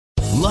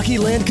Lucky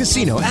Land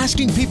Casino,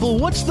 asking people,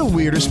 what's the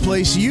weirdest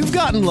place you've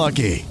gotten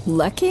lucky?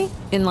 Lucky?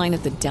 In line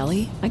at the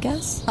deli, I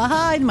guess?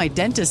 Aha, in my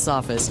dentist's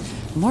office.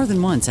 More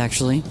than once,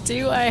 actually.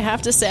 Do I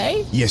have to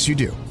say? Yes, you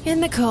do. In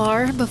the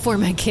car before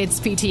my kids'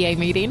 PTA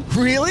meeting.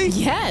 Really?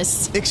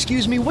 Yes.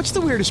 Excuse me, what's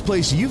the weirdest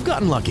place you've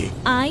gotten lucky?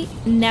 I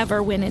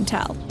never win and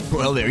tell.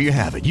 Well, there you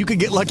have it. You can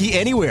get lucky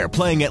anywhere,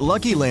 playing at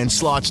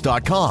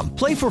LuckyLandSlots.com.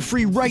 Play for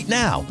free right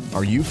now.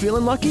 Are you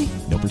feeling lucky?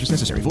 No purchase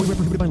necessary. Void where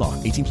prohibited by law.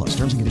 18 plus.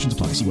 Terms and conditions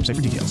apply. See website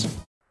for details.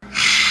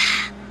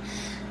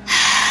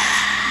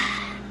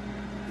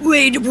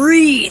 Way to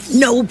breathe.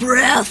 No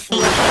breath.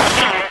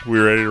 We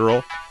ready to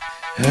roll?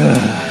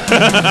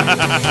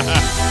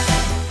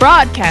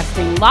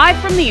 Broadcasting live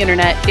from the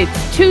internet,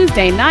 it's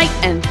Tuesday night,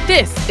 and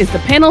this is the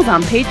Panels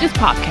on Pages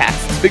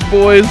podcast. Big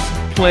boys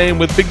playing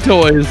with big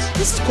toys.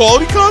 This is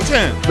quality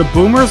content. The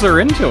boomers are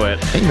into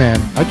it. Hey man,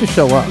 I just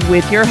show up.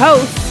 With your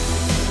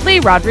hosts,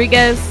 Lee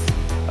Rodriguez.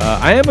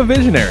 I am a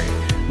visionary.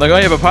 Like,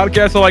 I have a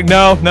podcast, so like,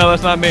 no,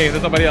 that's not me.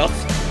 That's somebody else.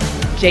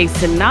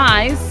 Jason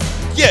Nyes.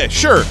 Yeah,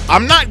 sure.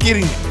 I'm not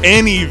getting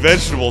any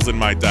vegetables in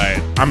my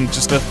diet. I'm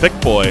just a thick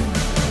boy.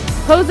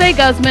 Jose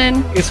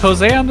Guzman. Is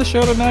Jose on the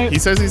show tonight? He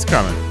says he's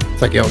coming.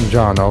 It's like Elton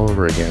John all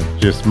over again,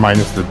 just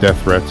minus the death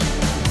threats.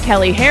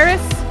 Kelly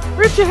Harris.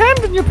 Reach your hand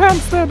in your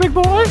pants there, big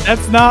boy.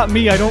 That's not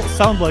me. I don't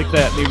sound like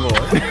that anymore.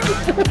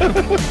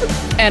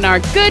 And our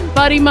good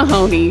buddy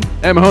Mahoney.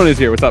 Hey, Mahoney's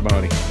here. What's up,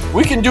 Mahoney?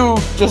 We can do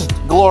just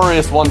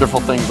glorious, wonderful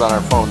things on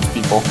our phones,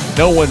 people.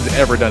 No one's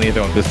ever done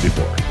anything like this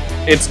before.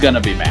 It's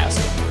gonna be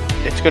massive.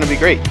 It's going to be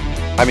great.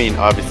 I mean,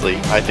 obviously,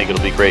 I think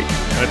it'll be great.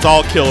 And it's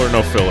all killer,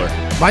 no filler.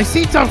 My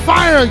seat's on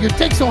fire! Your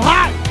take's so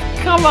hot!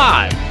 Come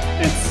on.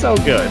 It's so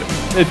good.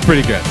 It's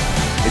pretty good.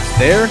 It's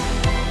there.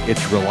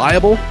 It's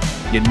reliable.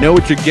 You know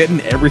what you're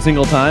getting every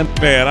single time.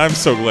 Man, I'm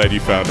so glad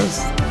you found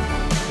us.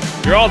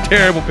 You're all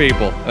terrible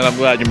people, and I'm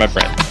glad you're my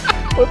friend.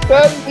 Put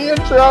that in the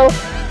intro.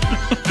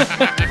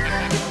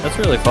 That's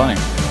really funny.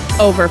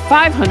 Over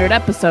 500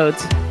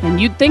 episodes,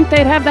 and you'd think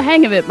they'd have the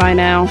hang of it by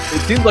now.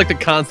 It seems like the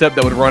concept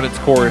that would run its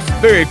course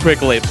very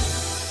quickly.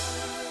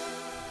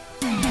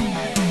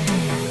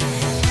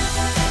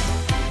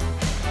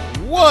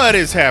 What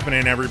is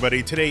happening,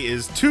 everybody? Today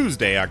is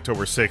Tuesday,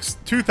 October 6th,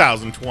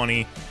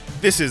 2020.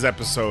 This is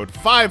episode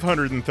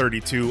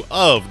 532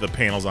 of the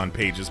Panels on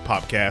Pages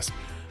podcast.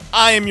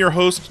 I am your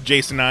host,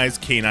 Jason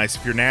Nyes, K-Nice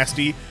if you're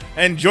nasty,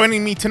 and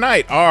joining me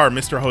tonight are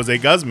Mr. Jose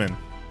Guzman.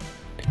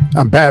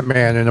 I'm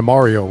Batman in a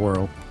Mario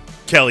world.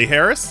 Kelly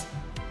Harris.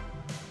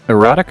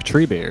 Erotic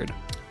Treebeard.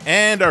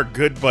 And our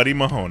good buddy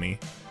Mahoney.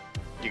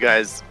 You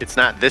guys, it's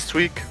not this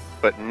week,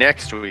 but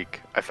next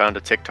week, I found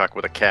a TikTok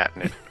with a cat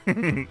in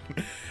it.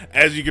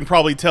 As you can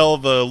probably tell,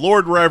 the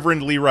Lord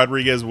Reverend Lee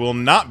Rodriguez will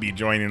not be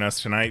joining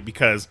us tonight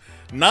because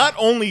not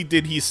only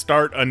did he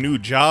start a new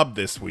job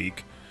this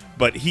week,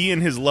 but he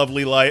and his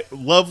lovely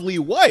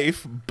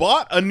wife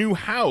bought a new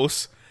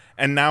house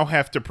and now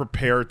have to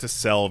prepare to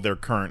sell their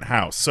current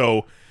house.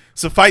 So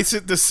suffice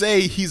it to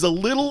say, he's a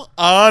little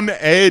on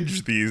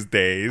edge these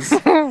days.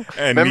 And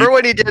Remember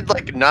when he did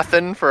like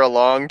nothing for a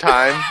long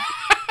time?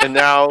 And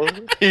now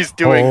he's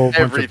doing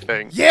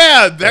everything.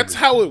 Yeah, that's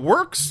how it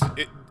works,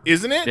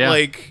 isn't it? Yeah.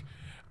 Like,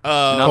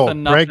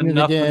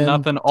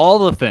 nothing, all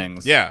the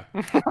things. Yeah.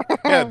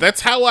 Yeah,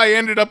 that's how I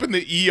ended up in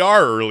the ER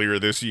earlier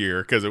this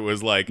year, because it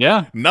was like,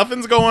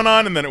 nothing's going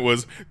on, and then it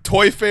was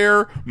Toy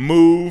Fair,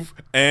 Move,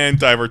 and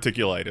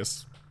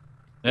diverticulitis.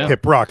 Yeah.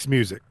 Hip rocks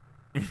music.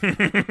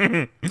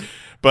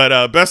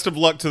 But best of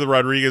luck to the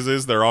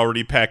Rodriguezes. They're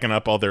already packing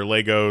up all their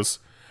Legos.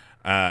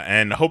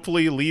 And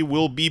hopefully Lee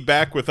will be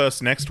back with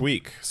us next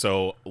week.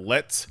 So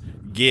let's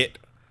get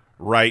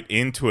right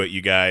into it,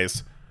 you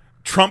guys.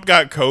 Trump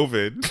got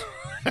COVID.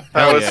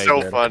 That was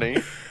so funny.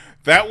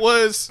 That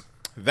was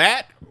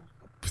that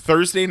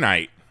Thursday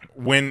night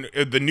when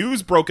the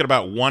news broke at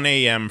about 1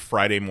 a.m.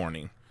 Friday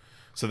morning.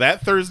 So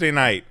that Thursday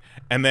night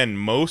and then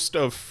most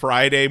of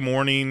Friday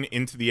morning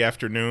into the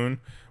afternoon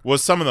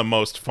was some of the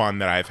most fun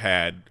that I've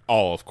had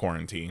all of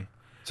quarantine.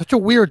 Such a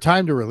weird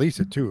time to release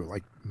it, too.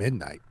 Like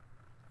midnight.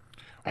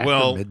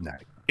 After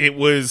midnight. It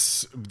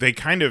was, they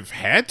kind of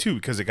had to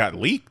because it got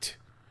leaked.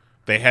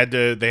 They had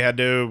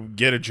to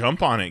get a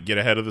jump on it, get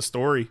ahead of the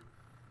story.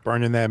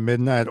 Burning that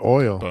midnight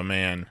oil. But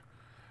man,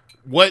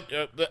 what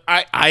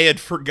I had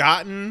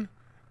forgotten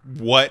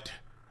what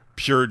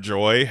pure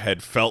joy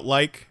had felt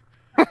like.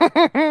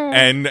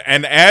 and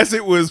as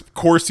it was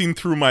coursing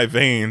through my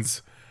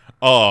veins,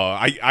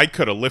 I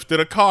could have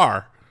lifted a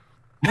car.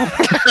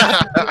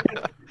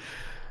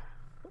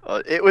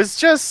 It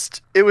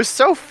was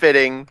so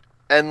fitting,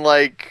 and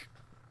like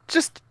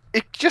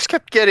it just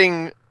kept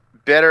getting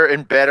better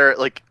and better.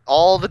 Like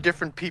all the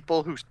different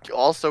people who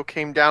also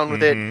came down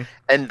with it,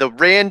 and the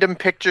random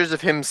pictures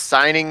of him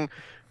signing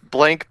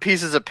blank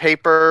pieces of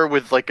paper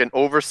with like an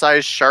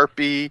oversized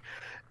Sharpie,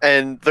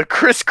 and the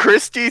Chris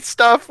Christie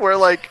stuff where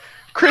like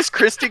Chris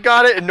Christie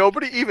got it and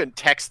nobody even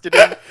texted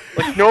him.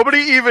 Like nobody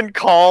even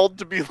called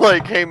to be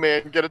like, "Hey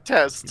man, get a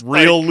test."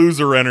 Real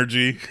loser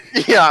energy.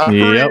 Yeah,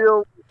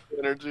 real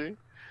energy.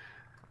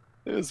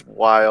 It was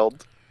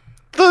wild.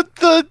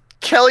 The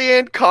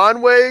Kellyanne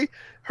Conway,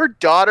 her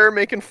daughter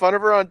making fun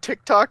of her on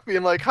TikTok,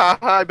 being like, ha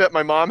ha, I bet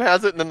my mom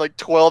has it. And then like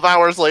 12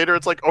 hours later,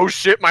 it's like, oh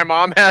shit, my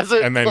mom has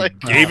it. And then like,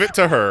 gave it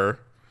to her.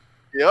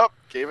 Yep,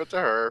 gave it to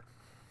her.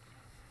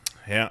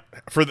 Yeah.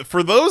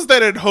 For those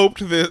that had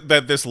hoped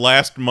that this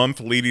last month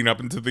leading up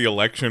into the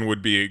election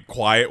would be a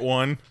quiet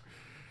one,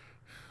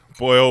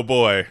 boy oh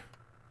boy.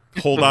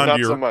 Hold on to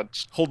your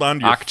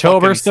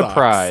October fucking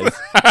surprise.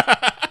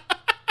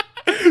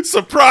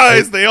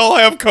 Surprise, they all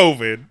have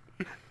COVID.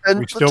 And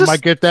We still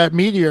might get that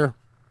meteor.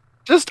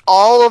 Just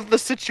all of the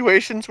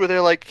situations where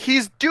they're like,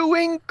 he's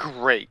doing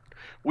great.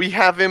 We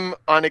have him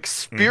on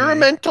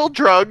experimental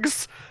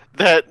drugs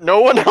that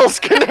no one else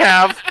can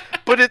have,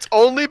 but it's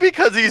only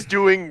because he's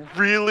doing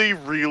really,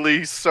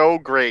 really so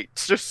great.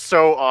 It's just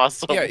so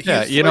awesome.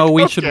 Yeah, you know,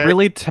 we should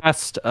really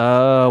test,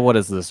 what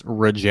is this,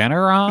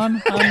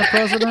 Regeneron on the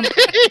president?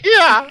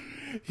 Yeah.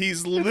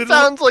 He's It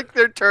sounds like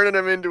they're turning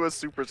him into a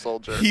super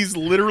soldier. He's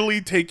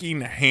literally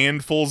taking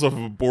handfuls of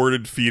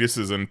aborted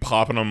fetuses and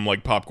popping them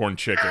like popcorn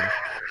chicken.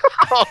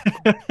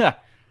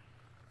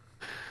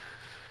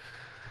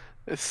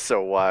 It's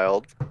so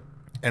wild.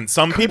 And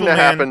some Couldn't people, have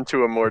man, happened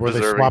to a more Where they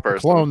deserving swap a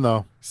person. clone,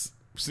 though.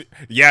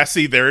 Yeah,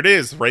 see, there it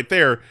is, right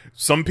there.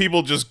 Some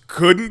people just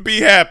couldn't be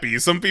happy.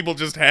 Some people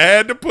just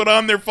had to put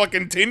on their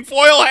fucking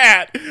tinfoil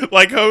hat,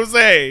 like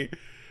Jose.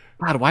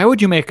 God, why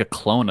would you make a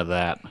clone of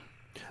that?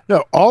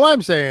 No, all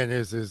I'm saying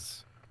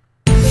is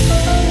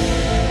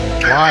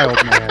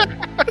wild,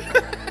 man.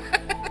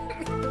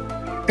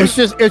 It's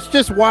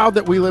just wild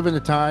that we live in a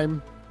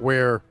time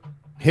where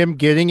him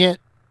getting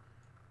it,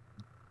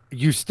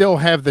 you still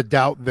have the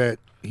doubt that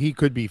he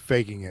could be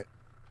faking it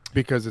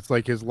because it's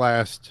like his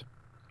last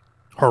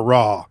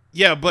hurrah.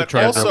 Yeah, but to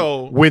try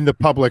also to win the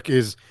public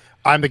is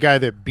I'm the guy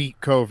that beat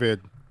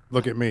COVID.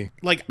 Look at me.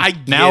 Like I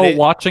get now it.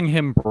 watching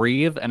him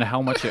breathe and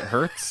how much it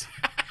hurts.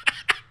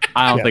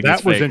 I don't think that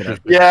he's was faking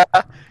interesting.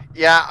 it.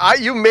 Yeah.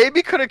 You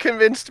maybe could have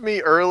convinced me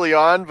early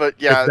on, but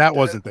yeah, If that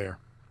wasn't there.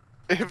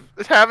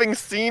 Having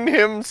seen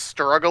him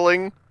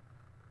struggling,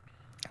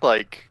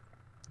 like,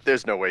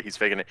 there's no way he's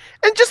faking it.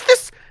 And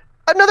just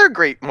another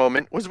great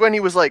moment was when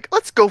he was like,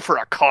 "Let's go for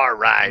a car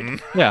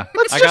ride." Yeah,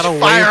 Let's I just gotta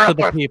fire wave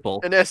to up the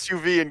people. an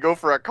SUV and go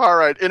for a car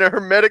ride in a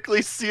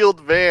hermetically sealed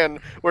van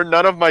where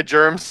none of my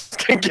germs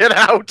can get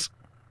out.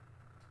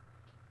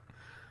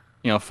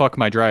 You know, fuck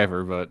my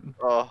driver, but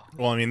Oh,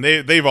 Well, I mean,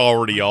 they've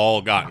already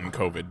all gotten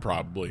COVID,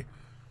 probably.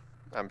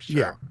 I'm sure.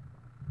 Yeah.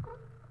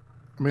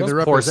 I mean, those they're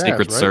up poor his ass,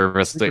 Secret right?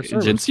 Service Secret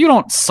agents. Service. You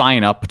don't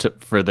sign up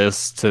for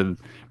this to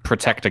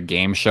protect a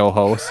game show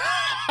host.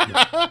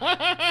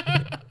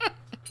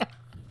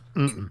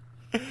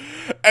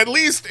 At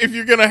least if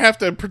you're gonna have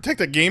to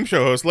protect a game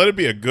show host, let it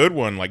be a good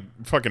one, like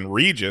fucking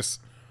Regis.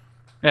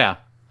 Yeah.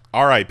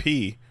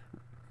 R.I.P.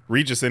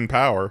 Regis in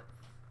power.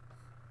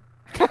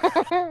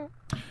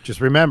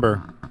 Just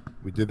remember,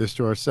 we did this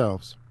to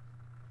ourselves.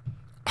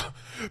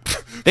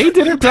 They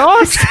did it to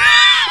us.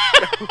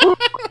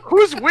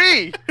 Who's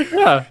we?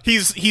 Yeah.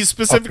 He's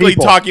specifically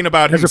people. talking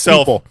about There's a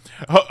himself. people.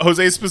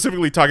 Jose is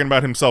specifically talking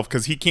about himself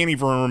because he can't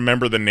even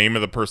remember the name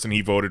of the person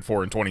he voted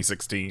for in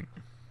 2016.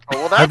 Oh,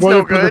 well, I that's voted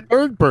no for the good.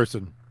 third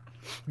person.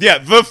 Yeah,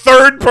 the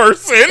third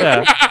person.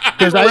 Yeah.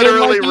 Because I didn't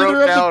Literally like either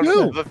wrote of down the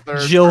two. the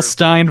third Jill person.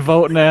 Stein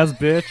voting ass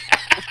bitch.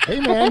 Hey,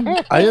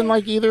 man, I didn't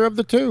like either of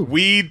the two.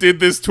 We did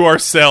this to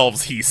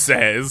ourselves, he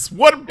says.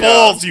 What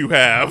balls you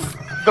have.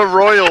 The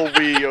royal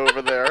we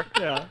over there.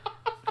 Yeah.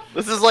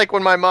 This is like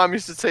when my mom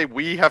used to say,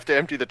 "We have to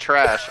empty the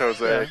trash,"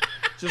 Jose.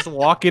 Just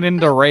walking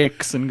into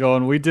rakes and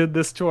going, "We did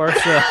this to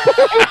ourselves."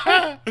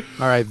 All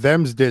right,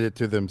 thems did it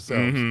to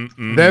themselves.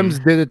 Mhm. Thems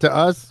did it to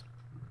us.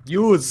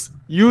 Yous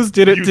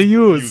did it to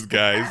Use use.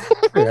 guys.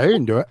 Hey, I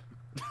didn't do it.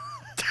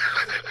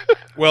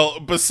 Well,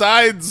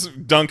 besides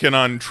dunking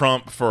on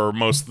Trump for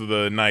most of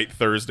the night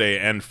Thursday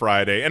and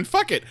Friday, and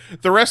fuck it,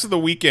 the rest of the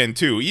weekend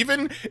too.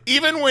 Even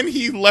when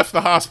he left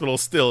the hospital,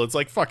 still, it's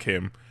like fuck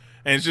him,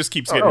 and it just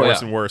keeps getting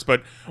worse and worse.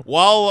 But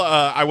while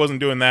I wasn't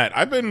doing that,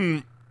 I've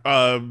been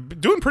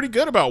doing pretty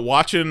good about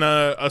watching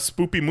a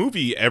spoopy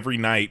movie every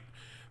night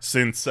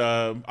since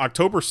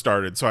October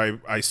started. So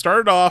I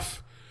started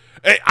off.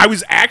 I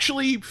was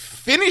actually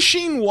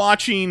finishing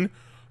watching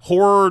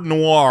Horror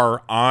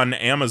Noir on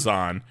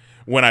Amazon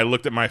when I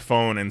looked at my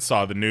phone and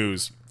saw the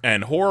news.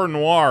 And Horror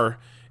Noir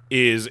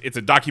it's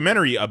a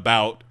documentary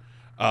about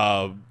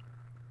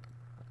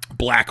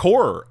black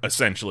horror,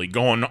 essentially,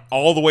 going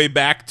all the way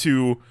back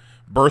to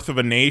Birth of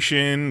a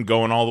Nation,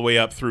 going all the way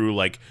up through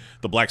like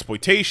the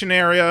blaxploitation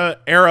era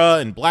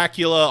and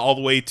Blackula, all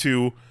the way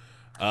to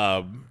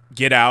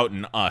Get Out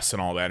and Us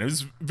and all that. It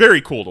was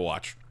very cool to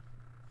watch.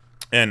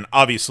 And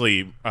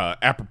obviously,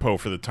 apropos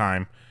for the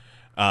time,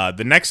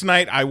 the next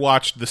night I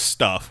watched The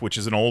Stuff, which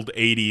is an old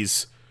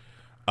 80s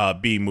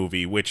B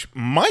movie, which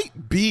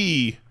might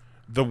be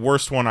the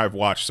worst one I've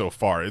watched so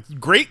far. It's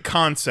great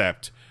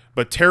concept,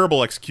 but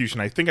terrible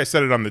execution. I think I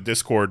said it on the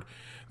Discord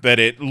that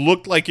it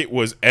looked like it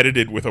was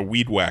edited with a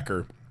weed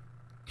whacker.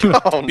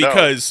 Oh, no.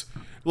 Because,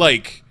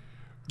 like,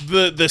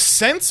 the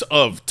sense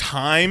of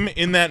time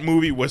in that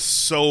movie was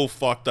so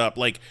fucked up.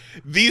 Like,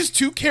 these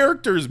two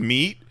characters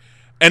meet,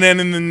 and then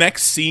in the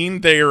next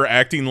scene, they are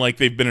acting like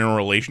they've been in a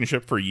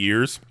relationship for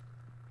years.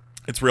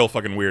 It's real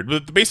fucking weird.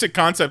 But the basic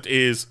concept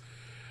is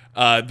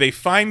they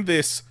find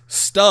this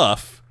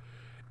stuff.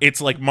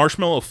 It's like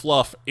marshmallow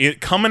fluff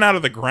coming out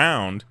of the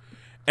ground,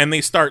 and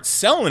they start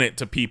selling it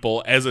to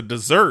people as a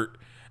dessert.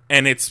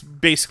 And it's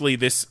basically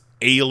this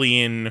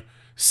alien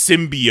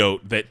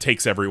symbiote that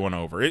takes everyone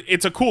over.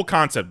 It's a cool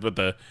concept, but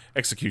the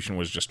execution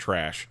was just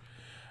trash.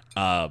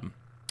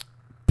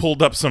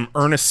 Pulled up some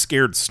Ernest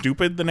Scared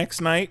Stupid the next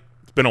night.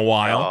 It's been a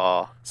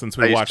while since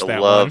we watched that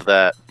one. I love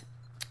that.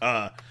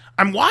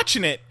 I'm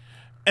watching it,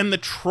 and the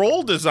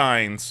troll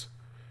designs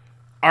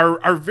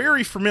are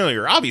very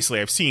familiar. Obviously,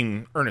 I've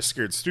seen Ernest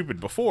Scared Stupid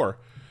before,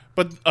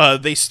 but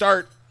they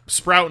start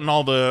sprouting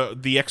all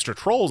the extra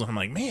trolls, and I'm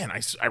like, man,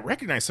 I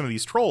recognize some of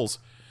these trolls.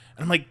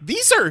 And I'm like,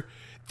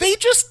 they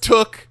just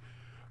took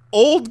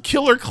old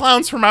Killer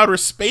Clowns from Outer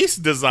Space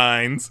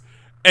designs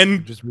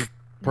and just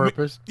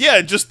purpose.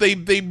 Yeah, just they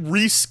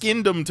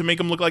reskinned them to make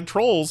them look like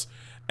trolls.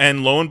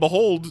 And lo and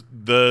behold,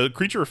 the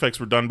creature effects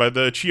were done by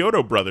the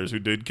Chiodo brothers who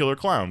did Killer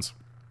Clowns.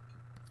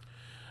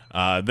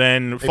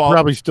 Then they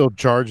probably still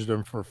charged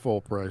them for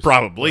full price.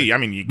 Probably. Like, I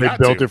mean, they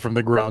built it from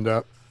the ground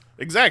up.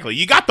 Exactly.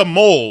 You got the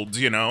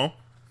molds,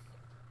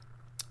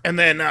 And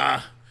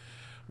then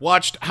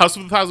watched House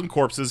of a Thousand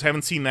Corpses.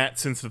 Haven't seen that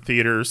since the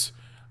theaters.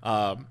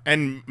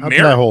 And How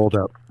did I hold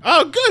up?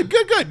 Oh,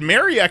 good.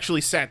 Mary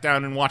actually sat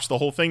down and watched the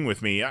whole thing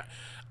with me.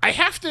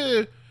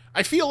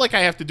 I feel like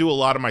I have to do a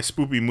lot of my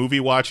spoopy movie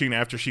watching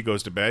after she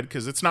goes to bed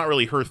because it's not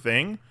really her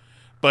thing.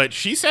 But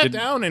she sat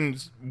down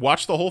and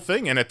watched the whole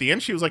thing, and at the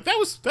end she was like, "That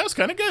was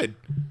kind of good."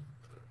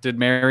 Did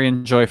Mary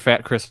enjoy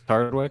Fat Chris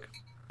Hardwick?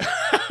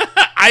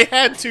 I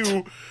had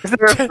to. Is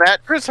there a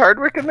fat Chris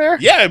Hardwick in there?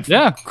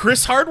 Yeah.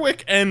 Chris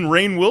Hardwick and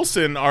Rainn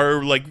Wilson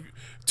are like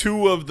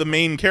two of the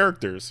main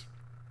characters.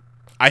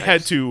 I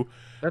had to.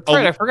 That's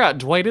right. I forgot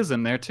Dwight is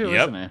in there too,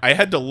 isn't he? I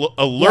had to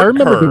alert her. I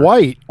remember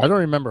Dwight. I don't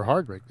remember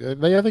Hardwick.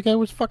 The other guy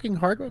was fucking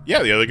Hardwick?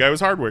 Yeah, the other guy was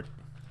Hardwick.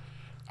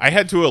 I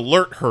had to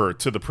alert her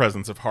to the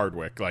presence of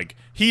Hardwick. Like,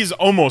 he's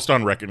almost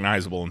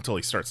unrecognizable until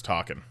he starts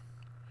talking.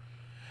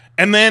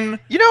 And then...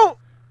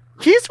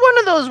 he's one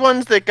of those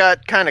ones that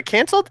got kind of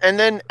canceled and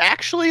then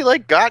actually,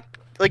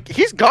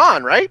 he's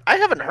gone, right? I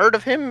haven't heard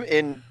of him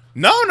in...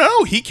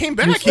 No, he came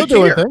back. He's still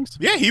doing things.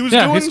 Yeah,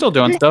 he's still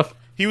doing stuff.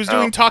 He was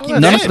doing Talking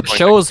None Dead. of the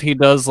shows he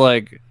does,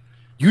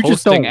 you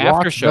just don't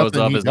after watch shows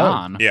of is does.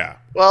 on. Yeah.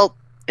 Well,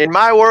 in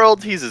my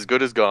world, he's as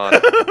good as gone.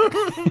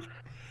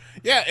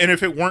 Yeah, and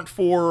if it weren't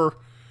for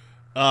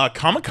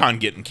Comic-Con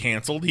getting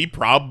canceled, he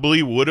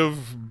probably would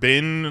have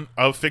been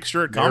a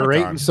fixture at Comic-Con.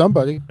 Narrating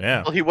somebody.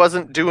 Yeah. Well, he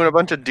wasn't doing a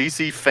bunch of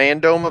DC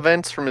fandom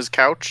events from his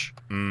couch?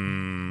 I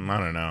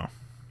don't know.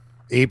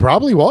 He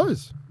probably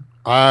was.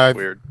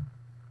 Weird.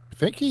 I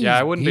think he. Yeah,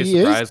 I wouldn't be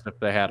surprised if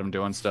they had him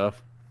doing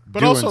stuff.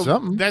 But also,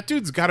 that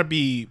dude's got to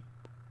be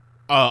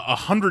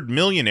 100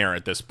 millionaire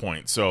at this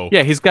point. So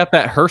yeah, he's got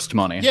that Hearst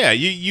money. Yeah,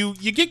 you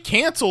get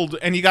canceled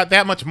and you got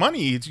that much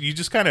money, you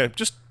just kind of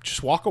just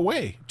walk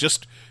away,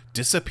 just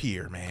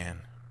disappear,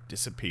 man,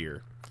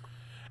 disappear.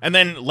 And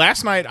then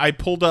last night I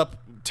pulled up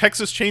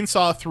Texas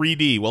Chainsaw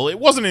 3D. Well, it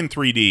wasn't in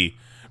 3D,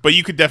 but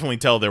you could definitely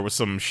tell there was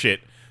some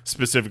shit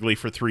specifically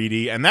for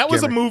 3D, and that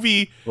was a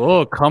movie.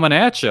 Oh, coming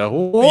at you!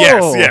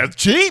 Whoa. Yes,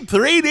 cheap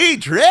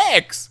 3D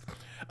tricks.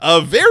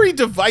 Very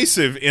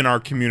divisive in our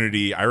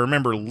community. I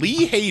remember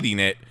Lee hating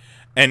it,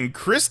 and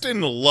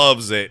Kristen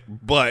loves it,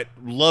 but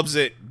loves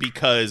it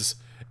because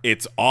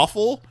it's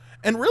awful.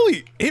 And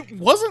really, it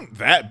wasn't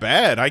that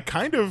bad. I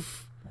kind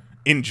of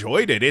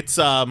enjoyed it.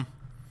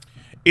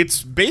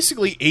 It's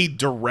basically a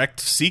direct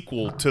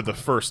sequel to the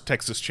first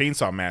Texas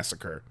Chainsaw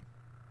Massacre.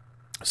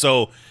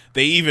 So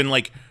they even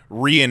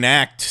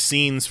reenact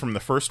scenes from the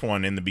first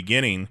one in the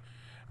beginning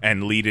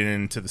and lead it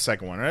into the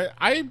second one.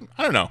 I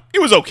don't know.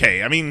 It was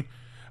okay. I mean,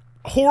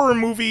 horror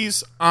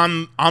movies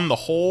on the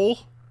whole,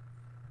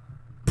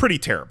 pretty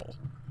terrible,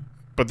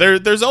 but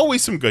there's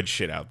always some good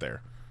shit out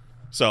there.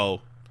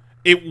 So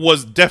it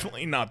was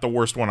definitely not the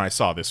worst one I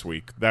saw this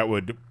week. That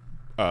would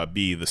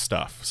be The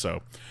Stuff.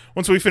 So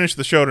once we finish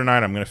the show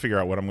tonight, I'm going to figure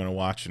out what I'm going to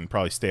watch and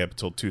probably stay up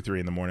until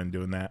 2-3 in the morning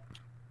doing that.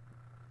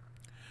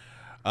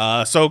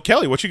 So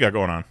Kelly, what you got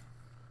going on?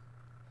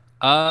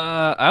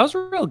 I was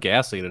real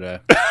gassy today.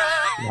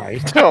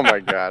 Nice. Oh my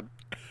god.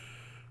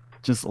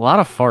 Just a lot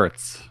of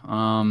farts.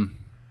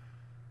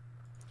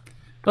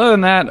 Other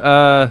than that,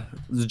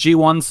 the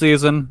G1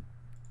 season.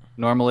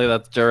 Normally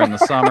that's during the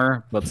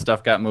summer, but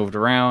stuff got moved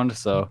around,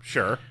 so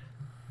sure.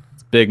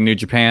 It's a big New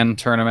Japan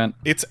tournament.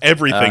 It's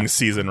everything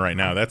season right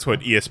now. That's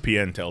what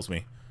ESPN tells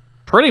me.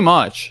 Pretty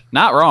much.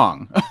 Not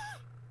wrong.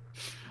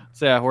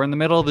 So yeah, we're in the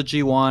middle of the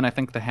G1. I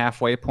think the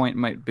halfway point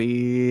might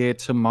be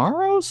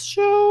tomorrow's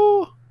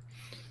show.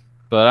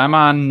 But I'm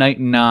on night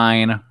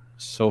 9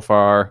 so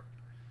far.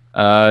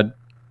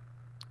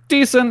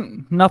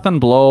 Decent, nothing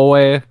blow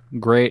away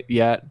great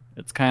yet.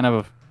 It's kind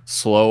of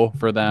slow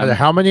for them.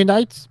 How many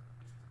nights?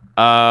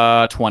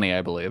 20,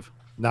 I believe.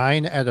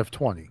 9 out of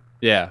 20.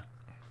 Yeah.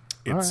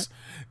 It's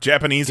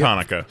Japanese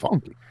Hanukkah.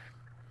 Funky.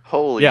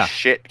 Holy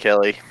shit,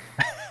 Kelly.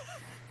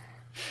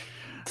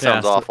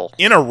 Sounds awful.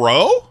 In a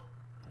row?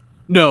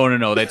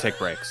 No. They take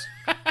breaks.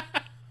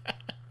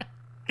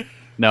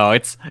 No,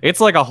 it's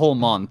like a whole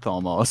month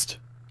almost.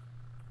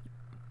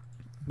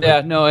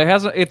 Yeah, no, it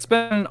hasn't. It's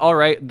been all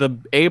right. The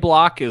A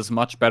block is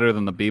much better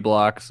than the B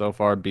block so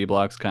far. B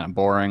block's kind of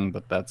boring,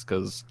 but that's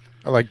because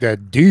I like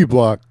that D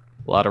block.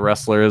 A lot of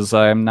wrestlers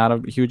I'm not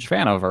a huge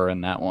fan of are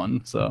in that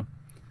one, so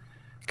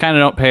kind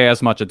of don't pay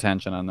as much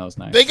attention on those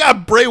nights. They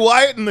got Bray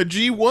Wyatt in the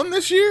G1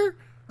 this year?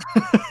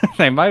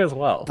 They might as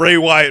well. Bray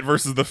Wyatt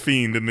versus The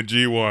Fiend in the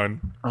G1.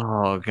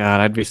 Oh,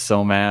 God, I'd be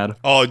so mad.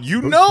 Oh,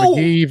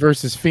 McGee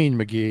versus Fiend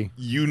McGee.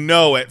 You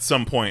know at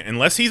some point,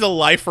 unless he's a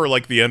lifer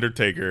like The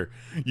Undertaker,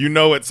 you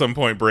know at some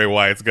point Bray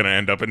Wyatt's going to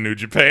end up in New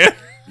Japan.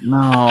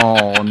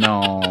 No.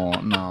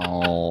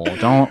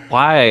 Don't.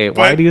 Why?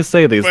 Why do you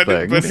say these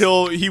things? But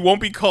he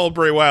won't be called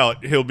Bray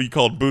Wyatt. He'll be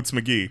called Boots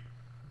McGee.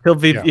 He'll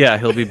be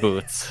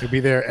Boots. He'll be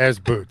there as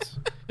Boots.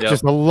 Yep.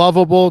 Just a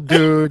lovable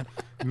dude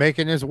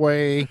making his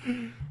way,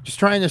 just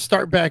trying to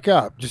start back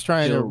up, just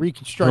trying to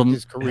reconstruct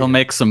his career. He'll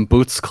make some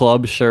Boots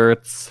Club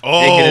shirts.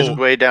 Making his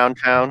way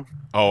downtown.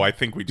 Oh, I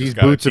think we just These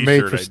got boots a are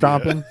made t-shirt for idea.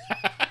 stomping.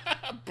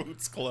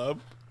 Boots Club.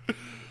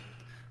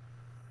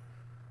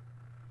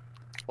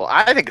 Well,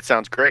 I think it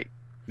sounds great.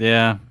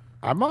 Yeah.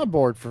 I'm on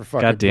board for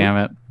fucking. God damn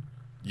it.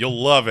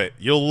 You'll love it.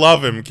 You'll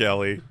love him,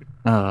 Kelly.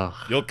 Oh.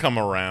 You'll come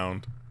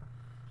around.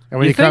 And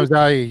when he comes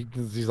out,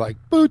 he's like,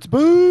 Boots,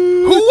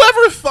 Boots.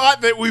 Whoever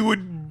thought that we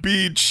would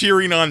be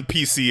cheering on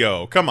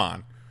PCO? Come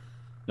on.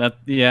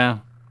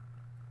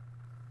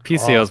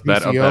 PCO's a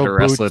better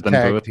wrestler Boots than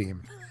tag Boots.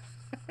 Team.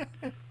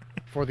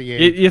 For the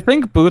age. You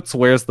think Boots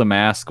wears the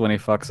mask when he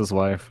fucks his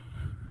wife?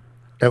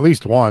 At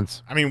least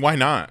once. I mean, why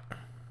not?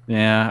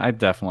 Yeah, I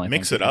definitely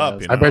Mix think it he up.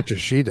 does. You know? I bet you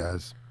she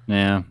does.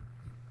 Yeah.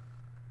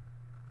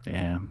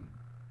 Yeah.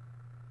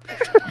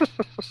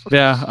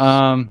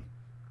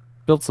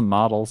 Built some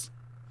models.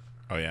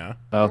 Oh yeah,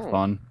 that was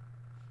fun.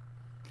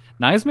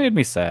 Nice made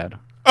me sad.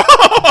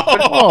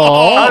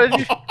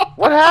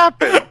 What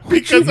happened?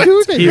 Because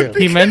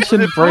he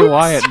mentioned Bray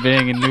Wyatt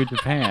being in New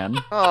Japan.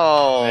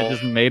 Oh, it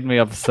just made me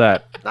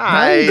upset.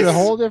 Nice. He's a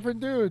whole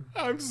different dude.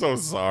 I'm so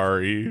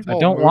sorry. I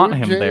don't want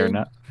him there.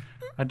 No,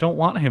 I don't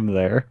want him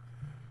there.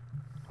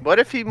 What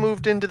if he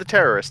moved into the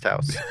terrorist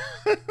house?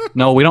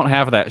 No, we don't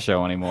have that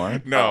show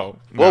anymore. No.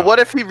 Well, what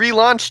if he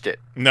relaunched it?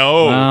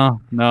 No.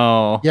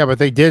 No. Yeah, but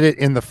they did it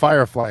in the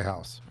Firefly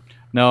house.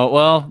 No,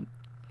 well,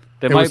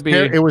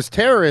 it was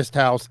Terrorist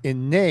House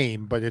in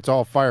name, but it's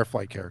all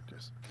Firefly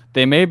characters.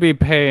 They may be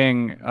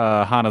paying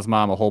Hana's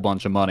mom a whole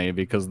bunch of money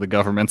because the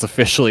government's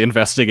officially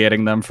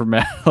investigating them for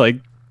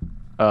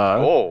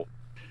after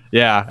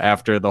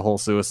the whole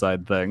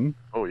suicide thing.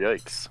 Oh,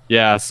 yikes.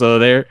 Yeah, so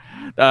they're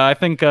I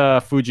think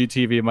Fuji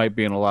TV might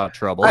be in a lot of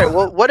trouble. All right,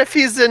 well, what if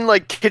he's in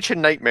like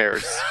Kitchen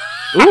Nightmares?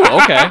 Ooh,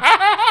 okay.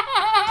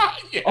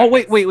 Yeah. Oh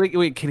wait!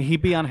 Can he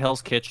be on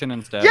Hell's Kitchen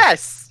instead?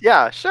 Yes.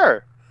 Yeah.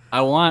 Sure. I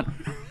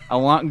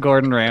want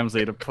Gordon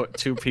Ramsay to put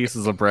 2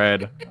 pieces of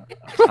bread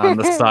on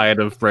the side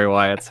of Bray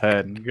Wyatt's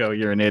head and go,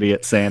 "You're an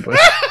idiot sandwich."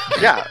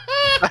 Yeah,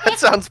 that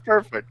sounds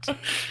perfect.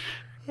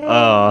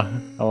 I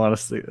want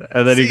to see that.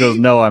 And then he goes,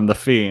 "No, I'm the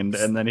Fiend."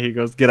 And then he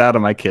goes, "Get out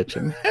of my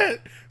kitchen."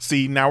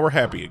 See, now we're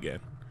happy again.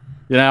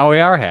 Yeah, we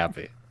are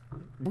happy.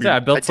 Yeah, I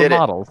built some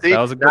models. See, that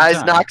was a good guys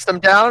time. knocks them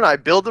down. I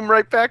build them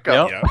right back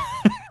up.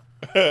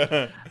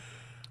 Yep.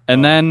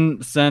 And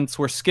then, since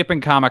we're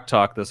skipping comic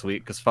talk this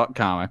week, because fuck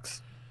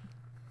comics,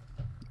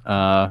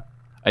 I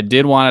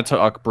did want to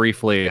talk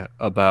briefly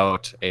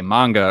about a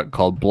manga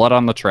called Blood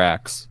on the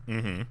Tracks.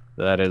 Mm-hmm.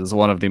 That is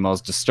one of the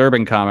most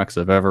disturbing comics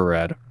I've ever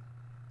read.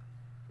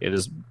 It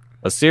is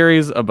a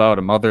series about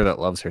a mother that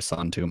loves her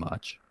son too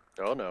much.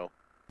 Oh no.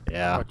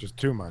 Yeah. Not just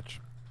too much.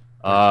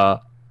 A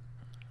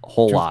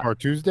whole Too lot. Far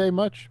Tuesday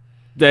much?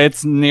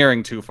 It's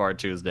nearing Too Far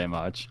Tuesday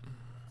much.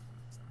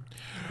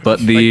 But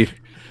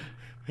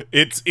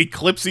it's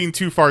eclipsing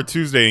Too Far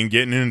Tuesday and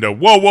getting into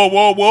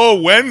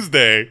whoa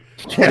Wednesday.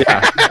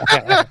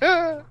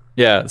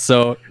 Yeah,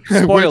 so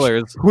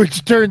spoilers.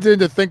 which turns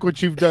into Think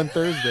What You've Done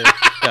Thursday.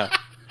 Yeah.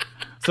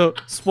 So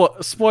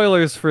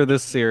spoilers for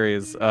this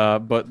series,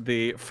 but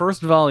the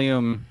first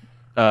volume,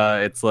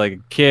 it's like a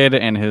kid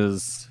and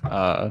his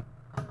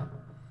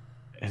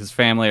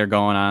family are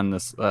going on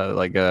this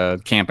like a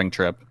camping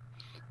trip,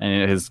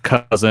 and his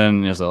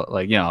cousin is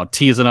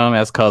teasing him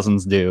as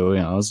cousins do.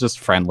 It's just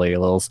friendly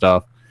little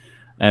stuff,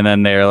 and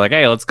then they're like,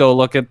 "Hey, let's go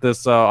look at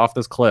this off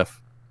this cliff."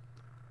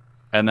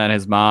 And then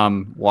his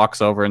mom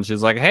walks over and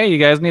she's like, "Hey, you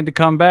guys need to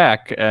come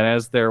back." And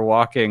as they're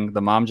walking, the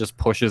mom just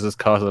pushes his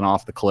cousin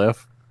off the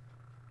cliff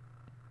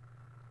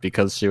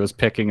because she was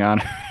picking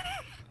on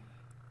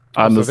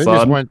the they son.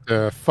 just went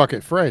to Fuck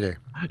It Friday.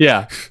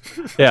 Yeah.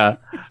 And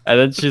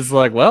then she's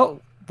like,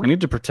 "Well, we need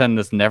to pretend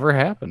this never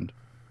happened."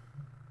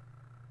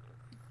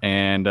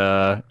 And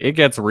it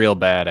gets real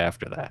bad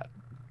after that.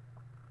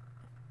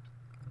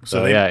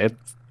 So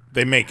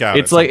they make out.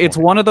 It's like it's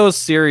one of those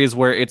series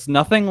where it's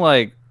nothing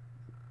like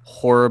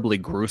horribly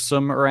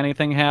gruesome or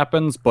anything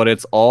happens, but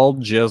it's all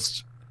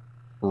just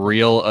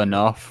real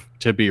enough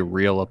to be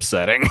real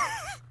upsetting.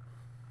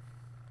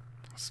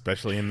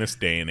 Especially in this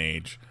day and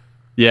age.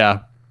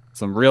 Yeah,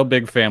 some real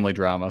big family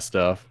drama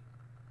stuff.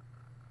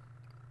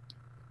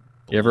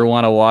 You ever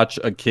want to watch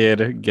a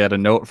kid get a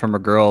note from a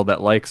girl that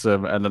likes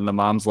him, and then the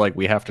mom's like,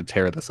 we have to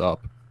tear this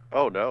up?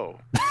 Oh, no.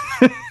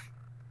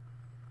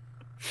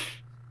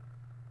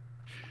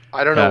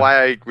 I don't know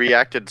why I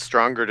reacted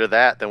stronger to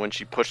that than when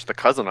she pushed the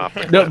cousin off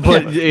the cliff. No,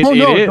 but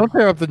don't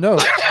tear up the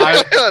note.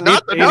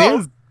 Not the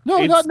note.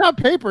 No, not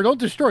paper. Don't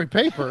destroy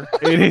paper.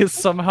 It is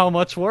somehow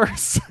much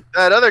worse.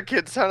 That other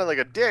kid sounded like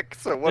a dick,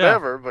 so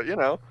whatever, but you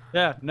know.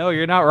 Yeah, no,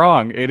 you're not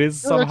wrong. It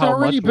is somehow it's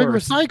already much been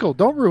worse. recycled.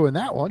 Don't ruin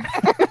that one.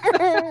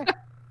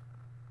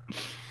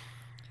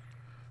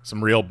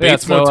 Some real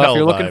Bates so Motel if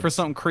you're looking vibes. for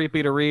something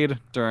creepy to read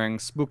during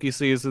spooky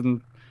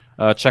season,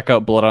 check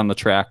out Blood on the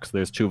Tracks.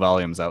 There's 2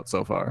 volumes out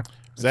so far.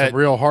 Is that some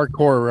real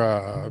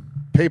hardcore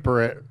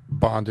paper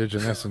bondage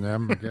in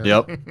S&M?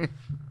 Yep.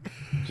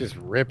 Just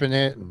ripping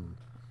it and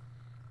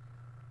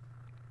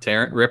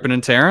Ripping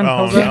and tearing?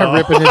 Oh, yeah, no.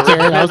 ripping and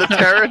tearing. I was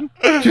tearing?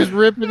 just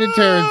ripping and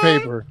tearing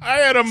paper. I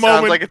had a Sounds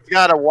moment. like it's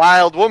got a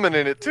wild woman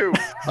in it too.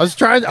 I was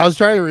trying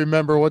to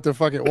remember what the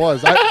fuck it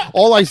was.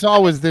 All I saw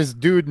was this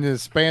dude in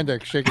his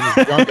spandex shaking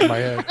his junk in my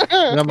head,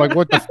 and I'm like,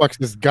 "What the fuck's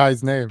this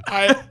guy's name?"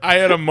 I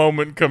had a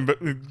moment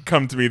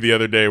come to me the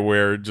other day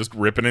where just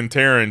ripping and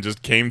tearing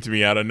just came to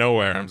me out of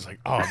nowhere. I was like,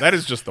 "Oh, that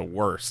is just the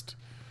worst."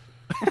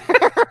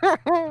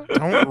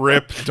 Don't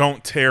rip,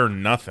 don't tear,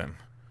 nothing.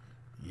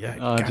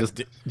 Yeah,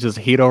 just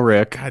Hito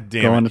Rick God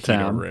damn going it, to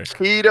town. Hito Rick.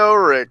 Tito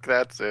Rick,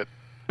 that's it.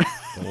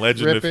 The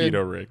legend of Ripping.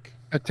 Hito Rick.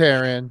 A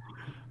tearing,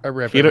 a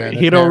ripping. and a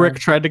Hito tearing. Rick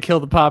tried to kill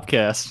the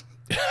Popcast.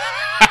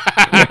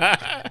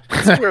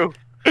 It's true.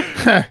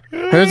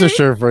 There's a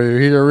shirt for you.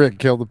 Hito Rick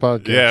killed the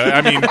podcast. Yeah,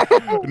 I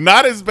mean,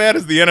 not as bad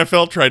as the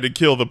NFL tried to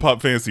kill the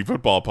Pop Fantasy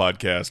Football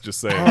podcast, just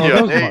saying. Oh, Yeah,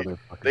 those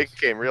they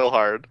motherfuckers. came real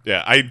hard.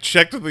 Yeah, I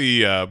checked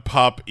the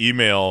Pop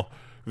email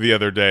the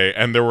other day,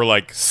 and there were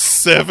like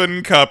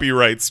 7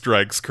 copyright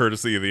strikes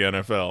courtesy of the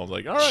NFL. I was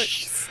like, all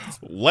right,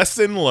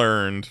 lesson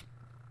learned.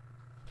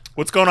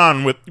 What's going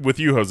on with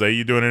you, Jose?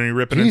 You doing any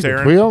ripping and Jesus,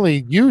 tearing? we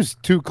only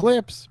used 2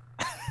 clips.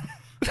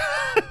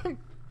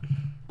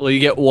 Well, you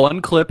get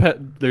 1 clip.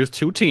 There's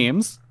 2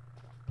 teams.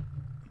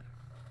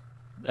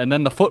 And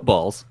then the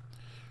footballs.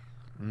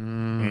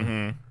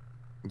 Mm-hmm.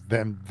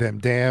 Them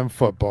damn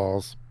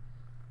footballs.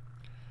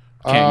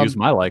 Can't use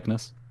my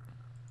likeness.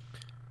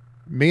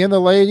 Me and the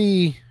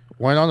lady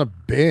went on a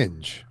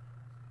binge.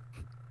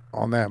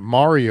 On that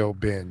Mario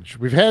binge.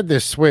 We've had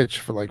this Switch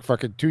for like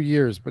fucking 2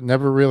 years, but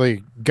never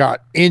really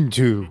got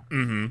into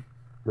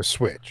the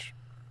Switch.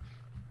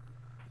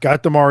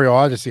 Got the Mario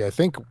Odyssey, I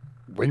think,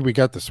 when we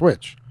got the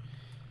Switch.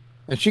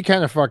 And she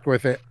kind of fucked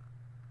with it.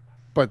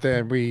 But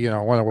then we,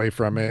 went away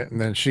from it.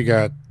 And then she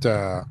got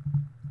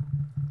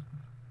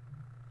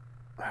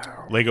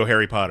Lego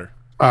Harry Potter.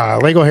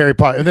 Lego Harry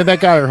Potter. And then that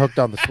got her hooked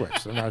on the Switch.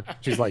 So now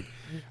she's like,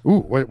 ooh,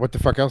 what the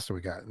fuck else do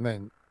we got? And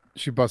then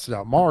she busted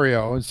out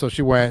Mario. And so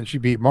she went and she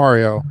beat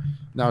Mario.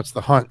 Now it's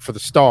the hunt for the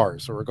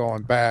stars. So we're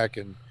going back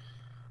and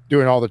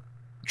doing all the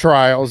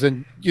trials.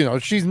 And,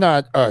 she's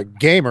not a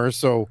gamer.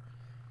 So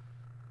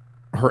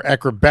her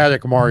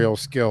acrobatic Mario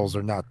skills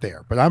are not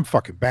there. But I'm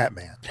fucking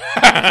Batman.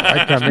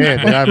 I come in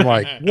and I'm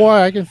like,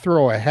 what? I can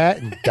throw a hat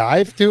and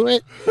dive to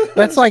it?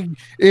 That's like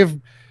if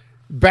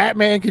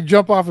Batman could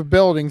jump off a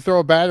building, throw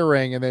a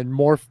batarang, and then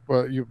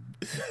you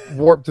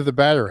warp to the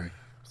batarang.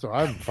 So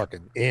I'm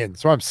fucking in.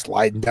 So I'm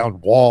sliding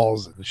down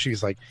walls, and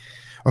she's like,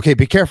 "Okay,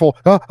 be careful!"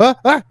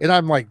 And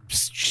I'm like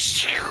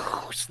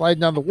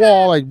sliding down the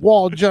wall. I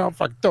wall jump,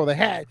 fucking throw the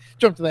hat,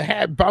 jump to the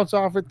hat, bounce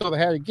off it, throw the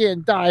hat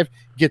again, dive,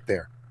 get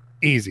there,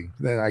 easy.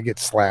 Then I get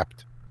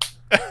slapped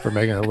for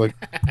making it look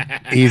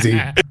easy.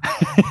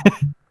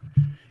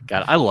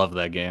 God, I love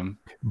that game.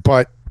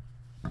 But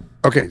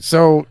okay,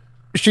 so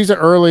she's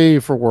early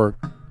for work,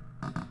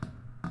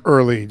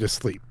 early to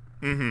sleep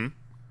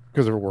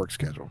because of her work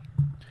schedule.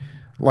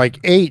 Like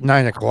 8,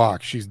 9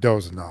 o'clock, she's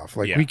dozing off.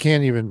 Like we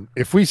can't even,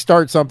 if we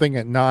start something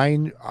at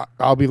 9,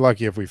 I'll be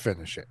lucky if we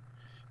finish it.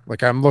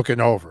 Like I'm looking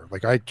over.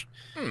 Like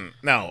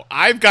No,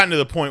 I've gotten to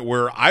the point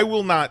where I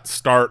will not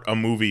start a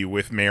movie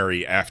with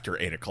Mary after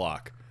 8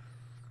 o'clock.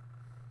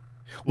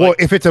 Well,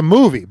 if it's a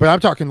movie, but I'm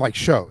talking like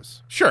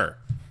shows. Sure.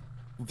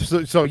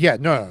 So yeah,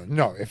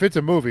 no. If it's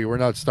a movie, we're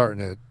not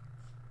starting it.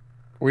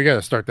 We got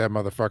to start that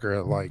motherfucker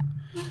at like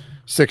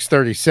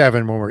 6:37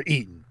 when we're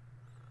eating,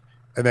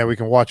 and then we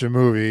can watch a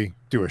movie,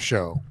 do a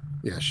show.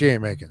 Yeah, she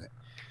ain't making it.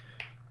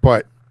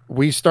 But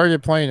we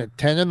started playing at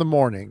 10 in the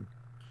morning,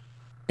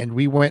 and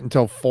we went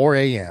until 4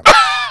 a.m.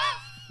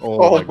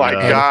 Oh my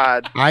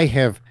God. I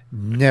have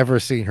never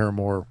seen her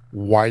more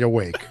wide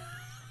awake.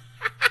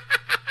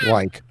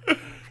 Like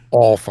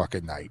all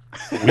fucking night.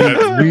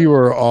 We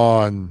were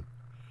on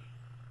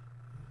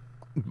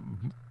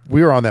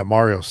that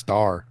Mario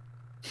Star.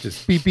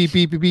 Just beep beep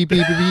beep beep beep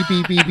beep beep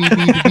beep beep beep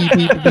beep beep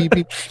beep beep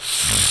beep.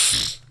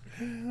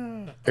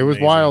 It was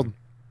wild.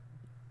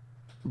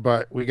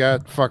 but we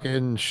got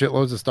fucking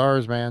shitloads of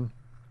stars, man.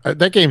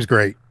 That game's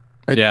great.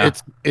 Yeah.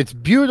 It's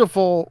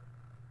beautiful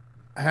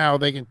how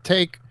they can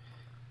take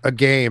a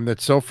game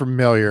that's so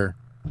familiar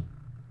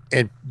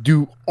and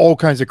do all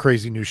kinds of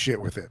crazy new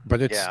shit with it, but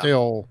it's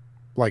still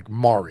like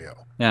Mario.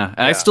 Yeah,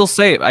 and I still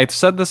say, I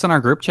said this in our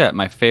group chat,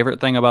 my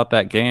favorite thing about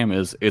that game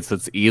is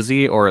it's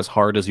easy or as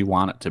hard as you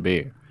want it to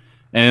be.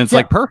 And it's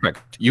like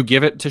perfect. You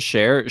give it to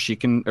Cher, she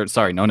can, or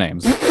sorry, no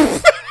names.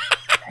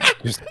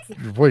 Just,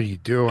 what are you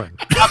doing?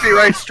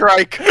 Copyright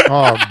strike.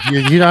 Oh,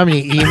 you know how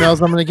many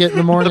emails I'm going to get in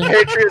the morning? The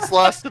Patriots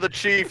lost to the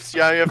Chiefs.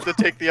 Yeah, you have to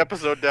take the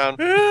episode down.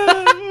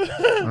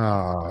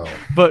 Oh,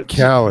 but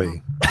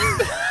Kelly.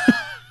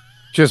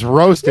 Just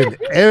roasting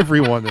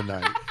everyone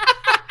tonight.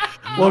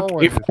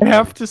 Look, if I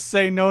have to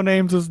say no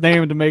names' his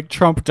name to make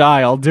Trump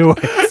die, I'll do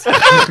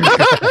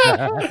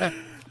it.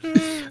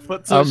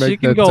 But so she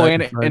can go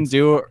in and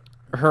do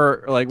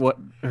her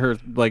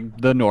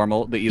the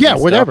normal, the easy stuff,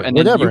 whatever, and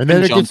whatever, and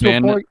then it gets to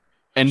a point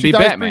and she be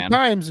dies Batman 3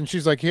 times, and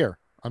she's like, "Here,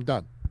 I'm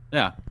done."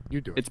 Yeah,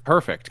 you do it. It's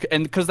perfect,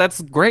 and because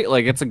that's great.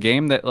 Like it's a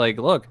game that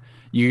look,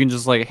 you can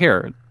just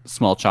here,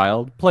 small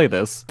child, play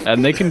this,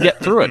 and they can get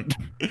through it.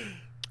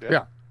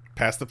 Yeah.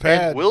 Pass the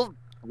pad.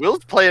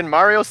 Will's playing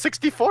Mario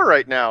 64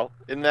 right now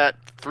in that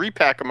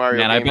 3-pack of Mario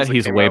games. Man, I bet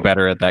he's way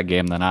better at that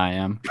game than I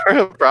am.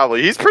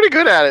 Probably. He's pretty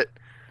good at it.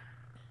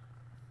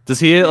 Does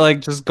he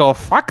just go,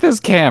 fuck this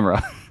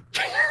camera?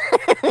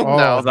 No.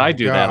 Because I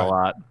do that a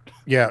lot.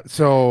 Yeah,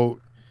 so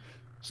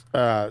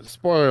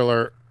spoiler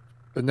alert,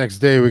 the next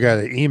day we got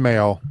an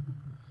email,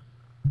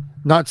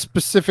 not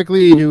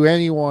specifically to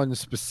anyone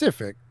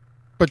specific,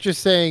 but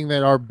just saying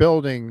that our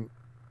building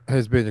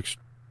has been a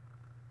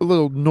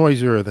little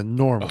noisier than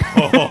normal.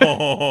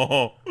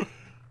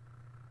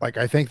 Like,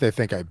 I think they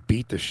think I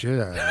beat the shit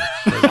out of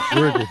them. Like,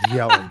 we're just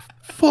yelling,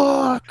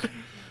 fuck,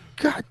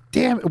 god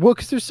damn it. Well,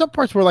 because there's some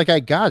parts where I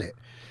got it.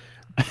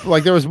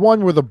 Like there was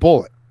one with a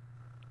bullet.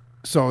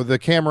 So the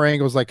camera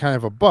angle is kind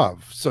of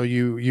above. So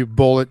you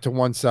bullet to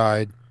one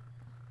side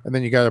and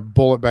then you got to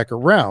bullet back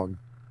around.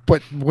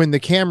 But when the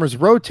camera's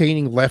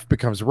rotating, left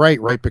becomes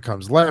right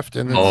becomes left.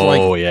 And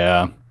it's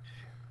yeah.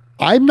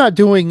 I'm not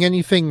doing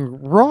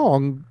anything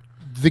wrong.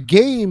 The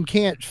game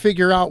can't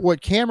figure out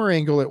what camera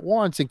angle it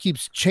wants and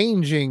keeps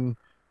changing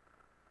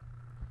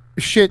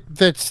shit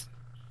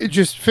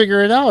just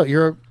figure it out.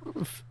 You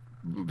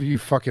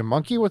fucking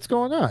monkey. What's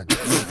going on?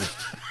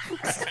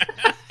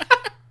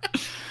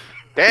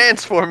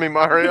 Dance for me,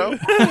 Mario.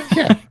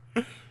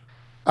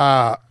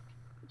 Yeah.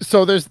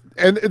 So there's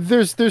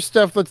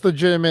stuff that's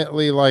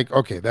legitimately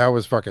okay, that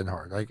was fucking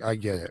hard. I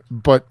get it.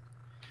 But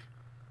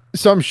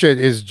some shit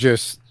is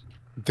just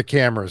the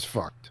camera's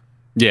fucked.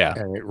 Yeah.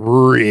 And it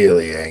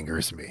really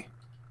angers me.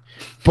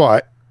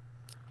 But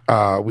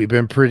we've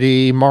been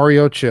pretty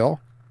Mario chill.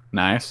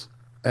 Nice.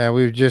 And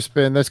we've just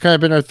been, that's kind of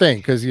been our thing,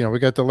 because we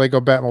got the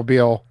Lego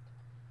Batmobile.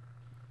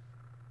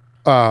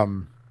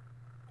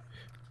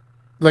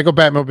 Lego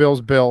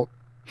Batmobile's built,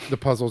 the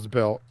puzzle's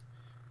built.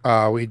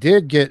 We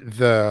did get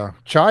the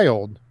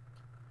child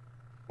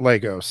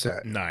Lego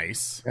set.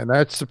 Nice. And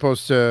that's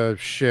supposed to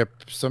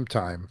ship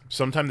sometime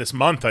this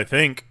month, I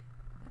think.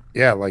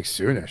 Yeah,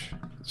 soonish.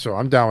 So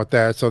I'm down with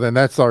that. So then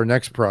that's our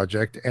next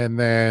project. And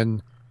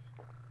then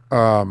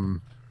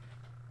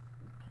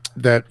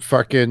that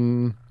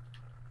fucking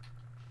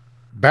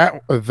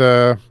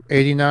the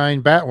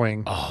 89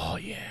 Batwing. Oh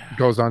yeah.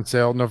 Goes on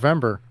sale in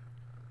November.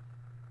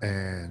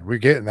 And we're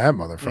getting that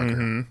motherfucker.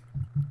 Mm-hmm.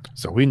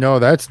 So we know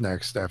that's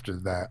next after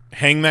that.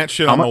 Hang that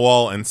shit on the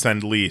wall and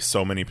send Lee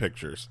so many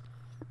pictures.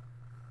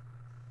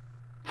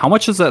 How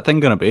much is that thing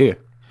going to be?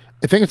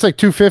 I think it's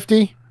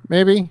 $250,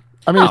 maybe.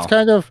 I mean, it's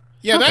kind of...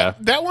 Yeah, okay.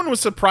 That one was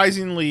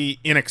surprisingly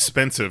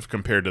inexpensive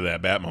compared to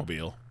that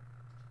Batmobile.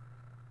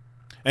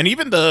 And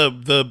even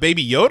the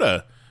Baby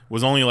Yoda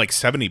was only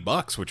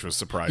 $70, which was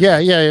surprising.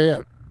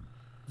 Yeah.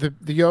 The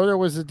Yoda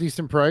was a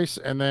decent price.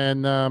 And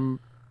then,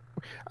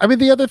 I mean,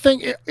 the other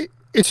thing,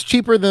 it's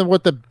cheaper than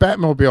what the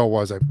Batmobile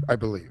was, I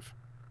believe.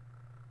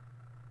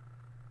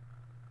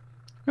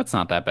 That's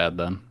not that bad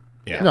then.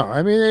 Yeah. No,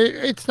 I mean,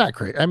 it's not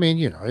great. I mean,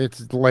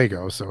 it's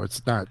Lego, so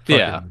it's not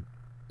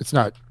it's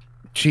not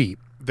cheap.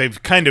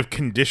 They've kind of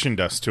conditioned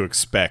us to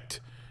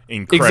expect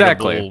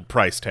incredible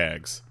price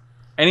tags.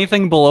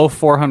 Anything below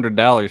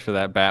 $400 for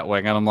that Batwing,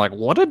 and I'm like,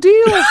 what a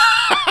deal!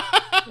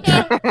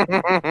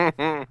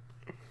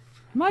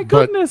 My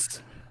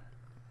goodness.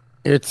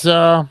 But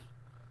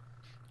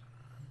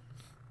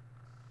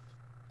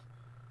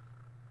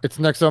it's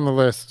next on the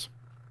list.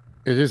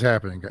 It is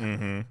happening.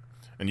 Mm-hmm.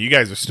 And you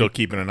guys are still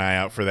keeping an eye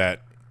out for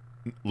that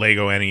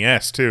Lego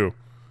NES too.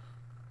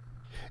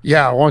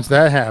 Yeah, once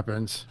that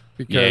happens.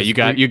 Yeah, you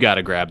got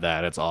to grab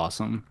that. It's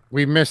awesome.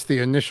 We missed the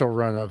initial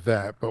run of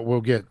that, but we'll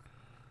get.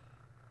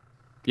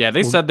 Yeah,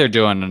 they said they're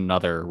doing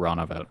another run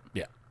of it.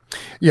 Yeah.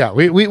 Yeah,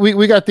 we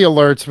got the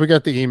alerts, we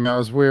got the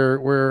emails. We're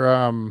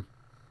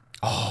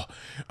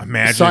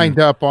imagine signed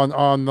up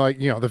on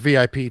the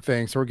VIP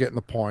thing, so we're getting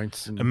the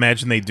points. And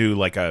imagine they do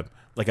like a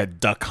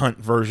duck hunt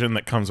version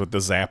that comes with the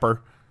zapper.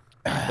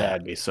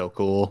 That'd be so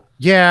cool.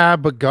 Yeah,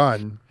 but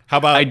gun. How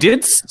about I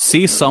did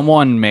see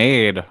someone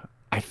made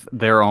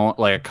their own,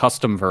 like a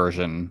custom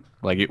version,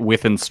 like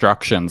with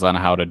instructions on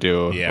how to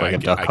do like a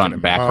Duck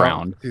Hunt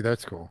background. See,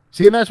 that's cool.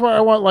 See, and that's why I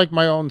want like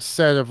my own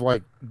set of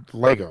like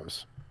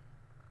Legos.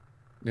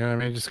 You know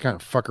what I mean? Just kind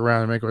of fuck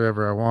around and make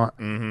whatever I want.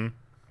 Mm-hmm.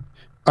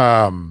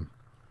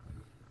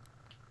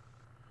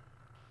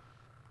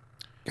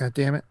 God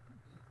damn it.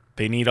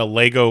 They need a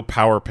Lego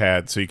power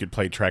pad so you could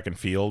play track and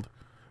field.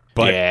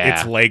 But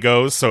it's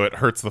Legos, so it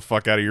hurts the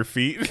fuck out of your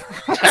feet.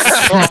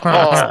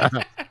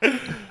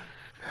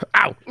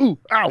 Ow, ooh,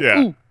 ow,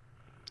 ooh.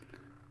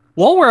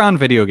 While we're on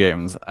video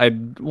games, I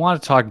want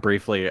to talk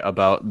briefly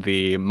about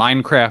the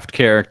Minecraft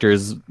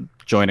characters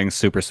joining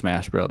Super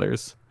Smash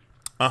Brothers.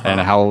 And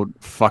how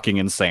fucking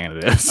insane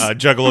it is.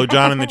 Juggalo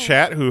John in the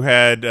chat, who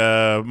had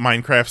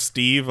Minecraft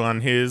Steve on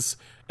his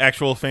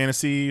actual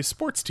fantasy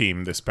sports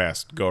team this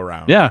past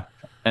go-around. Yeah,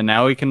 and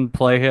now we can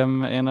play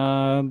him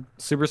in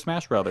Super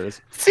Smash Brothers.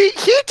 See,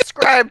 he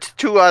described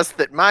to us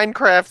that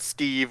Minecraft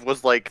Steve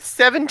was like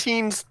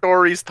 17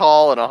 stories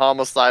tall and a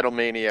homicidal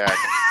maniac.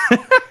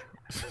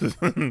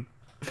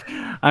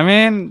 I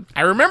mean,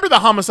 I remember the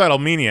homicidal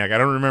maniac. I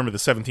don't remember the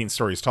 17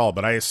 stories tall,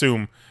 but I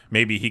assume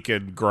maybe he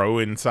could grow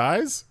in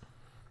size.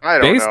 I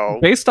don't know.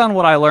 Based on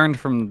what I learned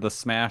from the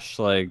Smash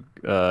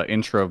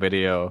intro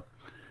video,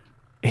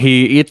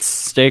 he eats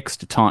steaks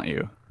to taunt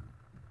you.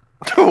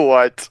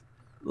 What?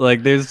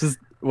 Like there's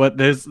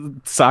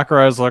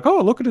Sakurai's like,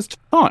 oh, look at his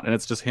taunt, and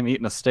it's just him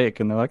eating a steak,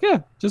 and they're like, yeah,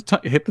 just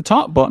hit the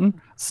taunt button.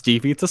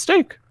 Steve eats a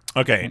steak.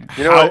 Okay,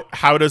 you know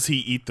how does he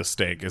eat the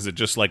steak? Is it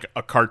just like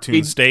a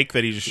cartoon steak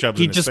that he just shoves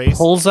in his face? He just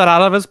pulls it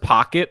out of his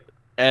pocket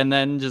and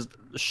then just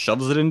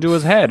shoves it into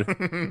his head,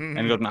 and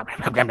he goes.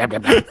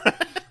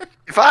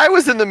 If I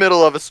was in the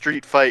middle of a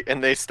street fight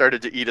and they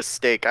started to eat a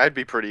steak, I'd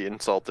be pretty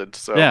insulted.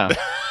 So yeah.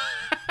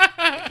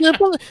 Yeah,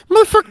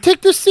 motherfucker,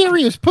 take this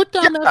serious. Put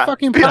down that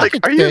fucking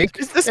pocket steak.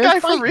 Is this guy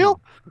for real?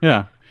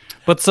 Yeah.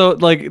 But so,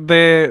 like,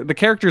 the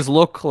characters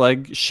look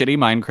like shitty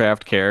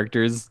Minecraft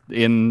characters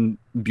in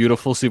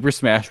beautiful Super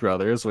Smash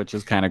Brothers, which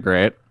is kind of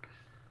great.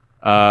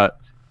 So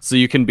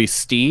you can be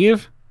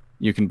Steve,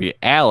 you can be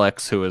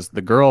Alex, who is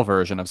the girl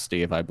version of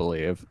Steve, I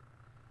believe.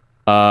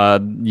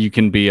 You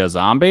can be a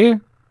zombie,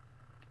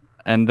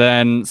 and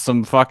then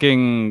some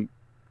fucking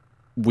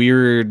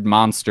weird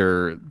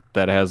monster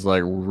that has,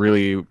 like,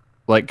 really,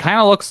 like, kind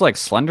of looks like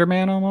Slender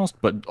Man almost,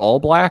 but all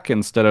black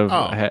instead of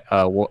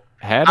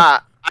head.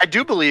 I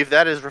do believe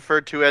that is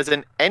referred to as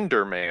an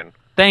Enderman.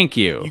 Thank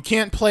you. You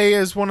can't play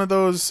as one of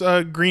those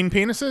green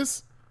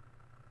penises?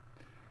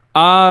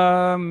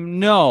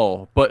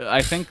 No, but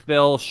I think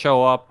they'll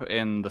show up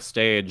in the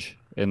stage,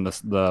 in the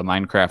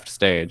Minecraft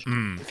stage.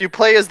 If you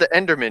play as the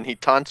Enderman, he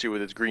taunts you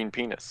with his green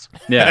penis.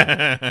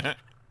 Yeah.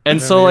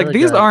 And so, like,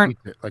 these aren't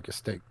like a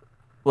steak,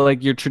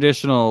 like your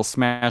traditional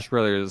Smash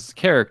Brothers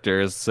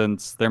characters.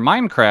 Since they're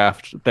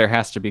Minecraft, there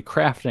has to be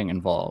crafting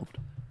involved.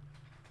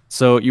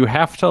 So you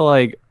have to,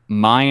 like,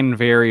 mine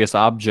various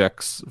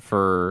objects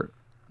for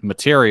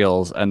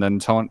materials and then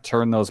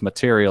turn those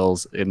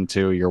materials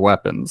into your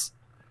weapons.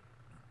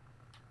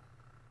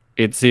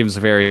 It seems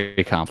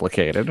very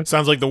complicated.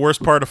 Sounds like the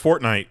worst part of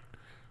Fortnite.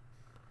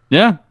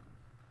 Yeah.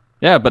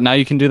 Yeah, but now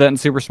you can do that in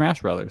Super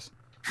Smash Brothers.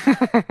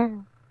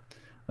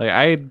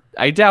 Like,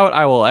 I doubt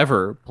I will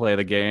ever play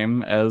the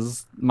game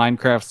as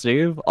Minecraft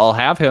Steve. I'll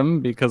have him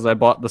because I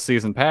bought the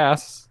season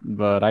pass,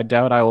 but I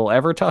doubt I will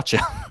ever touch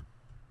him.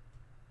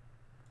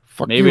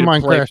 Fuck maybe you,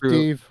 Minecraft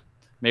Steve.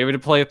 Maybe to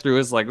play through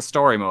his, like,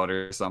 story mode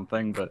or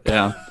something, but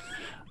yeah.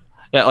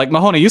 Yeah, like,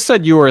 Mahoney, you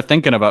said you were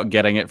thinking about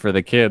getting it for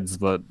the kids,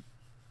 but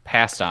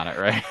passed on it,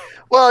 right?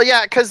 Well,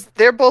 yeah, because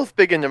they're both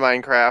big into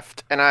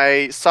Minecraft, and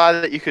I saw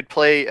that you could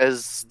play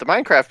as the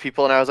Minecraft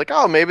people, and I was like,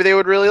 oh, maybe they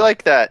would really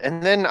like that.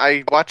 And then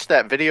I watched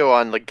that video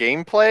on the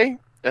gameplay,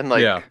 and,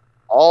 like,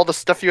 all the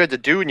stuff you had to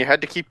do, and you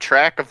had to keep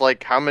track of,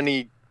 like, how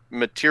many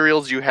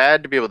materials you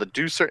had to be able to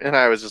do certain, and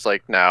I was just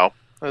like, no,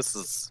 this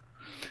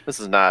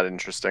is not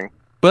interesting.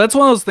 But that's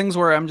one of those things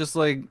where I'm just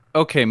like,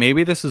 okay,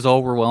 maybe this is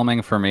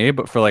overwhelming for me,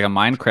 but for, like, a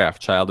Minecraft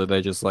child, are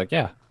they just like,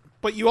 yeah.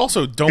 But you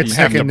also don't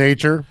have second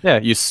nature. Yeah,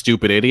 you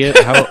stupid idiot.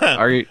 How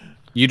are you?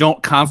 You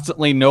don't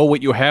constantly know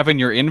what you have in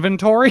your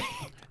inventory?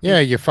 Yeah,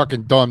 you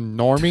fucking dumb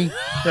normie.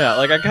 Yeah,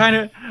 like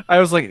I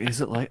was like,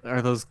 is it like,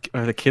 are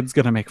the kids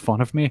gonna make fun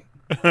of me?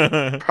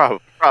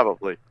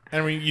 Probably.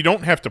 I mean, you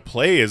don't have to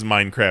play as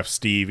Minecraft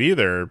Steve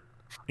either.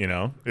 You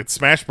know, it's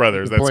Smash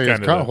Brothers. That's play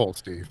kind as of Hole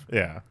Steve.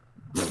 Yeah.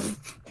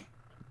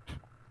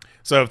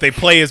 So if they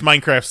play as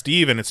Minecraft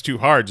Steve and it's too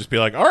hard, just be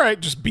like, all right,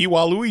 just be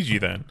Waluigi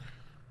then.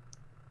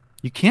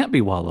 You can't be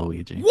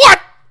Waluigi.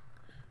 What?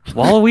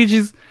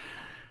 Waluigi's.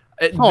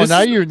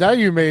 Now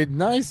you made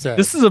nice.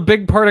 This is a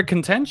big part of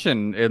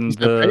contention in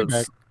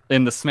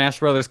the Smash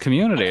Brothers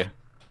community.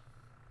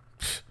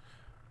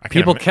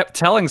 People kept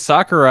telling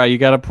Sakurai you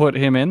got to put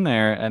him in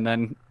there, and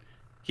then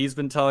he's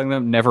been telling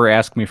them never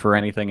ask me for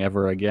anything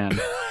ever again.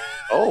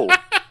 Oh,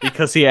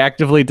 because he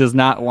actively does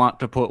not want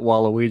to put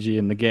Waluigi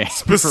in the game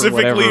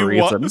specifically. For whatever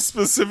reason.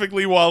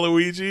 Specifically,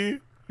 Waluigi.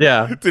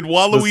 Yeah. Did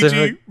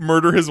Waluigi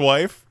murder his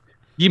wife?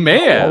 He may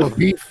have.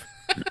 Beef.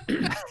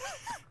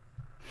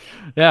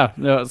 Yeah,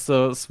 no,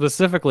 so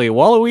specifically,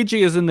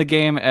 Waluigi is in the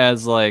game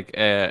as like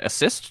a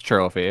assist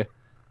trophy,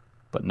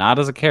 but not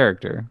as a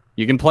character.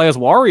 You can play as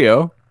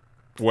Wario.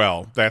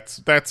 Well, that's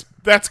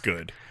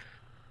good.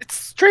 It's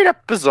straight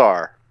up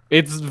bizarre.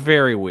 It's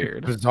very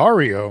weird.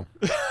 Bizarrio.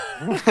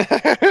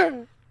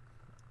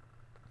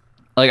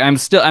 Like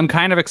I'm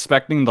kind of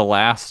expecting the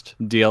last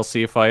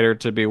DLC fighter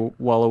to be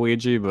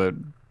Waluigi, but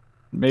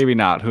maybe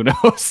not. Who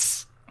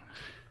knows?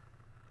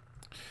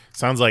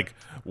 Sounds like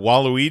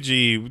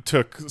Waluigi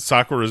took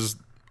Sakura's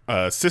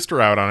sister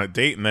out on a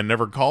date and then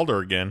never called her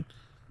again.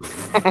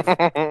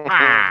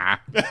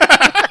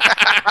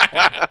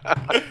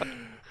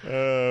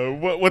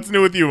 What's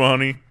new with you,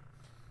 Mahoney?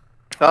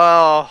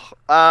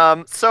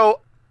 So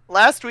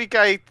last week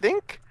I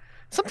think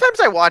sometimes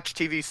I watch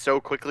TV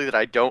so quickly that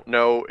I don't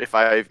know if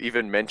I've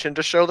even mentioned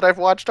a show that I've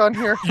watched on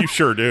here. You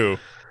sure do.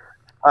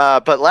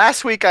 But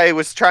last week I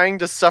was trying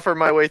to suffer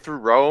my way through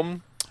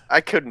Rome. I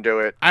couldn't do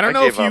it. I don't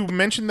know if gave you up.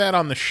 mentioned that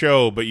on the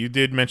show, but you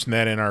did mention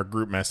that in our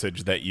group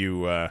message that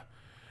you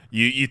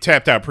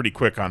tapped out pretty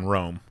quick on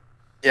Rome.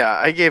 Yeah,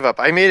 I gave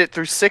up. I made it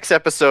through 6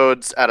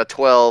 episodes out of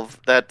 12.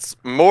 That's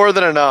more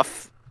than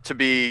enough to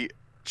be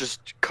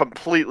just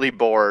completely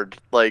bored.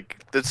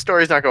 Like, the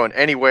story's not going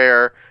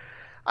anywhere.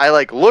 I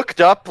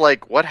looked up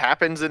what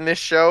happens in this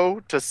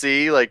show to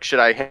see should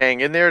I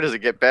hang in there? Does it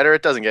get better?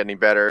 It doesn't get any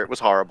better. It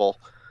was horrible.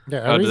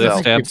 Yeah, Did they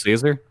stab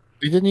Caesar?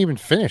 They didn't even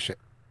finish it.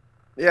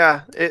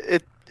 Yeah,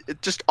 it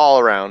just all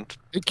around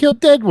They killed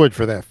Deadwood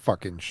for that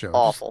fucking show.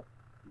 awful.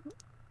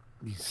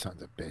 These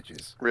sons of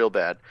bitches. Real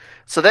bad.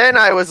 So then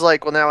I was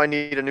like, well, now I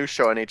need a new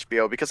show on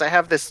HBO because I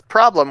have this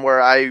problem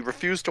where I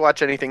refuse to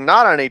watch anything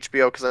not on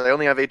HBO because I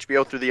only have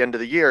HBO through the end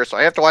of the year. So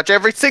I have to watch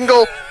every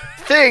single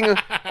thing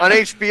on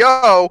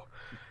HBO.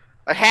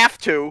 I have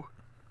to.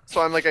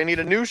 So I'm like, I need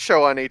a new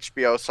show on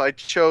HBO. So I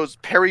chose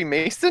Perry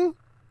Mason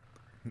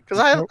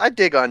because I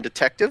dig on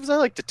detectives. I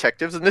like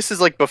detectives. And this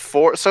is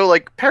before. So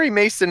Perry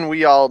Mason,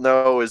 we all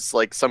know is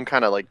some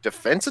kind of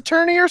defense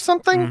attorney or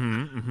something.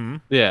 Mm-hmm, mm-hmm.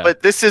 Yeah.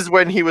 But this is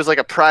when he was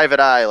a private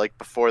eye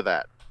before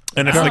that.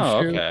 And it's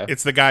okay.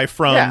 it's the guy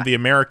from The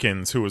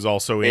Americans who was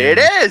also in It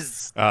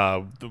is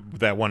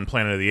that one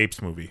Planet of the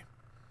Apes movie.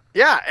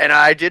 Yeah, and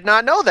I did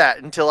not know that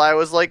until I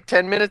was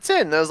 10 minutes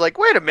in. And I was like,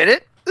 wait a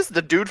minute, this is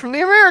the dude from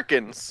The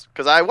Americans.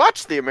 Because I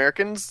watched The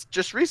Americans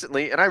just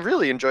recently, and I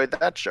really enjoyed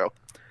that show.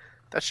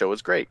 That show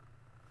was great.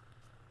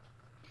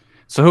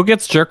 So who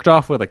gets jerked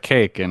off with a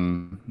cake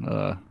in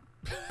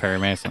Perry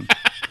Mason?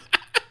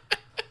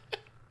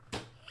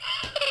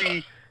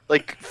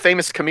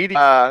 Famous comedian,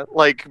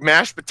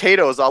 mashed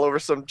potatoes all over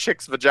some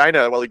chick's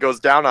vagina while he goes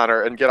down on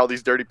her and get all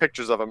these dirty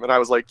pictures of him. And I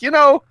was like,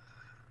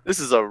 this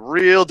is a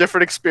real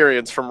different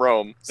experience from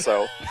Rome.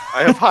 So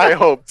I have high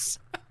hopes.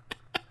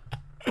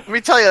 Let me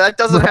tell you, that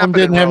doesn't Rome happen.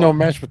 didn't in have Rome.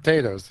 no mashed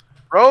potatoes.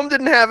 Rome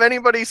didn't have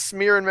anybody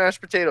smearing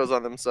mashed potatoes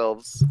on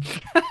themselves,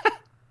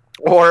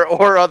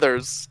 or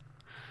others.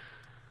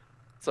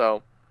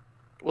 So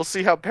we'll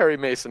see how Perry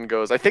Mason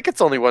goes. I think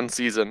it's only one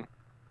season.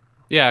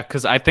 Yeah,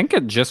 because I think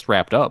it just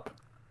wrapped up.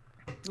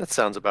 That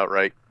sounds about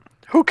right.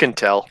 Who can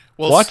tell?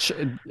 Well, Watch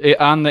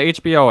on the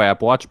HBO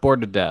app. Watch Bored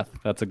to Death.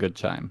 That's a good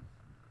time.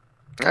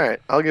 All right,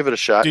 I'll give it a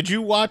shot. Did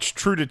you watch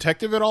True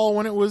Detective at all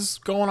when it was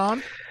going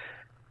on?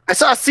 I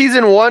saw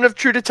season 1 of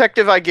True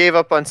Detective. I gave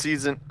up on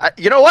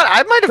you know what?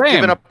 I might have Same.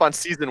 given up on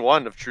season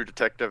 1 of True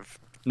Detective.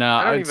 No,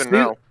 I don't even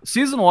know.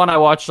 Season 1 I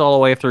watched all the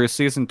way through.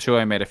 Season 2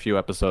 I made a few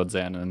episodes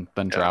in and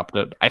then dropped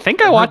it. I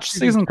think I watched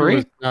season 3.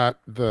 It's not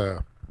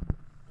the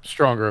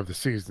stronger of the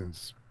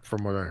seasons,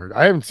 from what I heard.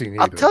 I haven't seen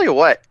either. I'll tell you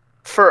what.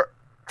 For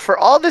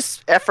all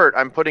this effort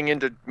I'm putting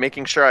into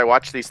making sure I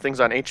watch these things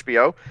on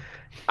HBO,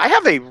 I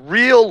have a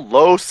real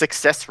low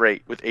success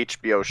rate with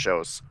HBO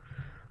shows.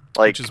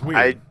 Which is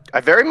weird. I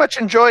very much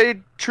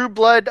enjoyed True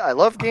Blood. I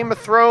love Game of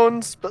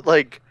Thrones, but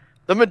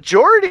the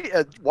majority,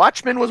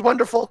 Watchmen was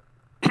wonderful.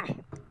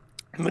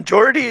 The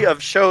majority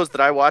of shows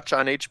that I watch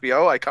on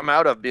HBO, I come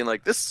out of being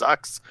like, this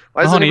sucks.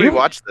 Why does anybody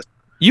watch this?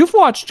 You've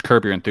watched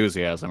Curb Your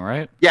Enthusiasm,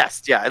 right?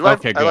 Yes, yeah, I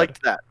liked that.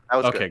 That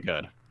was okay, good.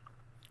 good.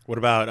 What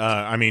about,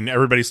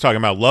 everybody's talking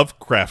about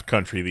Lovecraft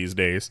Country these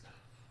days.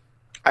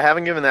 I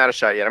haven't given that a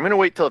shot yet. I'm going to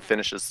wait till it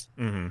finishes.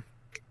 Mm-hmm.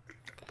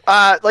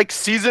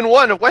 Season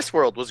 1 of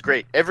Westworld was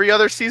great. Every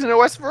other season of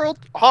Westworld,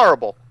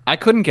 horrible. I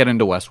couldn't get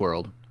into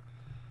Westworld.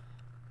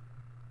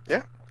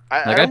 Yeah.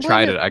 I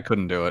tried it. I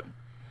couldn't do it.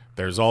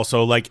 There's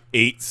also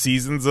 8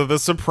 seasons of The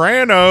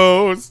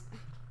Sopranos.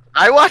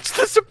 I watched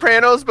The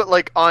Sopranos, but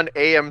on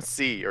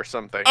AMC or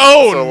something.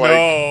 Oh, so,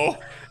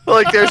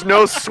 no. There's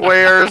no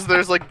swears.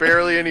 There's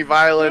barely any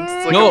violence.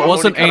 It's No, it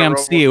wasn't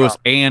AMC. It was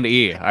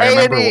A&E.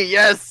 A&E,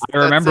 yes. I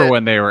remember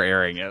when they were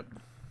airing it.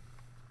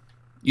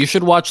 You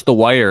should watch The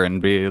Wire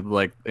and be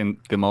in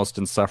the most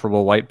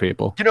insufferable white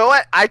people. You know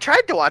what? I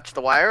tried to watch The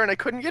Wire and I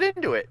couldn't get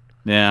into it.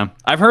 Yeah,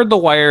 I've heard The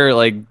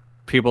Wire.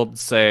 People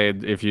say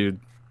if you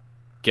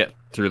get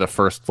through the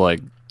first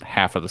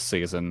half of the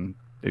season,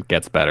 it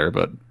gets better.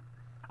 But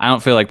I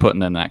don't feel like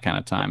putting in that kind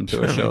of time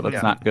to a show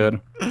that's not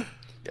good.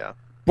 Yeah.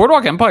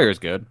 Boardwalk Empire is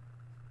good.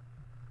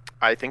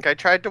 I think I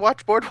tried to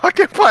watch Boardwalk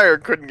Empire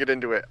and couldn't get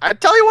into it. I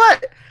tell you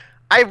what,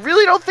 I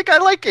really don't think I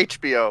like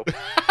HBO.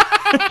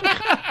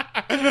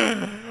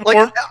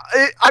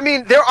 I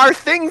mean, there are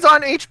things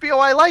on HBO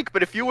I like,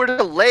 but if you were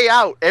to lay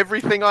out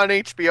everything on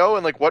HBO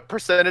and like what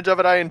percentage of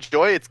it I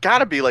enjoy, it's got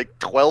to be like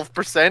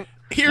 12%.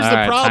 Here's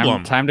the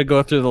problem. Time to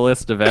go through the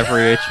list of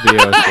every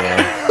HBO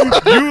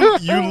show.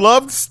 You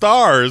loved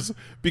Stars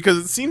because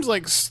it seems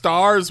like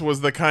Stars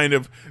was the kind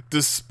of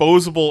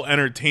disposable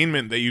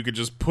entertainment that you could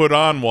just put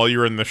on while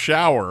you're in the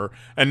shower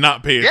and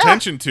not pay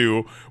attention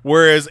to,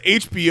 whereas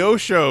HBO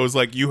shows,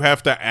 like, you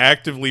have to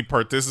actively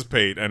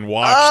participate and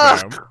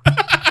watch them.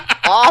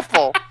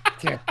 Awful.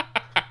 Yeah.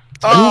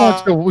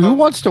 Who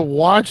wants to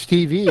watch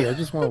TV? I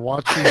just want to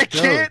watch these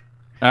shows.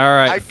 All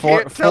right,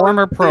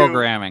 former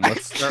programming.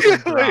 Let's start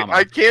with drama.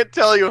 I can't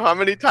tell you how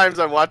many times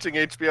I'm watching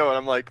HBO and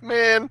I'm like,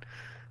 man,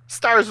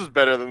 Stars was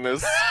better than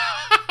this.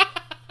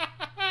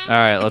 All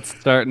right, let's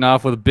starting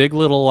off with Big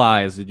Little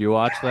Lies. Did you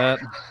watch that?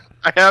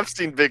 I have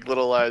seen Big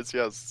Little Lies,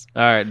 yes.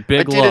 All right,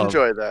 Big Love. I did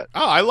enjoy that.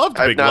 Oh, I loved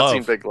Big Love. I've not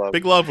seen Big Love.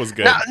 Big Love was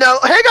good. Now,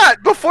 hang on.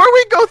 Before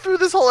we go through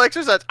this whole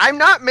exercise, I'm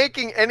not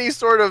making any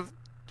sort of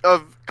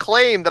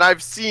claim that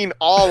I've seen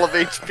all of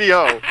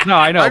HBO. No,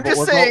 I know. I'm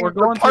just saying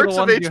the parts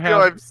of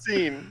HBO I've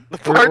seen. The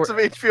parts of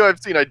HBO I've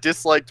seen, I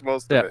disliked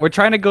most of it. We're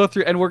trying to go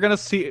through, and we're going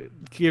to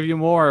give you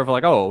more of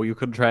like, oh, you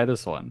could try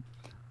this one.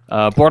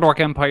 Boardwalk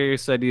Empire, you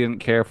said you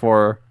didn't care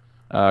for.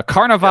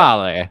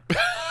 Carnivale.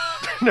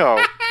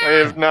 No, I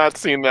have not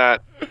seen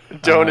that.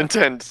 Don't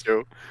intend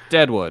to.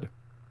 Deadwood.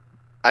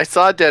 I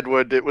saw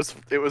Deadwood. It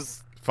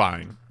was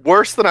fine.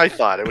 Worse than I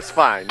thought. It was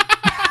fine.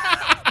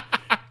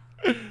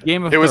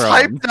 Game of Thrones. It was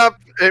hyped up.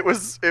 It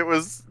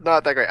was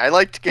not that great. I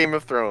liked Game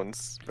of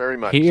Thrones very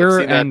much. Here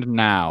and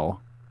Now.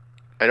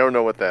 I don't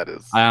know what that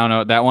is. I don't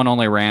know. That one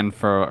only ran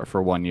for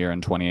 1 year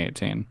in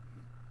 2018.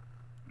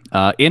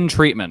 In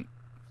Treatment.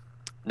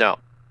 No.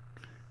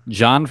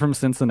 John from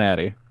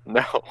Cincinnati.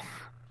 No.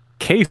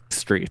 K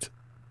Street.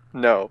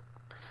 No.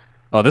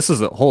 Oh, this is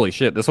holy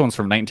shit. This one's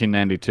from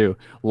 1992.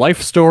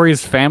 Life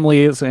Stories,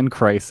 Families in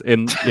Crisis.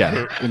 In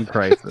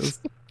Crisis.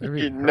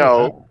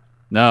 No.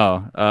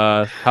 No.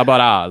 How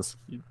about Oz?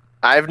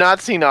 I have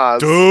not seen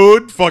Oz.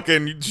 Dude,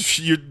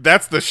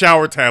 that's the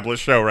shower tablet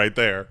show right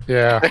there.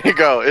 Yeah. There you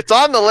go. It's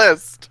on the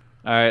list.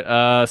 All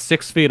right.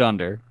 6 Feet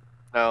Under.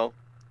 No.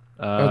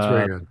 That's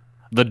very good.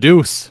 The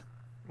Deuce.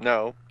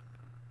 No.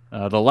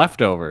 The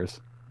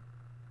Leftovers.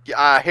 Yeah,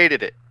 I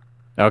hated it.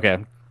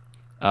 Okay.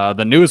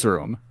 The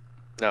Newsroom.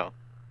 No.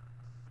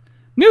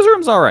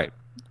 Newsroom's all right.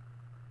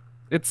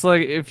 It's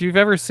like, if you've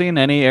ever seen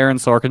any Aaron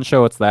Sorkin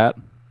show, it's that.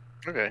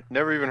 Okay.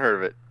 Never even heard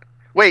of it.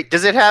 Wait,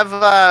 does it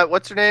have,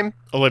 what's her name?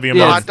 Olivia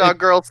Munn. Munn. Hot Dog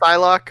Girl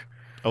Psylocke?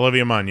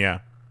 Olivia Munn, yeah.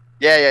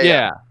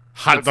 Yeah.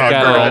 Hot Dog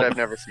Girl. Girl. I've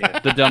never seen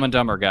it. The Dumb and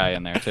Dumber guy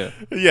in there, too.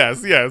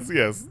 Yes.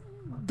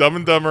 Dumb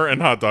and Dumber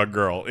and Hot Dog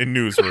Girl in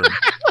Newsroom.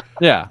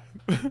 Yeah.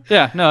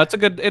 No,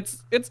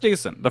 it's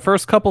decent. The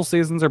first couple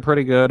seasons are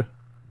pretty good.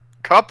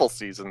 Couple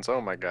seasons, oh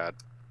my god.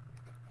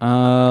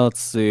 Let's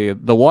see.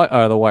 The Wire.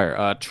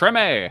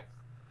 Treme.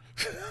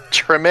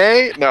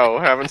 Treme? No,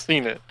 haven't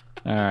seen it.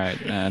 All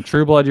right.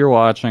 True Blood you're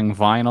watching.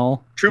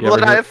 Vinyl. True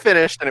Blood I have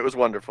finished, and it was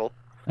wonderful.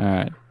 All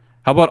right.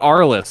 How about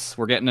Arliss?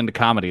 We're getting into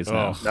comedies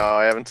now. No,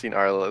 I haven't seen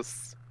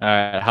Arliss. All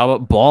right. How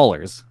about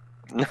Ballers?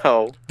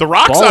 No. The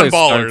Rock's on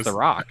Ballers. The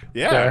Rock.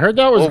 Yeah, I heard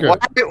that was good.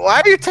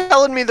 Why are you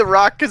telling me The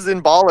Rock is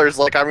in Ballers?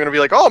 Like, I'm going to be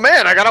like, oh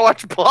man, I got to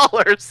watch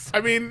Ballers.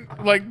 I mean,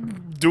 like,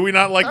 do we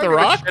not like I'm The not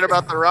gonna Rock? Shit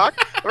about The Rock.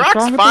 The Rock's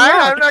wrong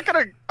fine. with The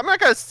Rock? I'm not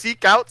gonna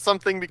seek out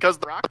something because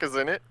The Rock is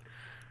in it.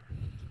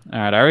 All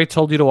right. I already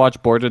told you to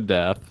watch Bored to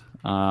Death.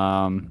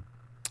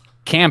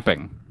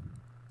 Camping.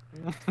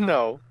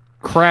 No.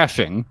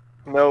 Crashing.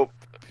 Nope.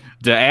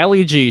 The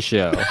Ali G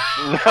Show. No.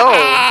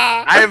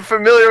 I am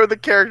familiar with the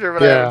character,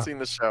 but I haven't seen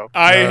the show.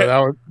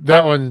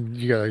 That one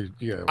you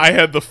gotta. I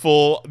had the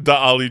full The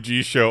Ali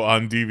G Show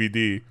on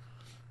DVD.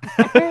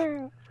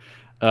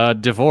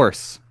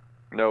 Divorce.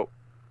 Nope.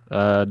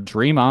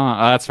 Dream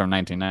On. That's from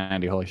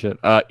 1990. Holy shit.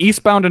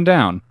 Eastbound and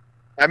Down.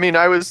 I mean,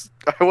 I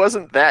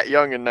wasn't that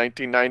young in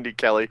 1990,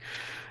 Kelly.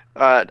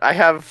 I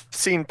have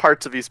seen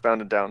parts of Eastbound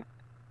and Down.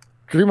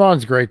 Dream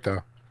On's great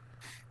though.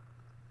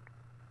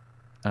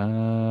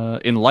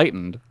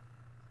 Enlightened.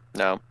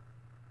 No.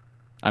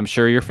 I'm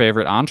sure your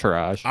favorite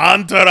Entourage.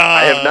 Entourage.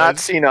 I have not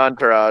seen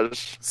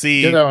Entourage.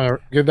 See,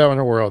 give that one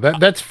a whirl.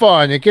 That's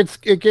fun. It gets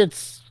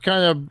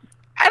kind of.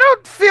 I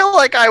don't feel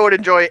like I would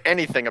enjoy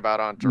anything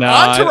about Entourage. No,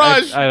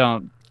 Entourage. I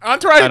don't.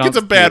 Entourage gets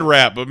a bad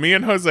rap, but me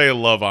and Jose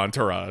love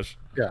Entourage.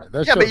 Yeah,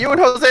 but you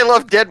and Jose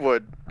love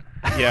Deadwood.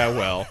 Yeah,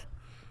 well.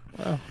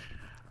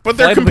 But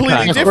they're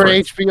completely different.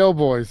 We're HBO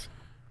boys.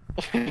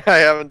 I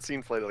haven't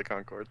seen Flight of the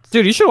Conchords.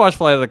 Dude, you should watch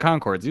Flight of the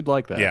Conchords. You'd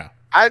like that. Yeah.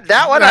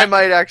 That one I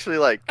might actually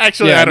like.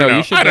 Actually, I don't know.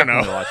 You should I don't know.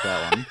 watch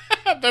that one.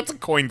 That's a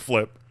coin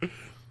flip.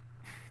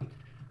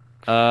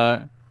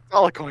 All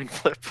a coin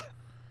flip.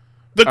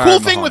 The cool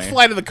thing with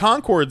Flight of the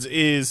Conchords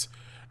is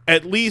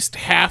at least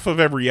half of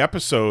every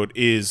episode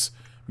is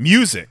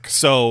music,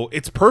 so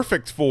it's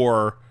perfect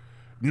for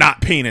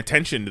not paying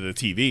attention to the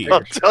TV.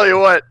 I'll tell you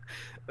what.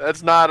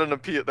 That's not an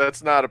appeal.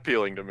 That's not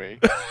appealing to me.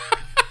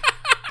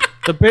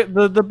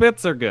 The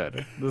bits are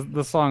good.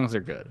 The songs are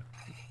good.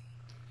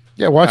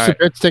 Yeah, watch All the right.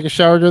 bits, take a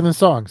shower during the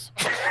songs.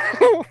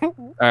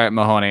 All right,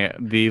 Mahoney,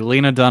 the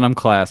Lena Dunham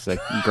classic,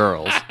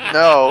 Girls.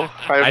 No,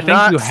 I I have think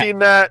not you seen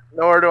that,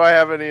 nor do I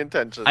have any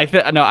intention.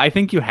 I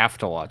think you have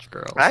to watch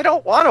Girls. I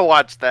don't want to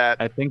watch that.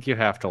 I think you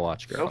have to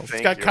watch No, Girls. It's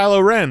thank got you.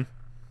 Kylo Ren.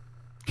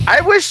 I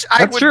wish I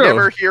That's would true.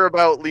 never hear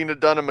about Lena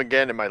Dunham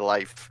again in my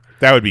life.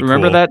 That would be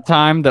Remember cool. that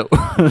time that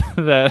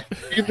that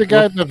He's the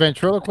guy, the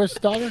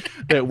ventriloquist daughter?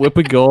 that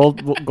Whoopi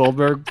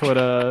Goldberg put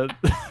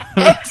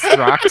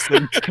rocks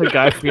into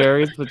Guy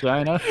Fieri's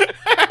vagina?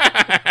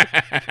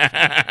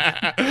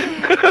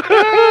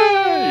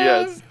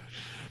 Yes.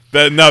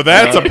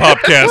 That's a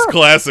Popcast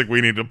classic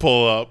we need to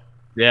pull up.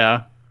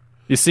 Yeah.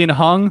 You seen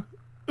Hung?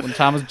 When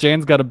Thomas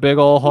Jane's got a big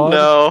old hog?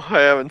 No,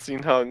 I haven't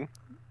seen Hung.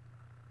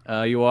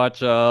 You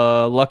watch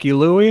Lucky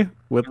Louie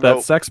with Nope.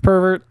 that sex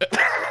pervert?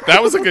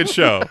 That was a good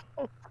show.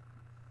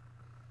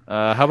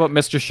 How about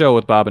Mr. Show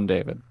with Bob and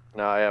David?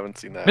 No, I haven't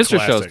seen that. Mr.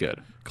 Classic. Show's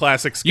good.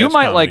 Classic sketch You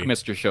might comedy. like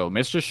Mr. Show.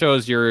 Mr.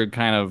 Show's your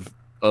kind of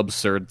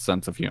absurd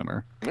sense of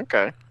humor.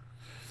 Okay.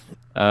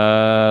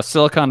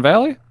 Silicon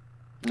Valley?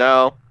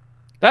 No.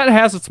 That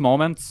has its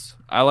moments.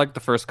 I like the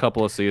first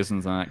couple of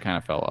seasons and it kind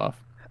of fell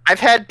off. I've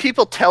had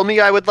people tell me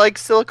I would like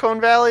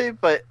Silicon Valley,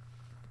 but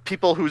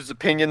people whose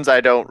opinions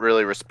I don't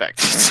really respect.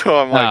 So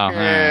I'm like,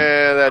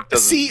 that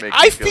doesn't See, make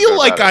I me feel feel good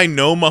like about I it.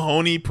 know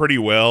Mahoney pretty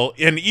well,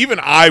 and even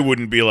I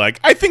wouldn't be like,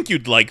 I think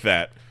you'd like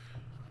that.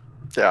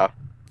 Yeah.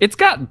 It's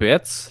got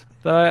bits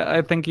that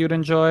I think you'd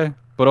enjoy,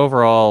 but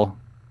overall,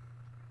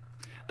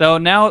 though,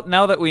 now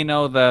that we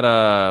know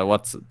that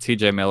what's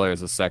T.J. Miller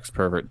is a sex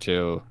pervert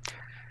too,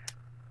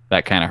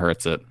 that kind of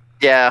hurts it.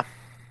 Yeah.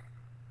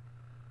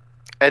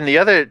 And the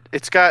other,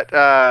 it's got,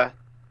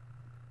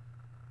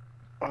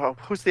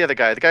 who's the other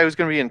guy? The guy who's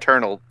going to be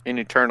in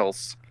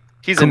Eternals.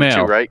 He's in it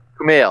too, Kumail. right?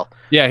 Kumail.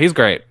 Yeah, he's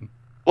great.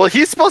 Well,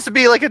 he's supposed to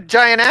be like a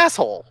giant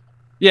asshole.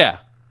 Yeah,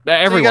 So you got a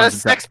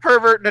everyone's sex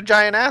pervert and a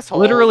giant asshole.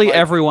 literally like,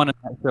 everyone in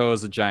that show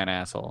is a giant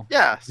asshole.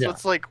 Yeah, so Yeah.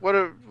 it's like, what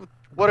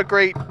a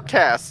great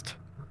cast.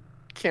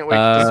 Can't wait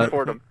to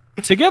support him.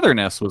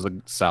 Togetherness was a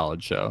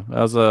solid show. That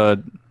was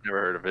a Never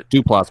heard of it.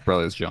 Duplass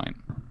Brothers joint.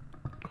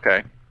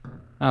 Okay.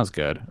 That was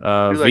good. You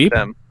like Veep?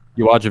 them.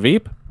 You watch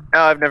Veep? No,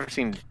 I've never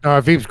seen.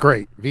 Veep's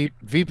great.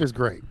 Veep is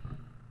great.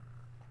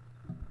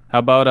 How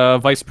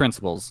about Vice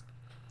Principals?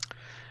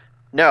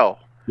 No.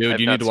 Dude, I've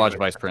you not need to seen watch it.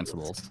 Vice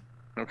Principals.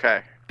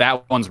 Okay.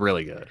 That one's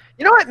really good.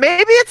 You know what?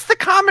 Maybe it's the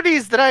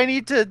comedies that I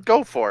need to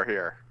go for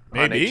here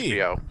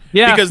Maybe. on HBO.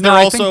 Yeah, Because no, they're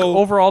I also- think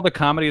overall the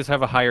comedies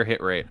have a higher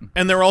hit rate.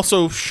 And they're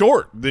also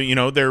short.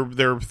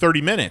 They're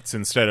 30 minutes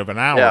instead of an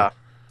hour. Yeah.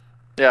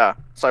 Yeah.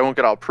 So I won't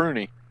get all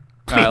pruny.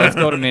 All right, let's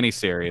go to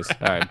miniseries.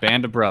 All right,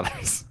 Band of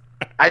Brothers.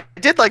 I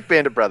did like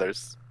Band of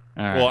Brothers.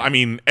 All right. Well, I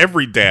mean,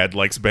 every dad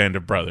likes Band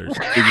of Brothers.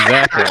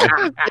 Exactly.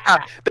 Yeah,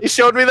 they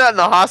showed me that in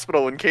the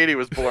hospital when Katie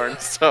was born.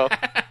 So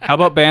How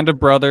about Band of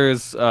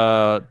Brothers,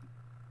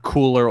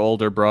 cooler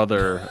older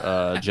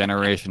brother,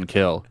 Generation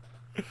Kill?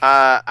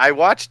 I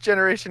watched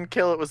Generation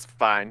Kill. It was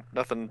fine.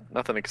 Nothing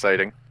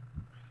exciting.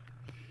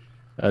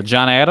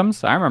 John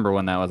Adams? I remember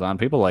when that was on.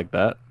 People like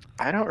that.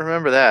 I don't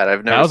remember that.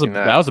 I've never That was seen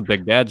that. that was a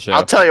big dad show.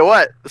 I'll tell you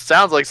what. It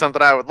sounds like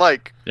something I would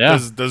like. Yeah.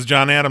 Does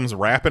John Adams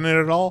rap in it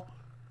at all?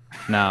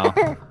 No.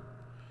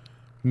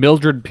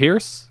 Mildred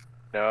Pierce?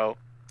 No.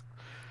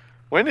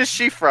 When is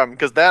she from?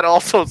 Because that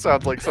also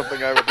sounds like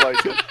something I would like.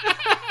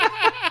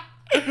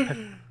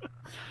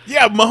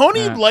 Yeah,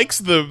 Mahoney Yeah. likes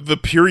the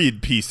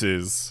period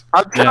pieces.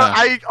 Yeah.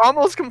 I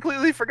almost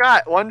completely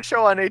forgot. One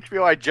show on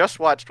HBO I just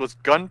watched was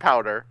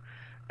Gunpowder.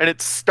 And it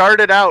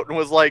started out and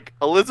was like,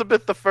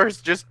 Elizabeth I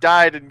just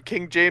died and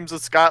King James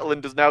of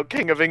Scotland is now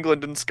King of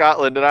England and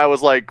Scotland. And I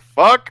was like,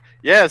 fuck,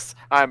 yes,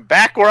 I'm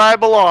back where I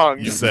belong.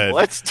 You said,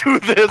 let's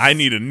do this. I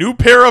need a new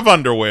pair of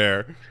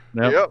underwear.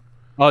 Yep.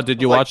 Oh,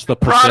 did you Like, watch The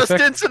Pacific?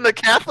 Protestants and the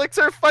Catholics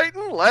are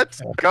fighting?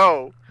 Let's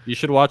go. You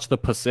should watch The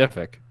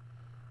Pacific.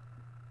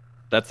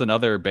 That's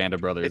another Band of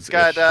Brothers It's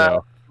got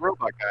show.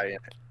 Robot Guy in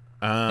it.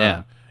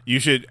 Yeah. You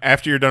should,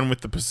 after you're done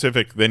with the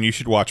Pacific, then you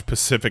should watch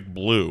Pacific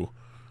Blue.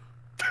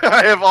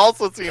 I have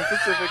also seen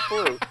Pacific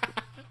Blue.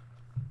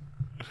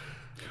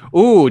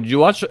 Ooh, did you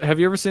watch? Have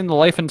you ever seen The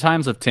Life and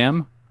Times of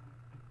Tim?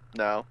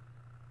 No.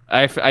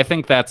 I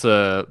think that's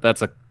a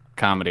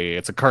comedy.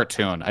 It's a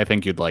cartoon. I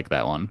think you'd like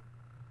that one.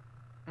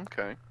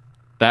 Okay.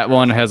 That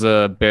one has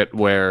a bit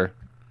where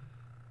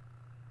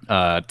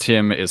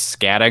Tim is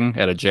scatting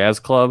at a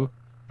jazz club,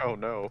 Oh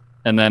no.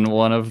 and then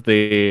one of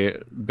the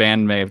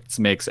bandmates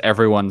makes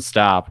everyone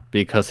stop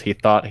because he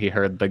thought he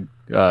heard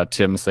the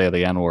Tim say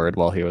the N-word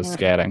while he was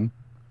scatting.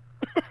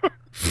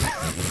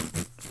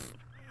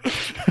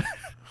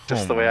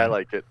 Just the way I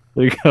like it.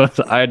 Because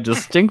I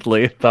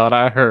distinctly thought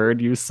I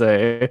heard you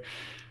say,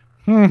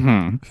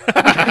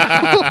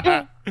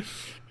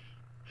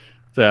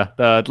 So,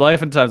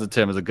 Life and Times of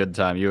Tim is a good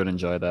time. You would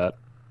enjoy that.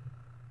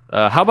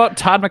 How about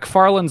Todd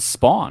McFarlane's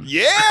Spawn?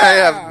 Yeah! I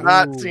have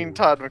not seen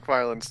Todd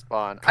McFarlane's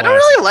Spawn. I don't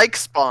Classic. really like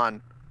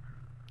Spawn.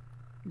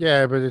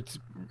 Yeah, but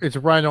it's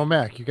Rhino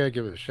Mac. You gotta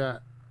give it a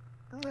shot.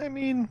 I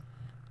mean,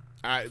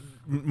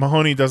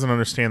 Mahoney doesn't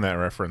understand that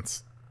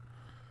reference.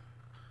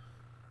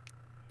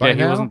 Yeah,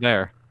 he wasn't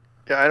there.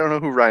 Yeah, I don't know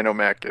who Rhino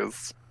Mac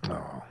is.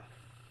 Oh.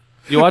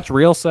 You watch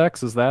Real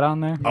Sex? Is that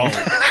on there? Oh,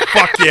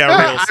 fuck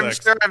yeah, Real Sex. I'm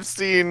sure I've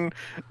seen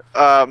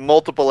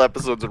multiple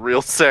episodes of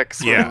Real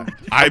Sex. Yeah,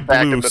 I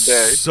back blew in the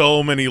day.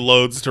 so many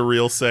loads to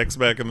Real Sex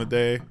back in the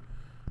day.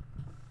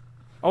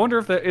 I wonder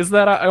if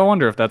I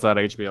wonder if that's on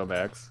HBO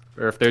Max,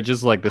 or if they're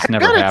just like this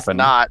never bet happened.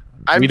 It's not.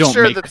 I'm We don't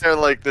sure make- that they're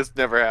like this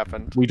never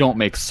happened. We don't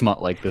make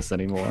smut like this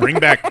anymore. Bring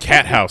back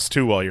Cat House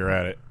too while you're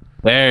at it.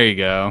 There you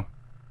go.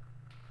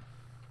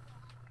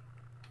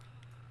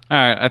 All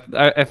right,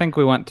 I think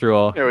we went through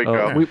all. There we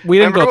go. We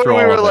didn't Remember go through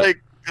when all we were of it.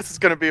 like, this is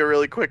going to be a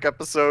really quick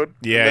episode.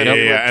 Yeah, and then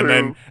we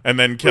went and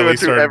then we Kelly went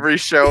through started. every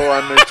show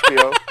on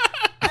HBO.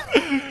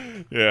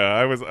 Yeah,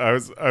 I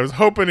was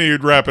hoping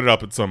he'd wrap it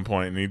up at some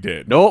point, and he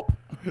did. Nope.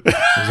 He's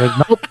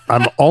like, nope,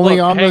 I'm only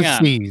Look, on hang the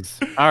on. seas.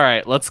 All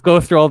right, let's go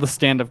through all the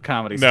stand-up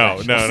comedy.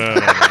 No.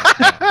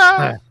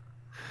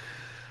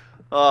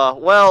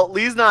 Well,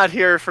 Lee's not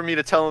here for me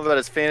to tell him about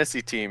his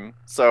fantasy team.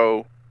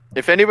 So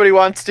if anybody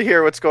wants to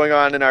hear what's going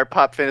on in our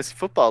Pop Fantasy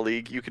Football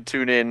League, you can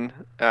tune in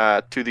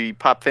to the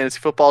Pop Fantasy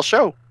Football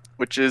Show,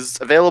 which is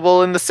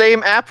available in the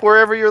same app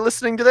wherever you're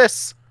listening to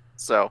this.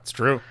 So It's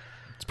true.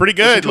 It's pretty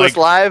listen good. to us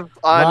live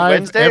on Live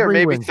Wednesday or every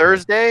maybe Wednesday.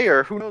 Thursday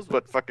or who knows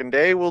what fucking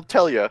day. We'll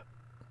tell you.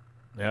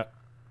 Yeah,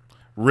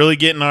 really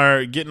getting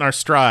our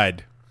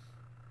stride.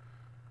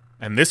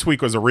 And this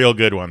week was a real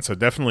good one, so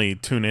definitely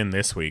tune in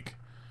this week.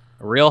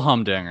 A real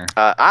humdinger.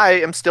 I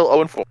am still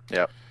 0-4.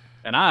 Yep.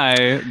 And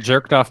I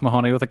jerked off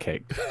Mahoney with a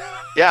cake.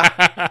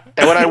 Yeah.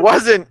 And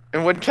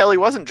when Kelly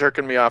wasn't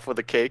jerking me off with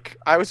a cake,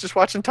 I was just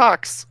watching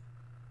talks.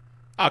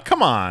 Oh,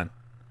 come on.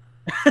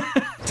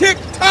 Tick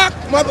tock,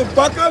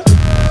 motherfucker.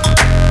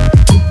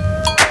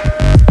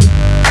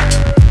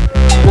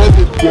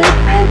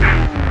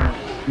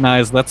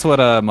 Nice. That's what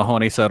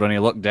Mahoney said when he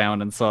looked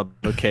down and saw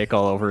the cake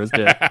all over his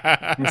dick.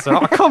 He said,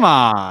 "Oh, come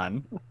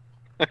on."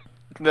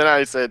 Then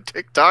I said,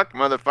 tick tock,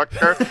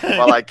 motherfucker,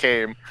 while I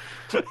came.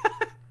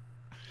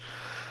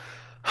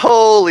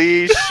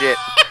 Holy shit.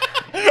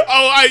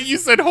 You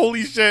said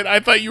holy shit. I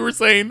thought you were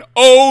saying,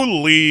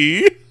 oh,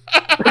 Lee.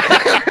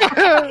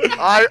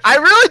 I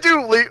really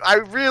do. I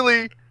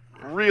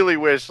really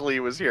wish Lee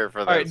was here for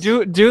this. All right,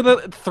 do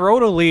the throw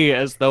to Lee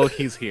as though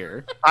he's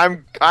here.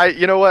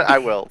 You know what? I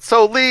will.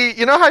 So Lee,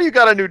 you know how you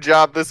got a new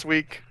job this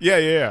week? Yeah.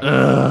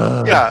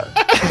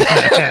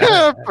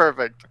 Yeah.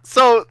 Perfect.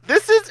 So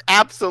this is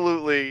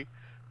absolutely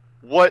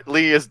what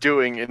Lee is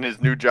doing in his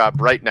new job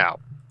right now.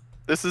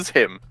 This is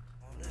him.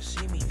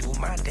 See me do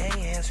my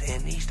dance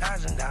in these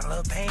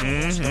 $1,000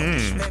 pants.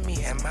 Respect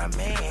me and my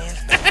mans.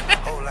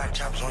 Whole lot of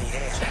chops on your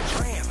ass.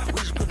 Slam,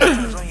 whisper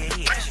dollars on your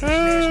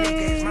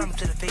head. Mama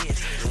to the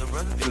feds.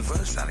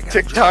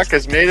 TikTok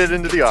has made it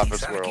into the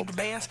office world.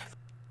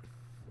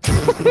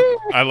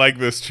 I like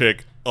this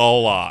chick a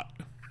lot.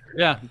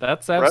 Yeah,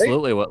 that's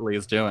absolutely what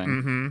Lee's doing.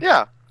 Mm-hmm.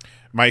 Yeah.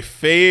 My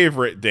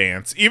favorite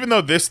dance, even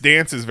though this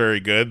dance is very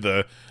good,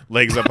 the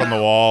legs up on the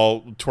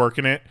wall,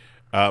 twerking it,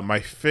 my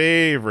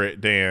favorite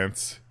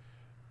dance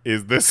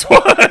is this one.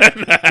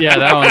 Yeah,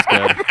 that one's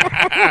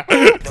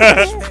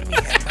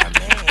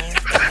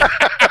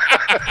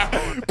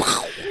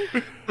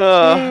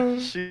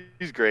good.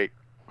 She's great.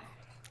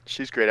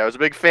 She's great. I was a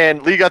big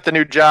fan. Lee got the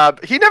new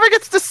job. He never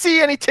gets to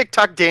see any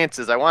TikTok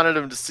dances. I wanted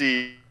him to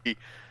see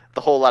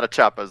the whole lot of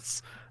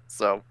choppas.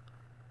 So,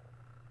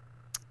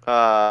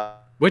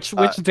 which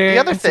dance the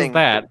other thing, is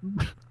that?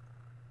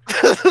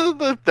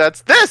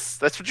 That's this.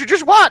 That's what you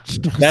just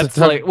watched. That's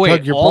like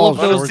wait, all of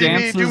those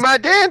dances. Do my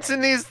dance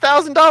in these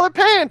 $1,000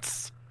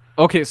 pants.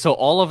 Okay, so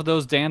all of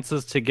those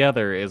dances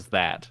together is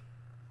that.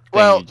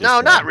 Well,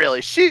 no, not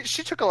really. She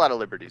took a lot of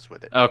liberties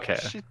with it. Okay.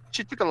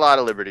 She took a lot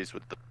of liberties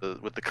with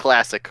the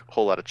classic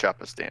whole lot of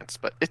choppas dance,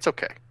 but it's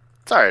okay.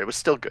 It's all right. It was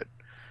still good.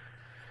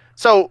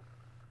 So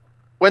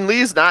when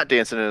Lee's not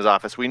dancing in his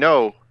office, we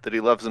know that he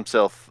loves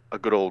himself a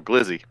good old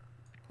glizzy.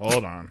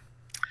 Hold on.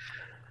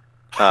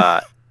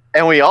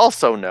 And we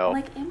also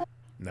know.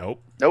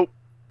 Nope.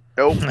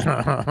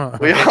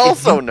 We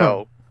also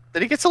know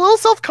that he gets a little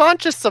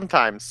self-conscious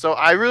sometimes. So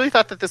I really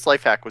thought that this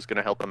life hack was going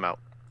to help him out.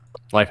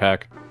 Life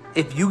hack.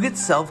 If you get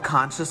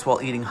self-conscious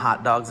while eating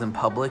hot dogs in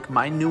public,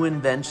 my new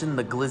invention,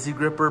 the Glizzy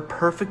Gripper,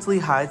 perfectly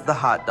hides the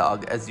hot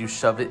dog as you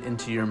shove it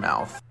into your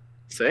mouth.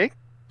 See?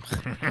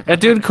 That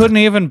dude couldn't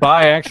even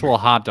buy actual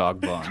hot dog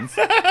buns.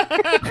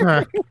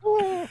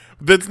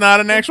 That's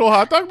not an actual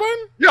hot dog bun?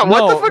 Yeah,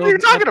 what the fuck are you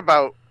talking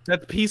about?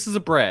 That's pieces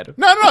of bread.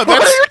 No, What are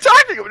you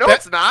talking about? No,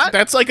 it's not.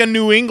 That's like a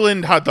New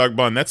England hot dog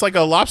bun. That's like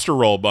a lobster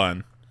roll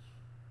bun.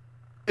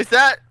 Is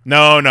that?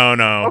 No.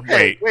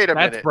 Okay, wait a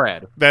minute. That's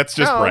bread. That's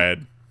just No.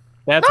 bread.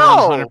 That's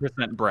No.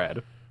 100%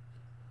 bread.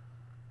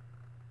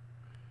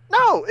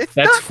 No, it's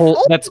That's not full.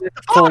 folded That's at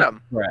the full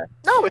bottom. bread.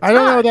 No, it's I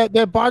don't not. know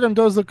that bottom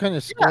does look kind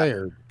of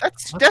squared.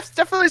 That's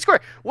definitely square.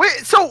 Wait,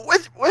 so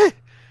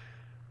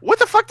what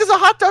the fuck does a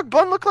hot dog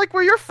bun look like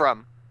where you're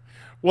from?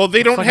 Well,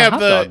 they don't like a have hot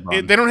dog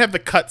bun. they don't have the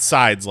cut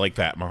sides like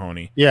that,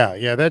 Mahoney.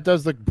 Yeah, that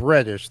does look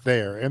breadish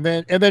there, and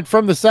then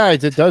from the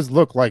sides, it does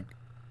look like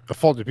a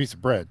folded piece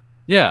of bread.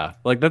 Yeah,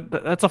 like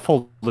that's a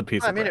folded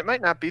piece. I of mean, bread. it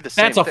might not be the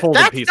same. That's a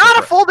folded piece. That's not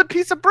of a folded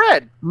piece of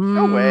bread.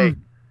 No Mm. way.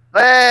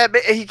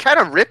 He kind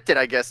of ripped it,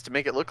 I guess, to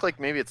make it look like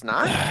maybe it's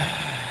not.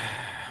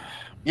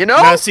 You know?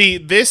 Now, see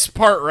this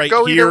part right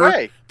Go either here.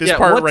 way. This Yeah,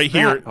 part what's right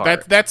here. that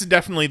part? That's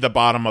definitely the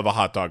bottom of a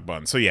hot dog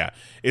bun. So yeah,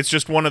 it's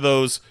just one of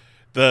those.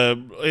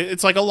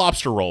 It's like a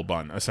lobster roll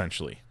bun,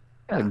 essentially.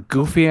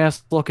 Goofy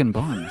ass looking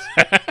buns.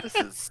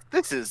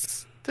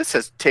 This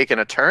has taken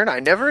a turn I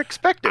never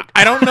expected.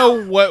 I don't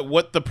know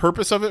what the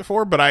purpose of it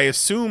for, but I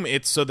assume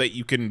it's so that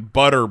you can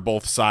butter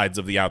both sides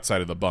of the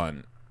outside of the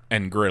bun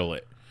and griddle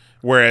it.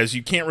 Whereas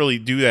you can't really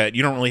do that.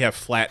 You don't really have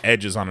flat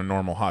edges on a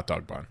normal hot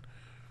dog bun.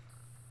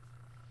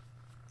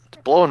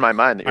 It's blowing my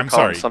mind that you're I'm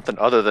calling sorry. something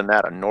other than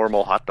that a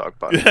normal hot dog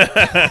bun.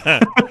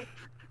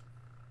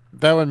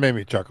 That one made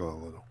me chuckle a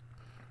little.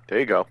 There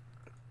you go.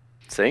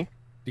 See?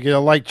 You get a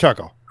light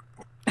chuckle.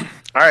 All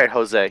right,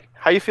 Jose.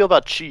 How you feel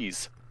about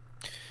cheese?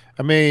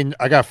 I mean,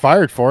 I got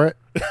fired for it.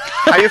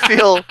 How you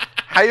feel?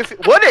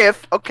 What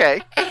if?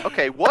 Okay.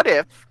 What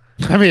if?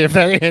 I mean, if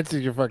that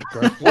answers your fucking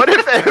question. What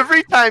if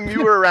every time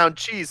you were around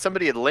cheese,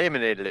 somebody had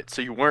laminated it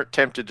so you weren't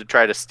tempted to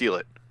try to steal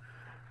it?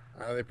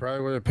 They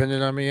probably would have pinned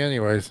it on me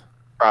anyways.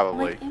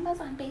 Probably. Like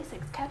Amazon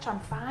Basics catch on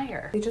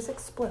fire. They just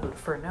explode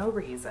for no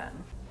reason.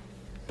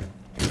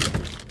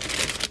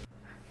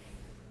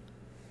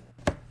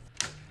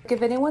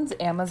 If anyone's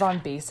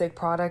Amazon Basic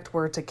product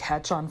were to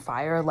catch on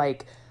fire,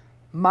 like,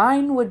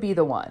 mine would be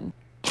the one.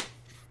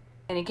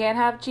 And you can't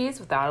have cheese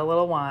without a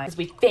little wine. Because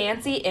we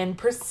fancy and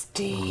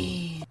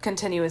pristine.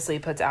 Continuously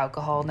puts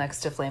alcohol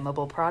next to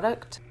flammable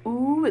product.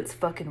 Ooh, it's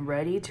fucking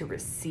ready to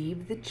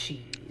receive the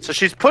cheese. So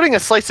she's putting a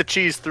slice of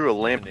cheese through a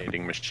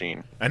laminating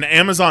machine. An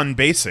Amazon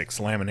Basics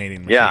laminating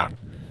machine. Yeah.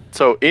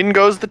 So in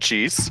goes the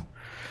cheese.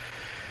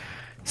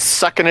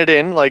 Sucking it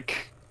in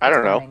like, I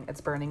don't know. It's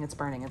burning.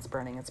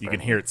 You can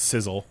hear it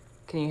sizzle.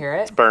 Can you hear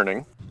it? It's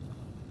burning.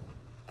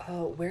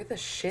 Oh, where the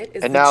shit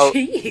is And the now-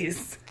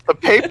 cheese? The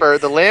paper,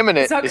 the laminate,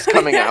 It's not is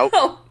coming out.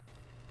 Oh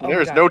And my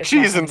there's God, no it's not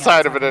cheese coming inside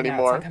out, of it it's not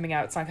anymore. coming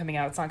out. It's not coming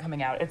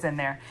out. It's in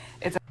there.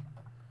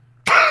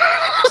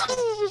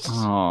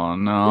 Oh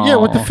no. Yeah,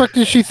 what the fuck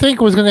did she think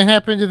was going to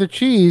happen to the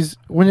cheese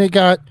when it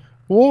got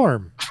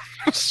warm?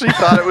 She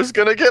thought it was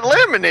going to get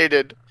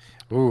laminated.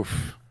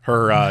 Oof.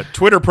 Her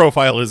Twitter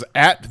profile is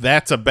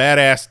 @that's a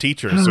badass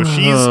teacher. So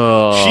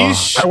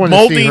she's I want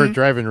to see her molding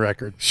driving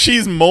record.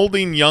 she's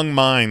molding young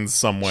minds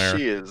somewhere.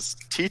 She is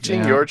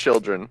teaching Yeah. your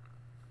children.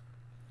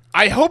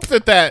 I hope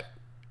that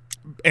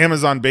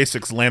Amazon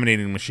Basics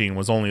laminating machine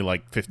was only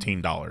like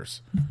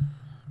 $15.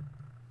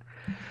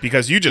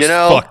 Because you just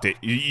fucked it.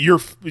 Your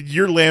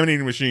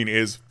laminating machine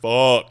is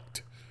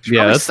fucked. She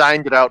probably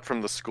signed it out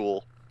from the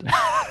school.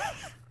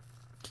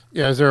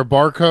 Yeah, is there a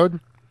barcode?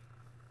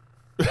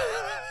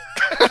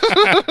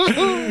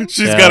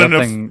 She's got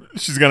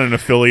an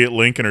affiliate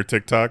link in her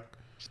TikTok.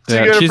 So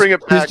you're gonna bring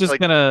it back, She's just like-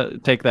 gonna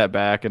take that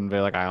back and be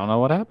like, I don't know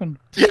what happened.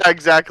 Yeah,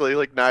 exactly.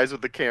 Like knives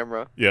with the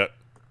camera. Yeah.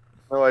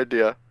 No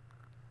idea.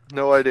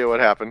 No idea what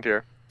happened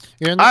here.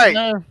 Yeah, All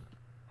right.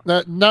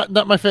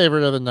 not my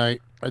favorite of the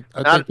night. I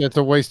think that's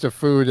a waste of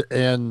food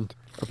and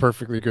a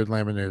perfectly good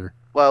laminator.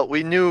 Well,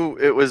 we knew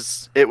it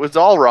was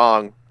all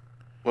wrong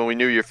when we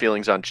knew your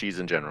feelings on cheese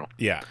in general.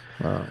 Yeah.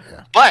 Oh,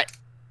 yeah. But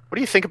what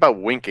do you think about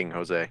winking,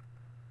 Jose?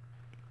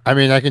 I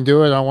mean, I can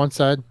do it on one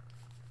side.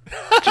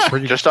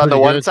 Just on the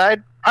one good.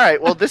 side? All right.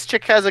 Well, this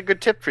chick has a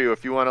good tip for you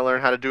if you want to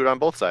learn how to do it on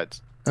both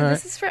sides. So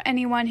this is for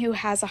anyone who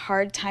has a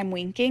hard time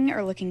winking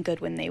or looking good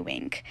when they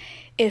wink.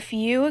 If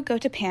you go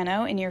to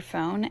Pano in your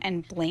phone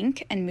and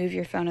blink and move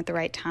your phone at the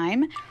right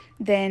time,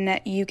 then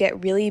you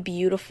get really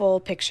beautiful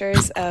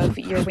pictures of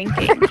your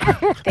winking.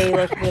 They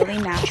look really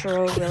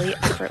natural, really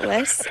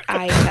effortless.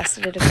 I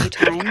tested it a few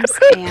times,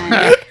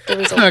 and the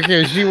result...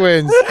 Okay, she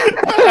wins.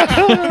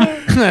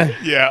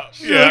 Yeah.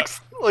 She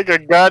looks like a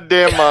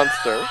goddamn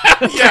monster.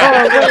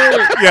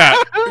 Yeah.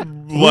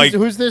 Like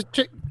who's this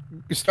chick?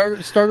 Start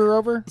her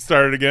over.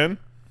 Start it again.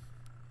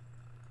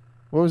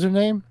 What was her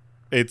name?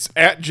 It's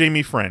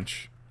 @Jamie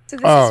French. So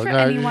this is for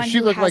anyone she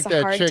who looked has like a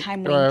that hard chick.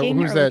 time winking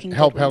Who's or that? looking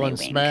Help good when Helen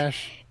they wink.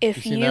 Smash.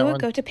 If seen that you one?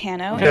 go to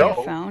Pano on No.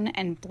 your phone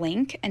and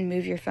blink and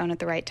move your phone at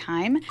the right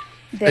time,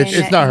 then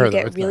It's not her, you though.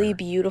 get It's not really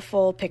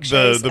beautiful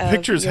pictures. The of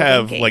pictures your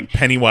have winking. like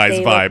Pennywise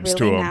They vibes look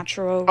to really them.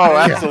 natural, Oh,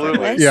 really absolutely.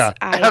 effortless. Yeah.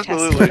 I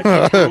Absolutely. tested it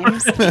a few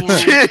times,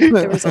 and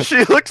the result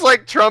She looks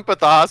like Trump at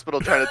the hospital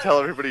trying to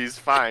tell everybody he's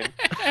fine.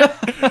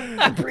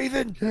 I'm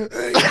breathing.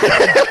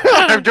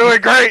 I'm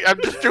doing great. I'm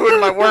just doing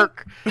my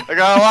work. I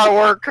got a lot of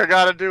work. I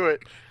got to do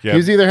it. Yeah. He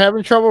was either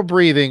having trouble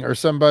breathing or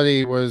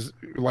somebody was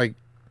like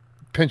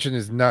pinching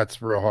his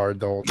nuts real hard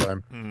the whole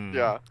time.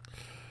 Yeah.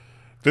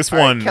 This All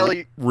right, one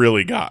Kelly-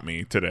 really got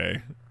me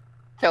today.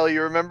 Kelly,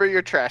 you remember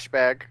your trash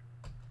bag?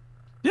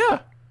 Yeah.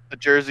 The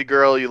Jersey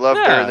girl, you loved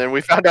her, Yeah. and then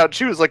we found out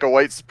she was like a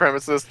white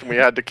supremacist and we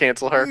had to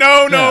cancel her.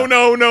 No.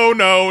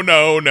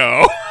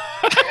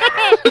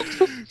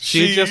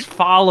 She just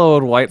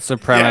followed white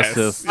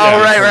supremacists. Yes.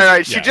 Oh,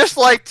 right. She Yes. just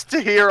liked to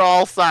hear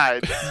all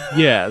sides.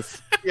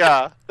 Yes.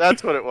 Yeah,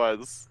 that's what it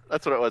was. All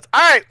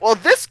right, well,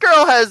 this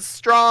girl has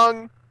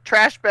strong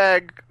trash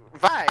bag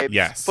vibes.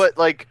 Yes. But,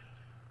 like,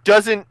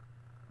 doesn't,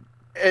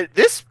 at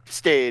this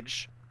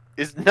stage,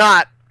 is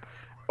not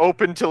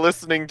open to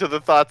listening to the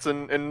thoughts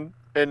and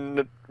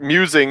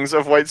musings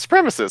of white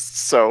supremacists.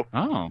 So,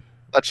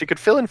 thought she could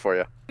fill in for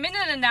you. I'm in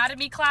an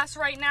anatomy class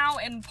right now,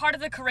 and part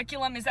of the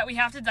curriculum is that we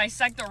have to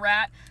dissect a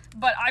rat,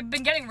 but I've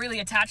been getting really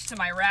attached to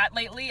my rat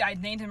lately. I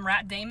named him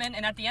Rat Damon,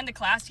 and at the end of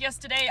class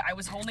yesterday, I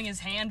was holding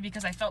his hand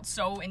because I felt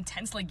so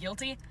intensely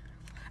guilty.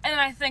 And then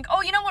I think,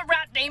 oh, you know what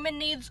Rat Damon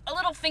needs? A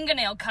little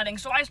fingernail cutting.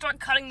 So I start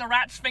cutting the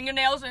rat's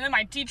fingernails, and then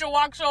my teacher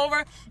walks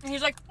over, and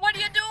he's like, what are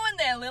you doing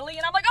there, Lily?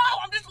 And I'm like, oh,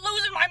 I'm just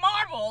losing my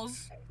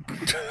marbles.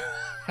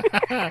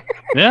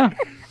 Yeah.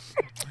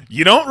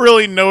 You don't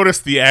really notice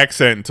the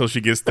accent until she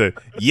gets to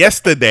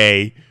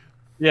yesterday.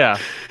 Yeah.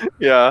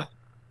 Yeah.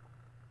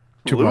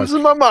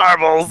 Losing my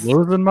marbles.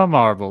 Losing my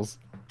marbles.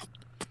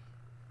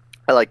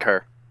 I like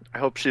her. I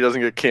hope she doesn't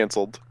get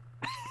canceled.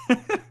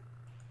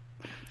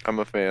 I'm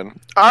a fan.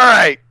 All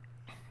right.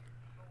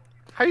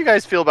 How you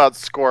guys feel about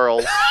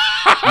squirrels?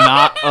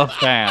 Not a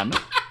fan.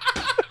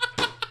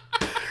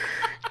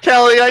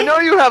 Kelly, I know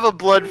you have a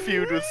blood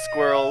feud with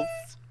squirrels.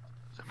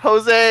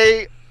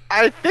 Jose,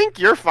 I think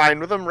you're fine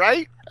with them,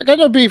 right? I got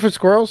no beef with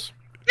squirrels.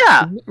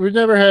 Yeah. We've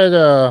never had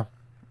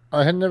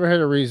I had never had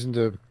a reason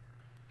to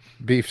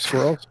beef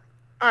squirrels.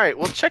 All right,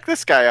 well, check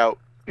this guy out.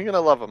 You're going to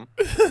love him.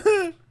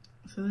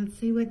 So let's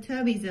see what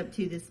Tubby's up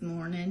to this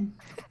morning.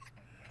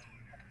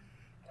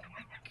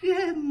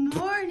 Good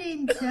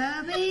morning,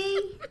 Tubby.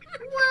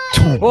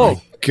 What? Oh,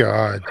 my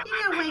God. You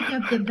gotta wake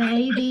up the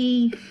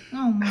baby.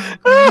 Oh, my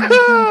goodness,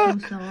 I'm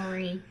so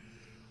sorry.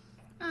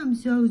 I'm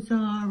so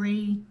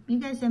sorry. You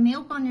got some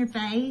milk on your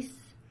face?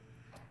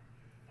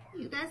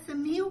 You got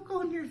some milk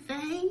on your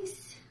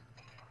face?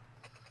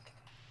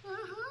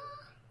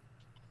 Uh-huh.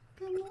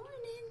 Good morning.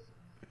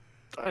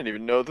 I didn't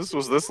even know this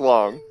was this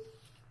long.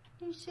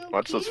 You're so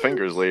Watch cute. those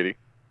fingers, lady.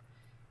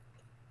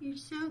 You're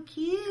so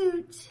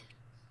cute.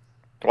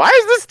 Why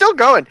is this still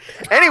going?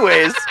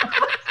 Anyways,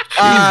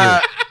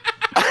 how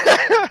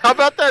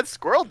about that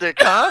squirrel dick,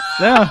 huh?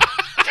 Yeah.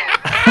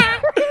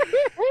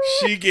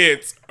 She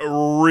gets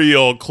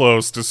real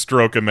close to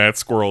stroking that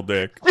squirrel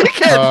dick.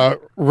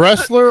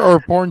 Wrestler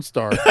or porn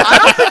star? I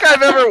don't think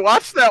I've ever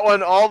watched that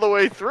one all the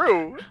way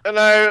through. And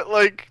I,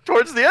 like,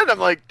 towards the end, I'm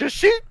like, does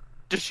she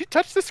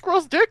touch this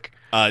squirrel's dick?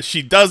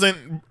 She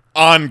doesn't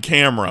on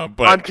camera,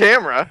 but on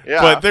camera,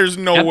 yeah. But there's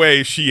no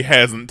way she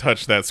hasn't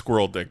touched that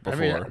squirrel dick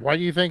before. I mean, why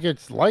do you think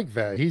it's like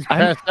that? He's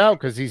passed out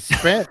because he's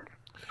spent.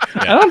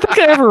 I don't think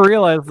I ever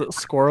realized that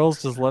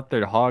squirrels just let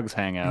their hogs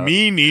hang out.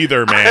 Me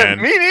neither,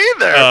 man. Me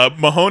neither.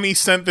 Mahoney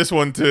sent this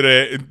one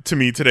to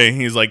me today,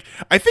 and he's like,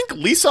 I think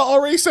Lisa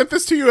already sent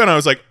this to you, and I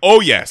was like, oh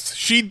yes,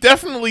 she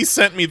definitely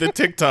sent me the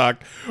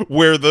TikTok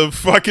where the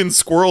fucking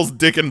squirrel's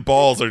dick and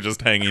balls are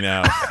just hanging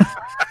out.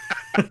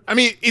 I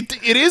mean,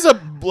 it is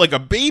like a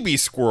baby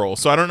squirrel,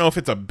 so I don't know if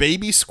it's a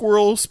baby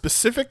squirrel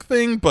specific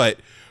thing,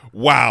 but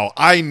wow,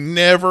 I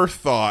never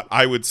thought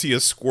I would see a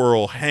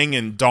squirrel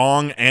hanging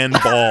dong and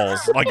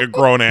balls like a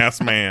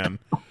grown-ass man.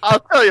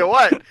 I'll tell you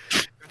what,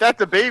 if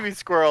that's a baby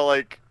squirrel,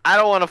 like, I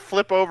don't want to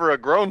flip over a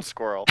grown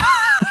squirrel.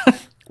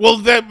 Well,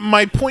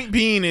 my point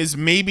being is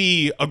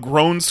maybe a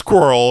grown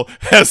squirrel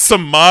has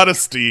some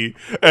modesty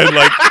and,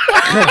 like,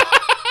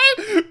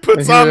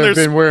 puts on their...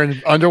 been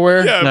wearing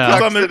underwear? Yeah, No. puts on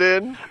Tucks their...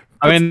 it in.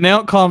 I mean, they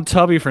don't call him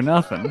Tubby for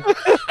nothing.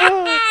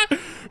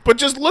 But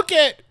just look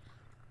at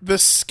the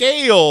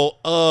scale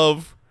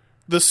of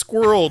the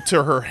squirrel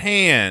to her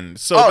hand.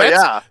 So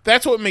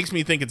that's what makes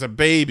me think it's a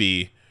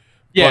baby.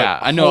 Yeah,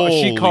 But I know.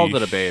 She holy called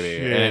it a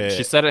baby. And shit.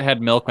 she said it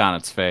had milk on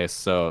its face,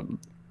 so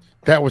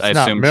That was I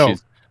not assume milk.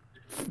 she's...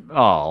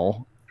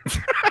 Oh.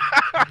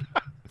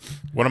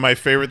 One of my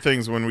favorite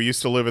things when we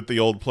used to live at the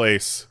old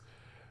place,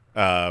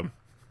 we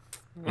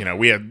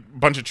had a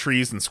bunch of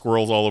trees and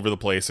squirrels all over the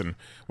place, and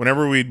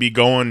whenever we'd be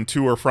going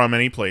to or from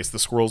any place, the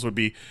squirrels would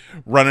be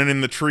running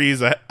in the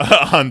trees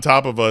on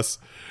top of us,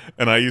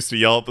 and I used to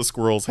yell at the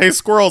squirrels, "Hey,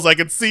 squirrels, I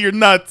can see your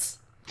nuts!"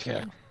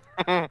 Yeah.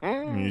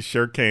 You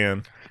sure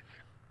can.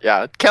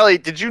 Yeah. Kelly,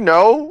 did you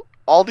know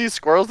all these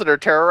squirrels that are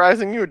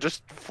terrorizing you are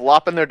just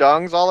flopping their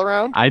dongs all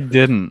around? I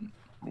didn't.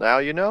 Now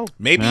you know.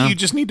 Maybe you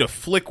just need to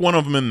flick one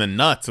of them in the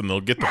nuts and they'll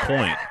get the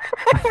point.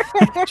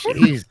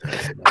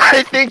 Jesus.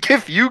 I think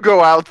if you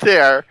go out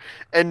there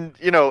and,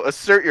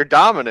 assert your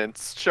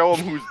dominance, show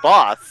them who's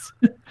boss,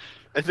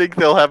 I think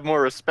they'll have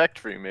more respect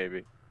for you,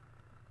 maybe.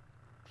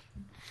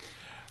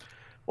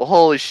 Well,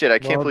 holy shit, I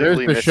can't believe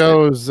we there's the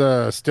missed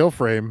show's still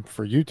frame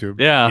for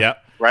YouTube. Yeah.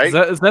 Yep. Right?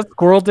 Is that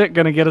squirrel dick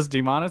going to get us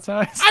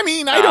demonetized? I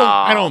mean,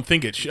 I don't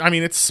think it should. I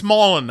mean, it's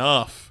small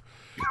enough.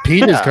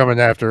 PETA's coming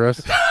after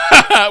us.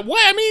 Well,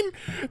 I mean,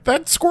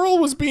 that squirrel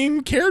was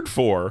being cared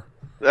for.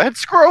 That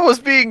squirrel was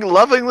being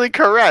lovingly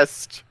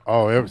caressed.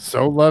 Oh, it was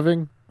so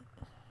loving.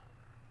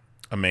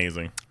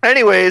 Amazing.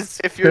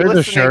 Anyways, if you're There's a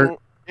listening, shirt.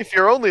 If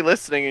you're only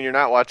listening and you're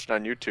not watching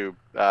on YouTube,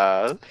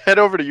 head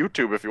over to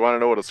YouTube if you want to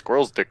know what a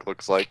squirrel's dick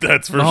looks like.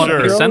 That's for Oh,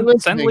 sure. Send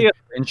Lee a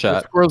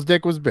screenshot. The squirrel's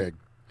dick was big.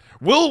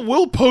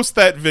 We'll post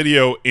that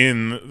video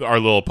in our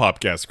little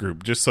podcast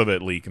group just so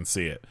that Lee can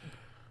see it.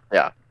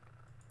 Yeah.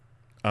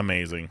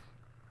 Amazing.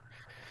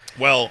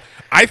 Well,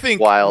 I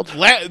think Wild.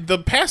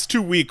 The past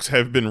 2 weeks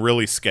have been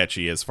really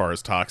sketchy as far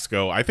as talks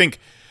go. I think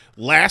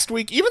last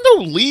week, even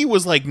though Lee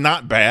was like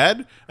not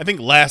bad, I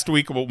think last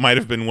week might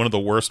have been one of the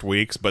worst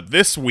weeks, but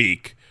this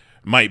week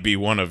might be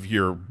one of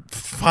your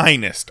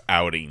finest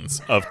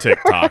outings of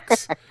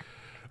TikToks.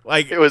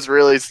 Like, it was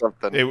really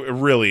something. It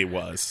really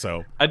was.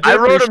 So I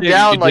wrote him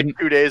down like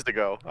 2 days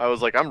ago. I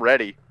was like, I'm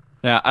ready.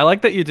 Yeah, I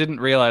like that you didn't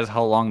realize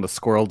how long the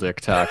squirrel dick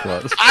talk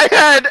was. I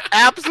had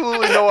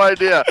absolutely no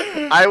idea.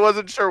 I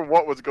wasn't sure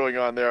what was going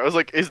on there. I was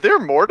like, is there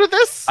more to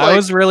this? I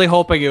was really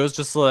hoping it was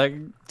just like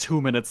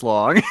 2 minutes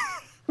long.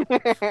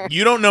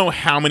 You don't know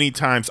how many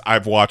times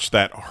I've watched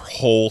that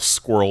whole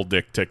squirrel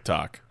dick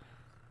TikTok.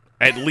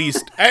 At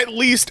least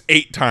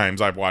 8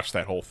 times I've watched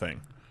that whole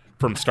thing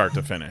from start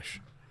to finish.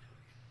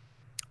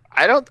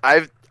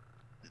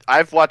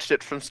 I've watched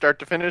it from start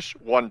to finish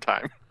one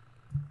time.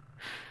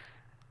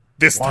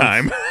 This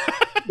time.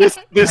 This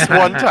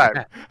one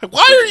time.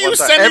 Why are you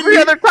sending every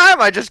other time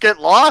I just get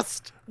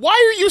lost. Why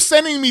are you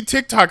sending me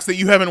TikToks that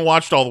you haven't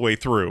watched all the way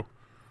through?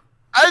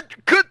 I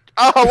could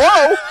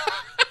hello?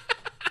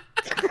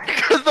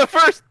 Because the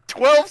first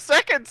 12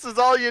 seconds is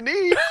all you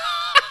need.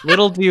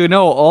 Little do you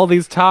know, all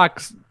these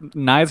talks,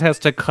 Nyes has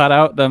to cut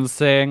out them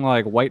saying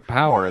like white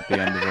power at the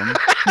end of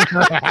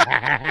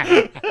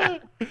them.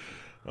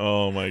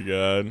 Oh my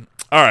god.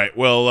 All right,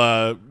 well,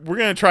 we're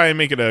going to try and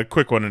make it a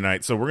quick one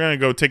tonight, so we're going to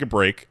go take a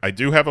break. I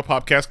do have a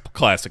Popcast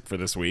classic for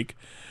this week.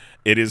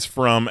 It is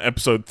from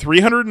episode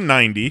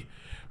 390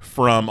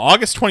 from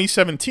August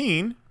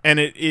 2017, and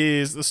it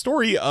is the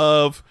story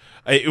of,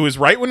 it was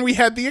right when we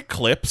had the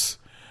eclipse,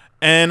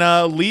 and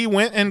Lee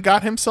went and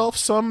got himself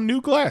some new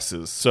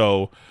glasses.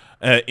 So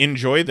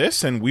enjoy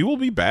this, and we will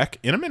be back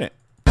in a minute.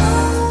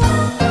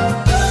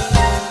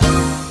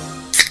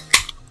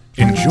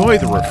 Enjoy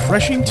the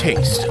refreshing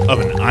taste of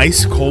an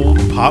ice-cold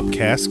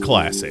Popcast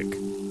classic.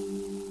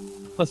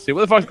 Let's see,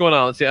 what the fuck's going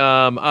on? Let's see.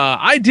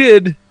 I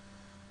did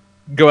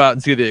go out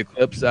and see the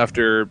eclipse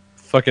after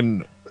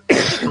fucking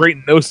straight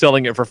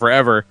no-selling it for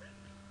forever.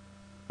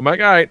 I'm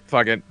like, all right,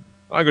 fuck it.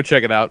 I'll go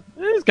check it out.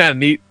 It's kind of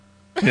neat.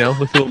 You know,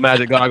 with little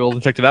magic goggles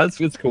and checked it out.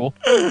 It's cool.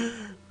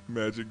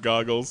 Magic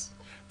goggles.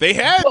 They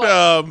had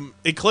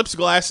eclipse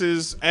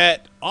glasses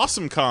at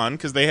AwesomeCon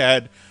because they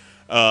had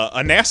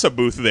a NASA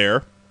booth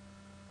there.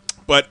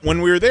 But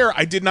when we were there,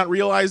 I did not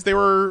realize they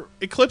were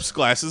eclipse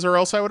glasses, or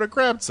else I would have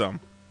grabbed some.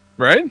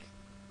 Right?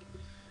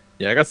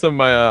 Yeah, I got some of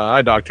my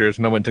eye doctors,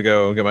 and I went to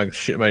go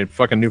get my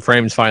fucking new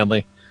frames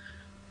finally.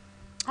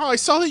 Oh, I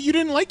saw that you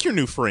didn't like your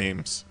new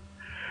frames.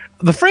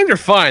 The frames are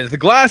fine. The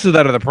glasses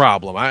that are the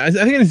problem. I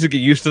think I need to get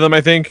used to them.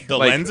 I think the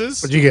lenses.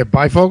 Did you get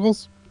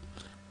bifocals?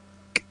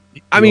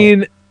 I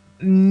mean,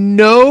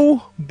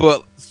 no,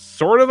 but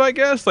sort of. I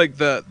guess like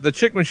the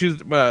chick when she's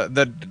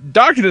the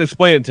doctor didn't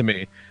explain it to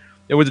me.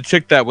 It was a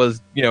chick that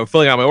was,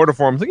 filling out my order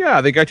forms. Like,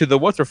 yeah, they got you the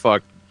what's her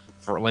fuck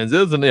for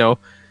lenses, and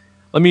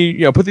let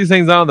me, put these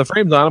things on the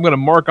frames on. I'm going to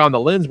mark on the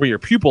lens where your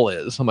pupil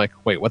is. I'm like,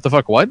 wait, what the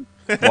fuck? What?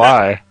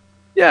 Why?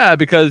 Yeah,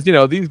 because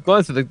these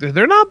glasses,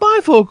 they're not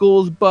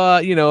bifocals,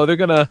 but they're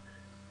gonna,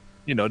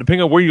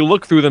 depending on where you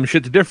look through them,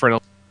 shit's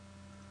different.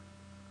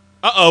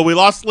 We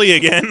lost Lee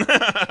again.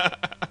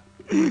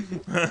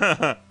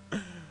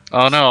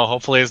 Oh no!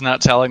 Hopefully, he's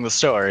not telling the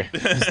story.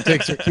 His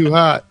sticks are too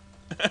hot.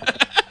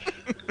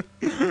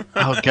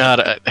 Oh god,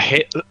 I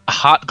hate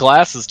hot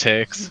glasses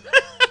takes.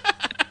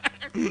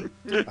 I'm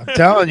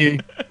telling you,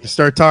 you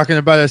start talking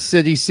about a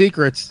city's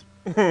secrets.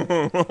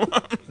 They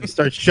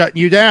start shutting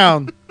you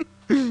down.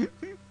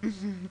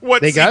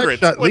 What they got to secrets?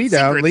 shut What Lee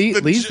down.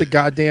 secrets? Lee's the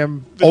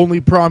goddamn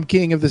only prom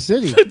king of the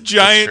city. The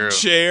giant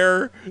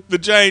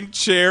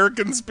chair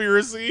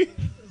conspiracy.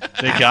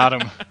 They got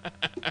him.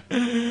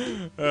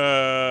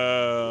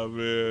 Oh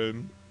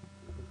man,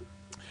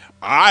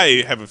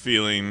 I have a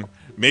feeling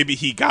maybe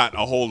he got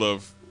a hold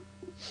of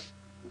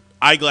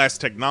eyeglass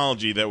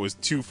technology that was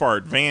too far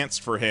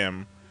advanced for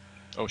him.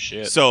 Oh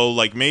shit! So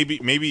like maybe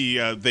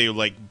they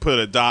like put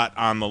a dot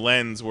on the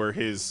lens where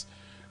his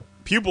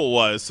pupil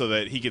was, so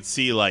that he could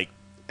see like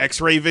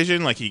X-ray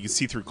vision, like he could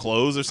see through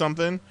clothes or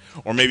something,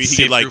 or maybe he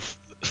could like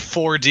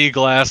 4D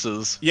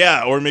glasses.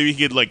 Yeah, or maybe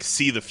he could like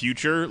see the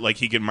future, like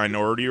he could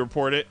Minority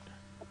Report it.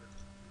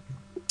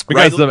 We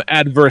got some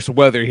adverse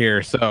weather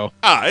here, so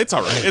it's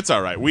all right. It's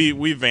all right.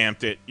 We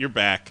vamped it. You're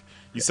back.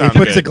 You sound He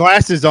puts good. the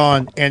glasses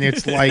on, and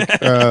it's like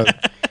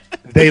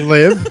they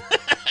live.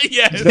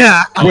 Yes.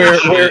 Yeah.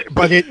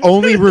 But it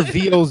only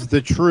reveals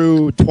the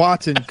true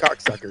twats and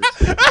cocksuckers.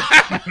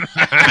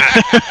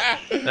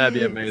 That'd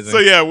be amazing. So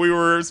yeah, we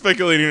were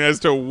speculating as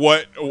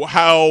to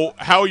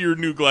how your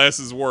new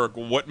glasses work,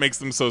 what makes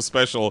them so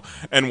special,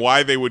 and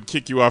why they would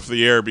kick you off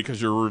the air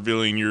because you're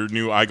revealing your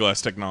new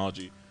eyeglass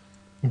technology.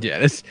 Yeah,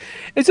 it's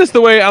just the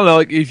way, I don't know,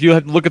 like if you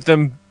had to look at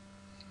them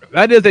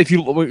that is if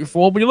you when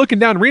you're looking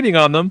down reading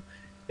on them,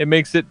 it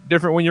makes it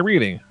different when you're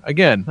reading.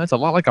 Again, that's a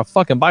lot like a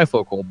fucking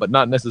bifocal, but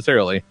not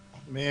necessarily.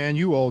 Man,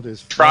 you old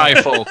as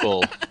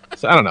Trifocal.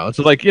 So I don't know. It's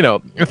like,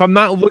 if I'm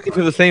not looking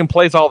to the same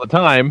place all the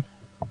time,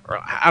 or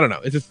I don't know.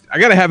 It's just I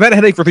gotta have that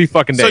headache for 3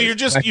 fucking days. So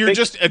you're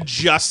just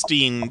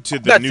adjusting to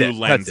the new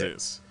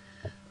lenses.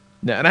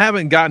 Yeah, and I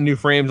haven't gotten new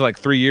frames in like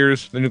 3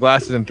 years, the new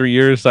glasses in 3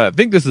 years. So I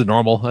think this is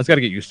normal. I just got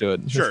to get used to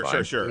it.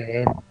 Sure.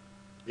 Yeah.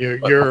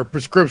 Your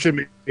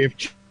prescription may have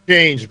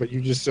changed, but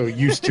you're just so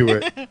used to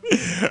it.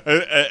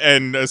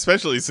 And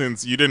especially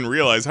since you didn't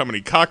realize how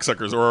many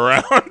cocksuckers were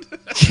around.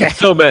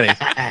 So many.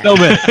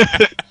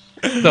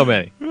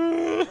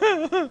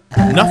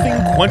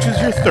 Nothing quenches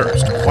your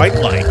thirst quite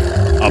like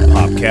a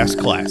Popcast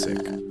classic.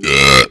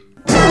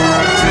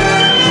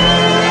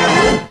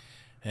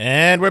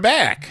 And we're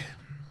back.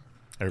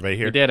 Everybody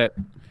here? We did it.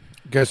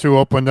 Guess who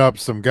opened up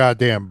some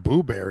goddamn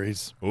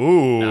blueberries?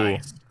 Ooh.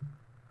 Nice.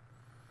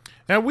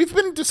 Now, we've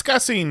been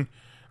discussing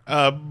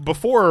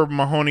before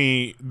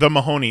the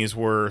Mahonies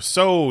were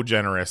so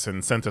generous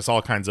and sent us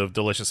all kinds of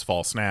delicious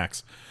fall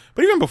snacks.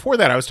 But even before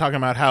that, I was talking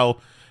about how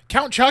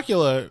Count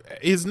Chocula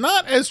is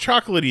not as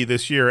chocolatey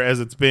this year as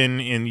it's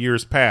been in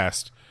years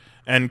past.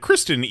 And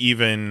Kristen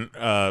even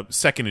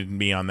seconded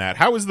me on that.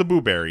 How is the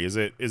blueberry? Is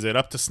it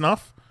up to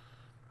snuff?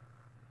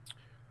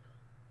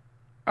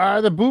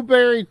 The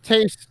blueberry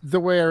tastes the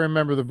way I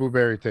remember the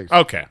blueberry tastes.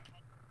 Okay.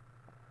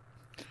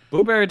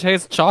 Blueberry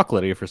tastes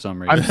chocolatey for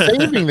some reason. I'm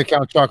saving the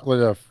Count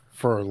Chocula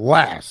for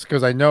last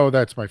because I know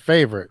that's my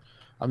favorite.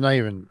 I'm not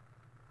even.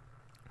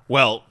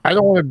 Well, I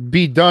don't want to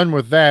be done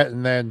with that,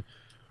 and then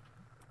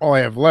all I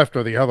have left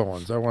are the other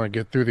ones. I want to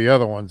get through the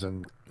other ones,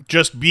 and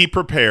just be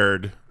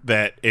prepared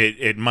that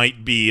it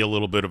might be a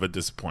little bit of a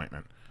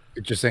disappointment.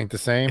 It just ain't the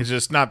same. It's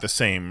just not the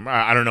same.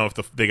 I don't know if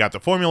they got the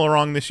formula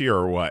wrong this year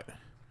or what.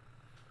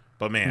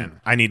 But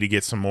man, I need to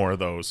get some more of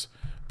those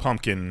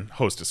pumpkin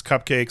Hostess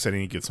cupcakes. I need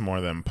to get some more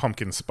of them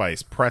pumpkin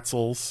spice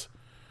pretzels.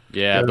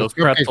 Yeah, those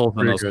pretzels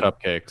and those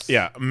cupcakes.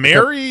 Yeah,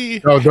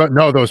 Mary.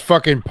 No, those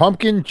fucking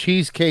pumpkin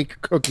cheesecake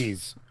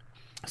cookies.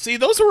 See,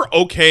 those were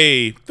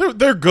okay.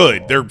 They're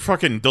good. They're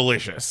fucking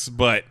delicious.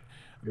 But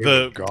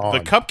the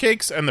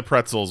cupcakes and the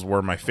pretzels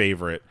were my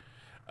favorite.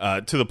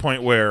 To the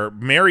point where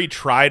Mary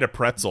tried a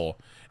pretzel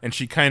and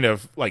she kind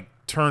of like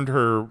turned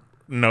her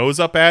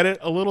nose up at it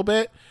a little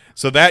bit.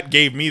 So that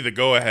gave me the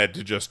go-ahead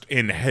to just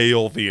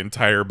inhale the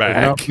entire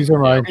bag. No, these are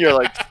mine. You're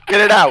like,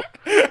 get it out.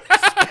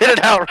 Spit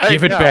it out right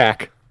Give it now.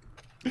 back.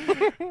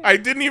 I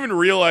didn't even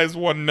realize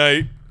one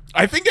night.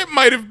 I think it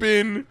might have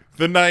been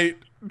the night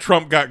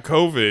Trump got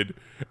COVID,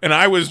 and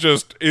I was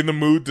just in the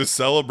mood to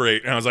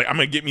celebrate. And I was like, I'm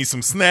going to get me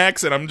some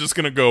snacks, and I'm just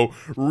going to go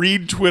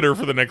read Twitter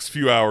for the next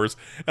few hours.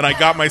 And I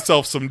got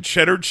myself some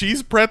cheddar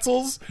cheese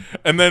pretzels.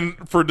 And then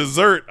for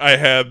dessert, I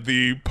had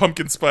the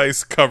pumpkin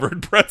spice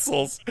covered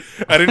pretzels.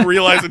 I didn't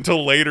realize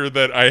until later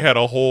that I had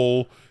a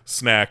whole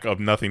snack of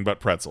nothing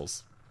but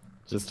pretzels.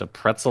 Just a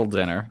pretzel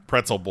dinner.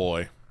 Pretzel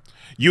boy.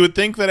 You would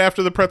think that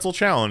after the pretzel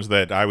challenge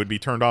that I would be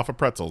turned off of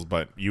pretzels,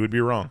 but you would be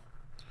wrong.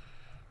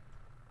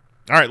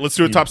 All right, let's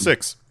do a top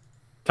 6.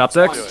 Top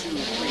 6?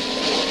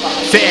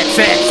 Six.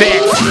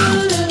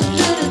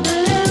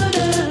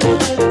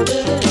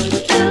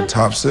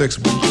 Top 6.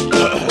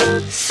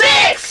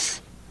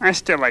 6! I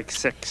still like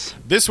 6.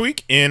 This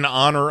week, in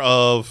honor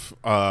of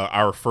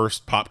our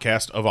first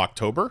Popcast of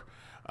October,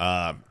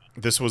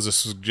 this was a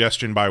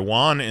suggestion by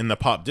Juan in the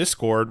Pop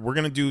Discord. We're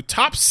going to do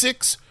top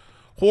 6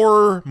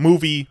 horror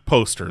movie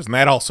posters, and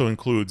that also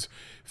includes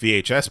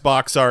VHS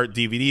box art,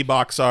 DVD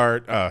box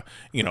art,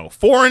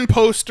 foreign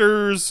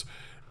posters,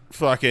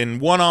 fucking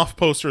one-off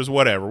posters,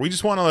 whatever. We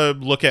just want to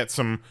look at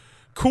some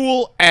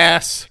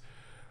cool-ass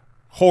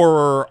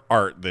horror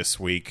art this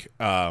week.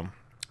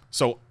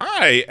 So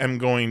I am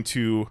going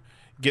to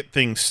get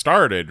things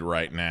started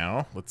right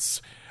now.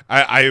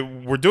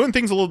 We're doing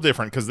things a little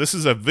different because this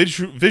is a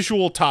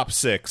visual top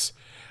 6.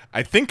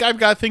 I think I've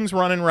got things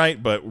running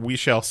right, but we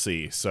shall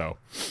see. So,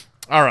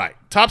 all right,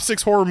 top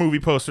 6 horror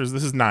movie posters.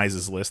 This is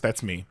Nice's list.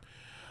 That's me.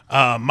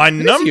 My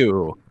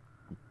numero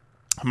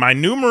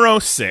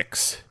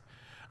 6.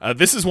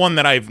 This is one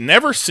that I've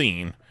never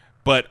seen,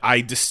 but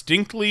I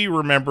distinctly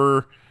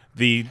remember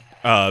the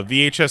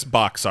VHS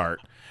box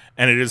art,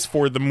 and it is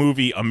for the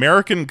movie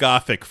American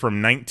Gothic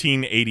from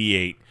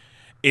 1988.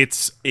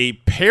 It's a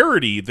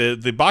parody.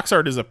 The box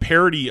art is a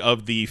parody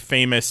of the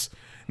famous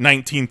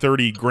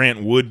 1930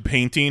 Grant Wood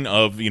painting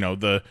of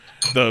the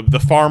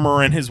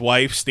farmer and his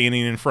wife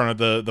standing in front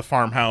of the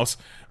farmhouse.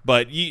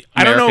 But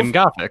I don't know. American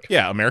Gothic.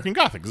 Yeah, American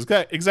Gothic.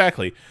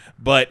 Exactly.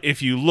 But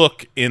if you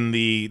look in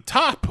the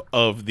top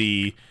of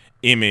the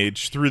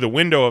image through the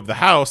window of the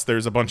house,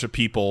 there's a bunch of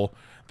people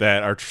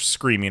that are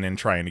screaming and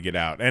trying to get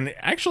out. And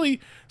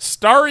actually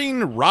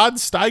starring Rod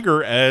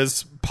Steiger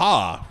as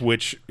Pa,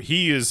 which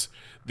he is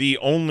the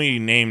only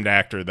named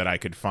actor that I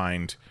could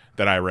find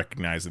that I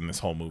recognize in this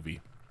whole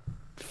movie.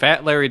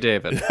 Fat Larry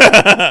David.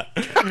 But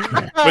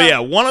yeah,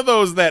 one of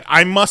those that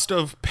I must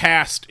have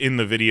passed in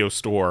the video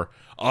store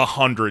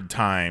 100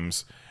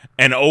 times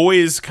and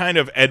always kind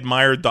of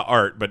admired the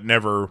art but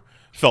never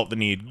felt the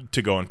need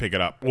to go and pick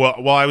it up. Well,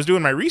 while I was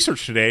doing my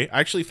research today, I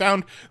actually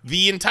found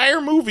the entire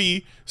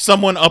movie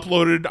someone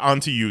uploaded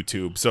onto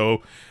YouTube.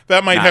 So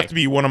that might have to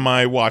be one of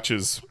my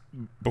watches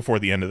before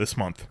the end of this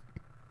month.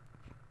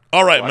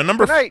 All right, my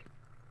number tonight.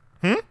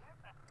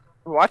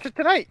 Watch it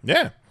tonight.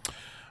 Yeah.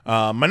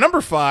 My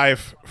number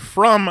 5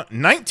 from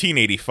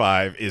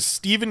 1985 is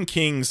Stephen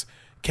King's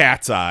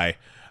Cat's Eye.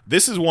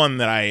 This is one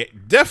that I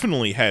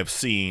definitely have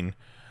seen,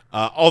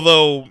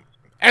 although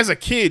as a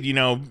kid, you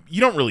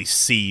don't really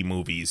see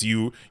movies.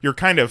 You're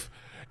kind of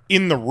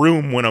in the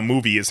room when a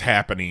movie is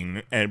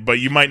happening, but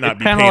you might not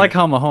be kind of like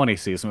how Mahoney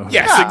sees movies.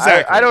 Yes,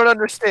 exactly. I don't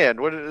understand.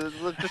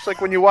 Just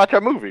like when you watch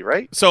a movie,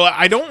 right? So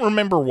I don't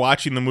remember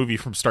watching the movie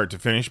from start to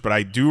finish, but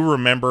I do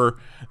remember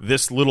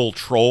this little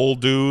troll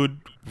dude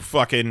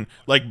fucking,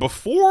 like,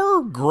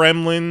 before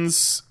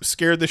Gremlins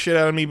scared the shit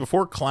out of me,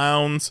 before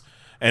clowns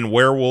and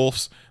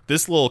werewolves,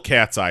 this little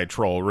Cat's Eye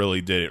troll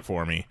really did it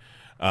for me.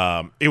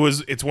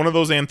 It's one of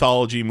those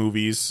anthology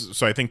movies,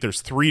 so I think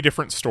there's 3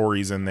 different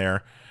stories in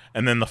there.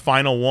 And then the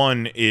final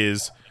one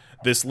is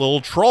this little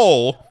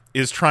troll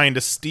is trying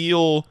to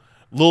steal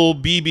little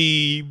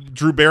BB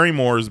Drew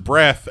Barrymore's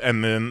breath,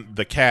 and then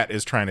the cat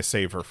is trying to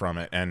save her from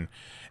it. And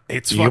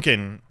it's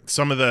fucking,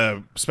 some of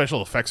the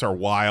special effects are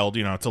wild.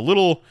 It's a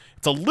little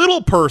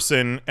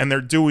person, and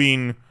they're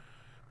doing,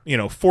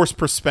 forced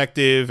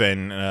perspective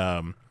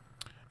and,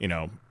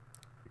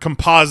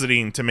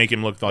 compositing to make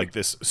him look like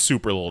this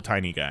super little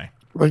tiny guy.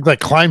 Like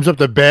climbs up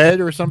the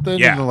bed or something?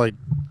 Yeah. And then, like,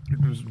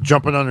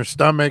 jumping on her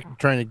stomach,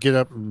 trying to get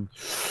up. And...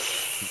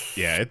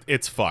 Yeah,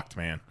 it's fucked,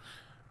 man.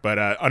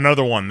 But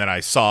another one that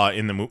I saw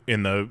in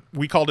the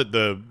we called it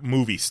the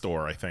movie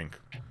store, I think.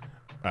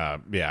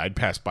 Yeah, I'd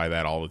pass by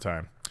that all the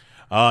time.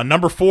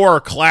 Number 4,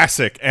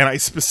 classic, and I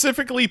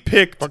specifically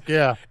picked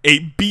a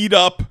beat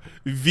up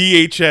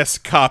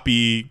VHS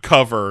copy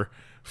cover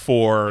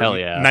for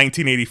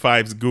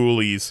 1985's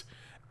Ghoulies.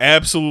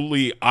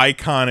 Absolutely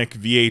iconic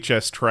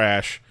VHS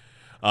trash.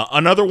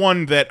 Another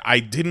one that I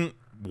didn't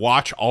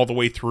watch all the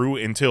way through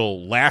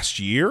until last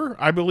year,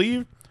 I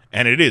believe,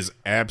 and it is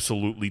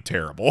absolutely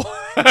terrible.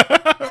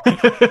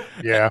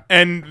 Yeah.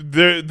 And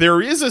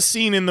there is a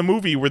scene in the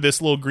movie where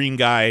this little green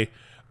guy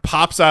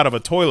pops out of a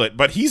toilet,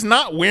 but he's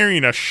not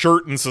wearing a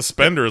shirt and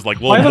suspenders like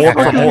little Mork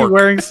from Mork.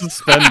 Wearing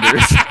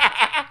suspenders.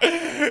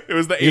 It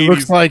was the 80s. He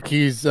looks like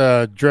he's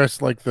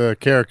dressed like the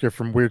character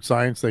from Weird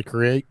Science they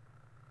create.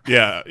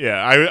 Yeah.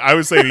 I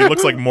would say he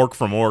looks like Mork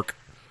from Mork.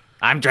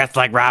 I'm dressed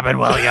like Robin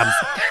Williams.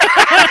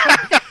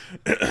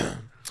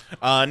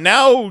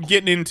 Now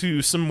getting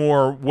into some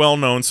more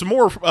well-known, some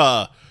more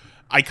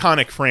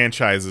iconic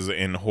franchises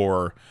in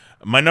horror.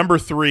 My number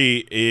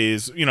 3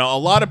 is, a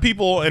lot of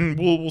people, and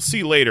we'll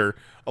see later,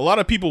 a lot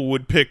of people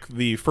would pick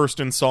the first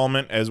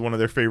installment as one of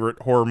their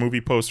favorite horror movie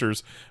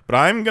posters, but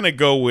I'm going to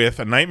go with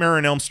A Nightmare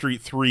on Elm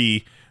Street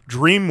 3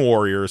 Dream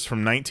Warriors from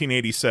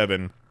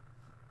 1987,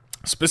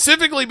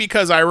 specifically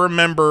because I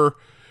remember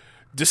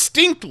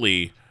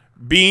distinctly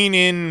being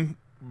in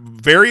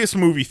various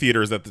movie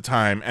theaters at the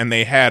time, and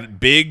they had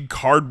big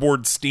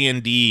cardboard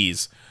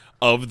standees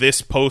of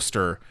this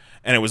poster,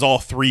 and it was all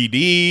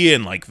 3D,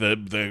 and like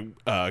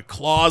the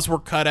claws were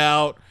cut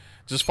out.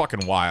 Just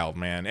fucking wild,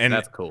 man. And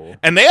that's cool.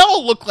 And they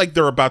all look like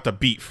they're about to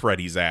beat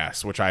Freddy's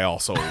ass, which I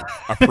also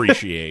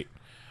appreciate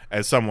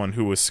as someone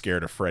who was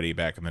scared of Freddy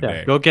back in the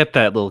day. Go get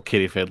that little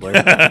kitty fiddler.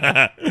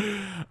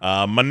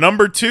 My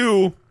number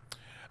 2,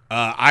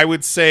 I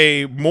would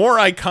say more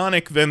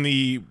iconic than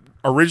the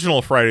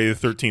original Friday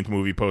the 13th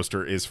movie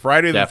poster is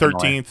Friday the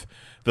 13th,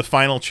 the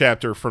final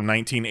chapter from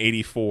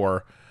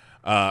 1984.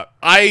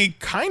 I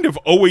kind of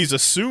always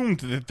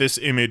assumed that this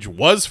image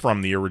was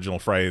from the original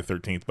Friday the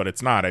 13th, but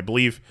it's not. I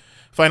believe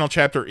final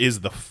chapter is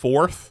the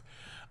 4th.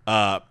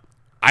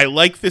 I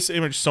like this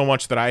image so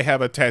much that I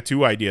have a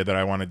tattoo idea that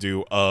I want to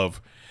do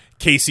of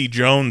Casey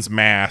Jones'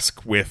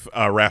 mask with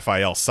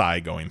Raphael Sy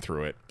going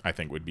through it. I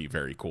think would be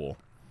very cool.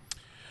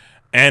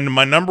 And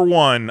my number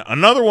 1,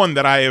 another one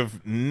that I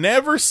have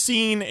never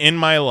seen in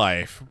my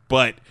life,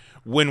 but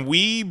when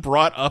we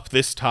brought up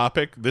this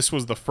topic, this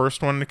was the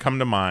first one to come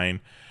to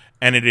mind,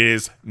 and it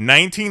is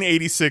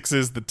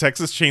 1986's The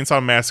Texas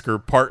Chainsaw Massacre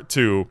Part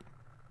 2,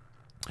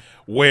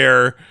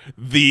 where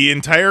the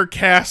entire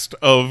cast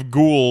of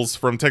ghouls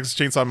from Texas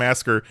Chainsaw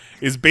Massacre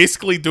is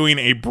basically doing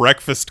a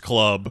breakfast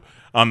club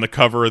on the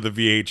cover of the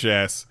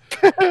VHS.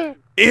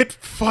 It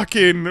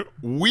fucking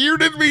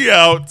weirded me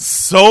out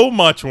so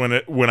much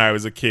when I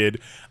was a kid.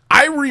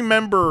 I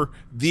remember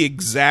the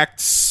exact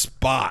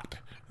spot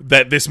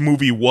that this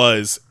movie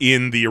was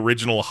in the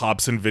original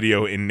Hobson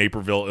video in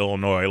Naperville,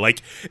 Illinois.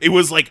 Like, it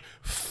was like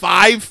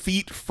 5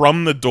 feet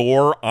from the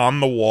door on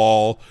the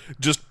wall,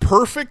 just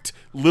perfect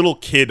little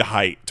kid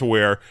height to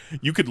where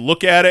you could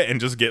look at it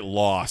and just get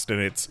lost. And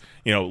it's,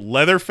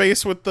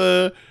 Leatherface with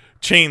the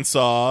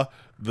chainsaw,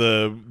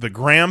 the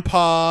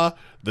grandpa,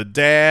 the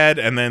dad,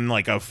 and then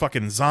like a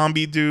fucking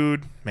zombie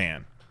dude.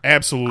 Man,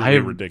 absolutely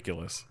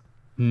ridiculous.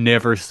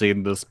 Never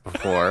seen this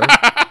before.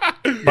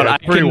 But I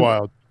pretty can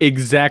wild.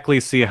 Exactly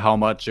see how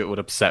much it would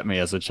upset me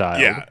as a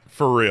child. Yeah,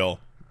 for real.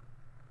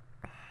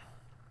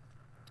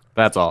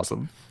 That's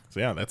awesome. So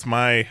yeah, that's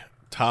my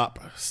top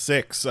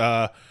 6.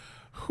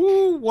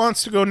 Who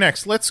wants to go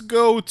next? Let's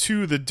go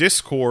to the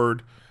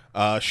Discord.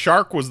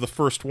 Shark was the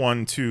first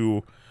one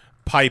to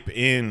pipe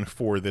in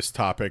for this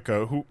topic.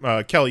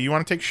 Kelly, you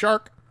want to take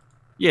Shark?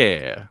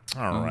 Yeah.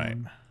 All right.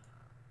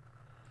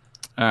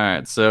 All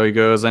right, so he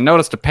goes, I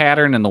noticed a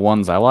pattern in the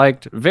ones I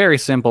liked. Very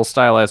simple,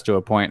 stylized to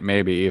a point,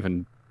 maybe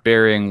even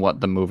burying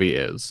what the movie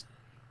is.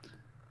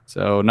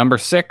 So number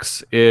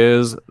 6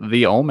 is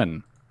The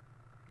Omen.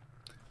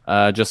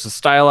 Just a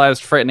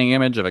stylized, frightening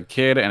image of a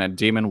kid and a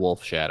demon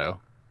wolf shadow.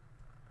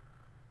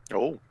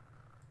 Oh.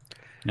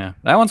 Yeah,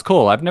 that one's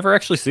cool. I've never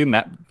actually seen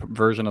that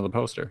version of the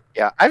poster.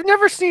 Yeah, I've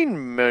never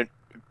seen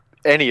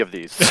any of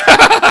these.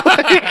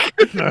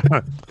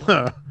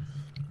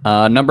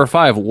 Number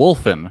 5,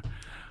 Wolfen.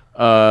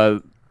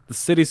 The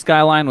city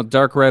skyline with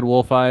dark red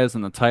wolf eyes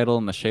and the title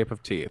in the shape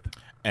of teeth.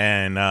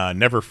 And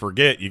never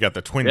forget, you got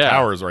the Twin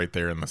Towers right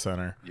there in the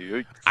center.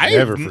 I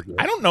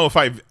don't know if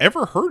I've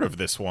ever heard of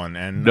this one.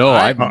 And no,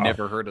 I've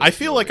never heard of it. I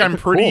feel like I'm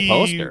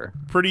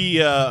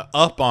pretty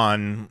up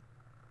on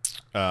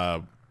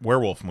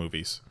werewolf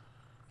movies.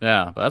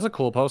 Yeah, but that's a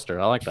cool poster.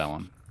 I like that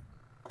one.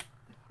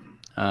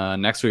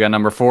 Next, we got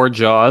number 4,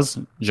 Jaws.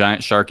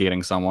 Giant shark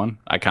eating someone.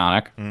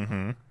 Iconic.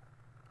 Mm-hmm.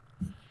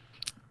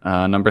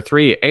 Number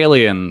 3,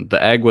 Alien.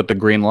 The egg with the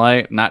green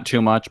light. Not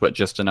too much, but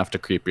just enough to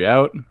creep you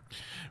out.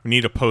 We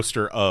need a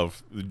poster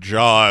of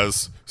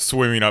Jaws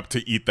swimming up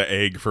to eat the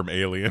egg from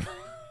Alien.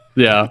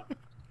 Yeah.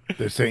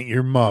 This ain't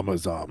your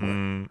mama's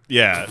omelet.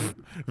 Yeah.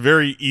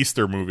 Very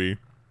Easter movie.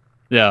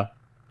 Yeah.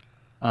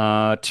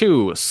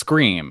 2,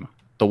 Scream.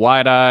 The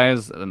wide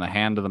eyes and the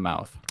hand to the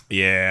mouth.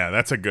 Yeah,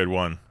 that's a good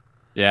one.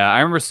 Yeah,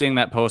 I remember seeing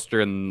that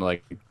poster in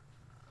like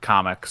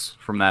comics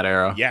from that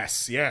era.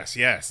 Yes.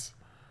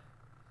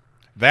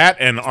 That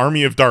and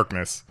Army of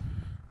Darkness.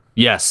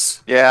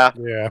 Yes. Yeah.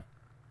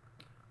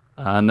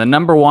 And the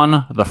number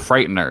 1, The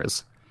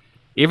Frighteners.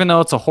 Even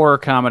though it's a horror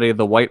comedy,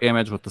 the white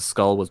image with the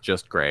skull was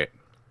just great.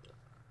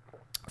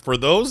 For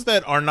those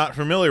that are not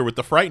familiar with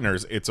The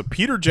Frighteners, it's a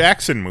Peter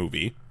Jackson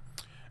movie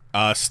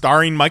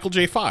starring Michael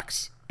J.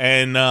 Fox.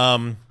 And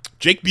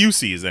Jake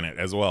Busey is in it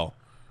as well.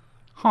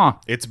 Huh.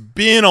 It's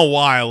been a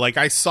while. Like,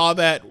 I saw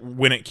that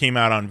when it came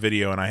out on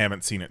video, and I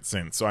haven't seen it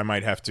since. So I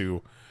might have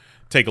to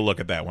take a look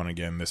at that one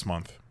again this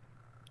month.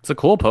 It's a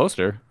cool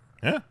poster.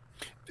 Yeah.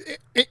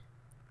 The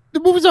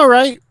movie's all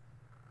right.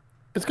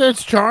 It's got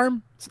its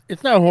charm.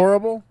 It's not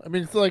horrible. I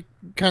mean, it's like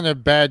kind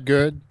of bad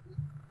good.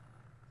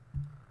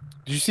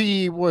 Did you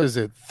see, what is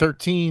it,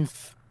 13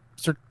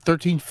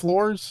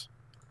 floors?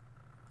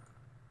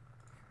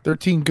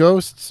 13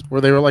 Ghosts, where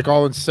they were like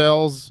all in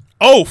cells.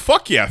 Oh,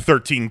 fuck yeah.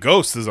 13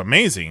 Ghosts is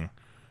amazing.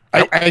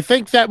 I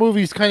think that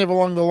movie's kind of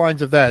along the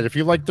lines of that. If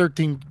you like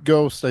 13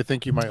 Ghosts, I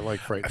think you might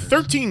like Frighteners.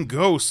 13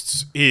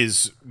 Ghosts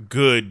is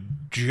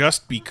good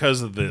just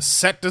because of the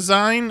set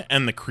design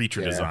and the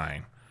creature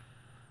design.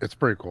 It's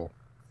pretty cool.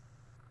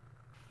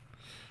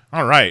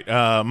 All right.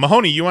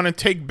 Mahoney, you want to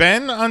take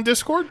Ben on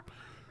Discord?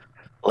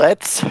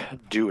 Let's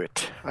do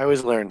it. I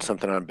always learn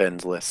something on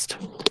Ben's list.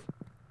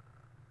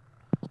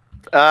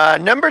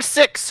 Number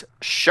 6,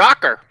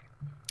 Shocker.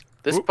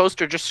 This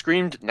poster just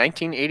screamed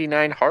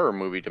 1989 horror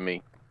movie to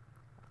me.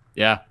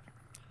 Yeah.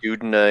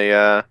 Dude in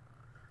a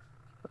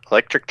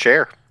electric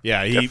chair.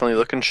 Yeah, definitely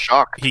looking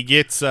shocked. He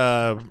gets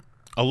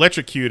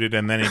electrocuted,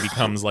 and then he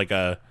becomes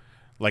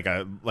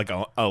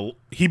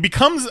he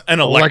becomes an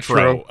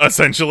electro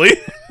essentially.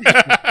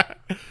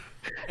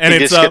 And he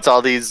just gets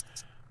all these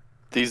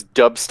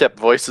dubstep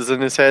voices in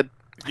his head.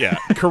 Yeah,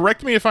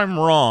 correct me if I'm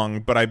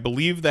wrong, but I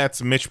believe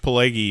that's Mitch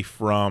Pileggi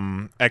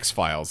from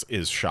X-Files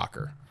is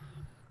Shocker.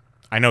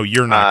 I know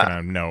you're not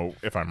going to know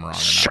if I'm wrong or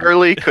not.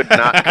 Shirley could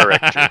not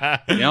correct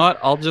you. You know what?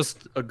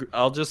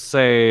 I'll just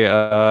say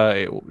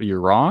you're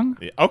wrong.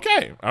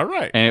 Okay, all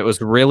right. And it was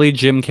really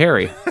Jim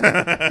Carrey.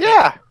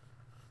 Yeah,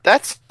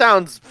 that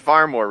sounds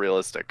far more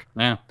realistic.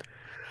 Yeah.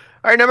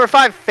 All right, number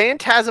 5,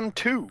 Phantasm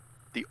 2.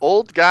 The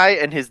old guy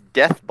and his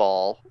death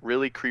ball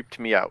really creeped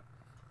me out.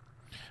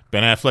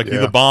 Ben Affleck, you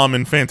the bomb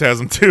in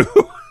Phantasm 2.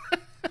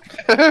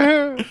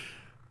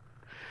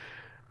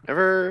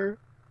 Never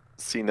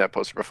seen that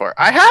poster before.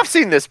 I have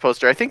seen this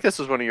poster. I think this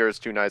was one of yours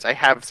too, Nice. I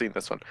have seen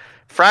this one.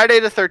 Friday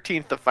the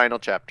 13th, the final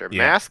chapter. Yeah.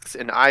 Masks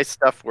and eye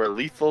stuff were a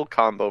lethal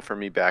combo for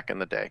me back in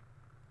the day.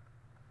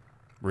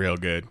 Real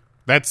good.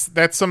 That's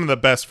some of the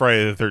best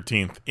Friday the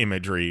 13th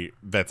imagery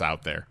that's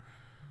out there.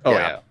 Oh,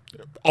 yeah.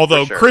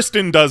 Although sure.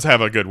 Kristen does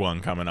have a good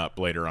one coming up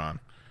later on.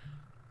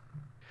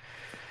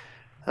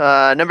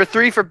 Number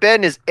 3 for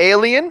Ben is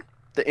Alien.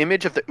 The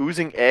image of the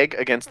oozing egg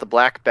against the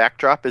black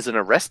backdrop is an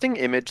arresting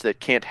image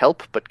that can't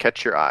help but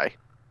catch your eye.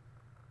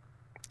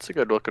 It's a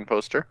good looking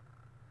poster.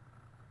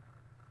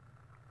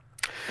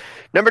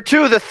 Number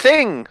 2, The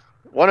Thing.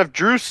 One of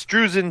Drew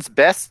Struzan's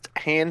best,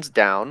 hands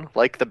down.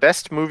 Like the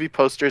best movie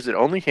posters, it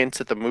only hints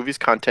at the movie's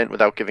content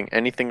without giving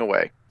anything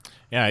away.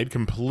 Yeah, I'd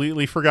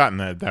completely forgotten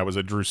that was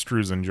a Drew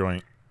Struzan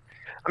joint.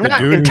 I'm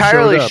not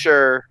entirely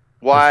sure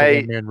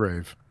why. Man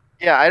rave.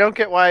 Yeah, I don't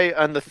get why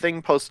on the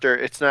Thing poster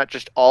it's not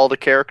just all the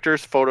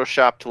characters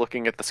photoshopped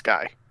looking at the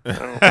sky.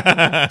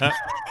 I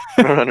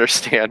don't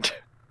understand.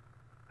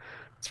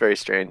 It's very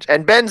strange.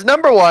 And Ben's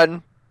number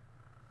one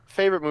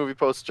favorite movie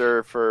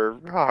poster for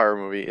a horror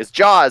movie is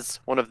Jaws,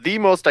 one of the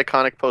most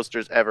iconic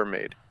posters ever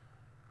made.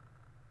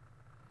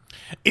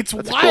 That's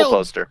wild. a cool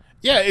poster.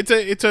 Yeah,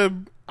 it's a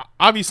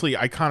obviously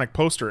iconic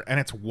poster, and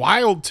it's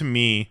wild to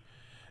me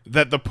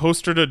that the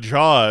poster to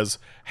Jaws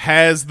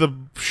has the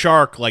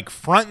shark like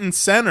front and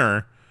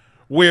center,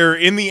 where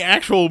in the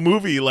actual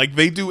movie, like,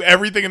 they do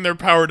everything in their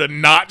power to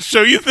not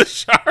show you the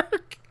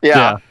shark.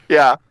 Yeah.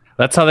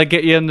 That's how they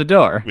get you in the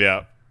door.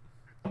 Yeah.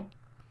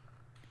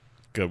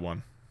 Good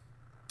one.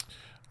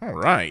 All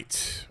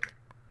right.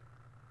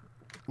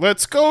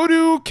 Let's go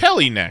to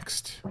Kelly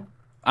next.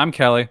 I'm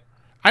Kelly.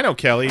 I know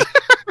Kelly.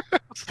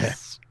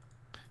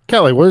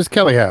 Kelly, what does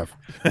Kelly have?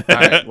 All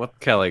right, what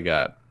Kelly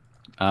got?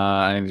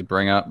 I need to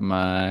bring up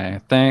my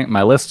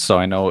list, so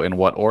I know in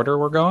what order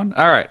we're going.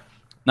 All right,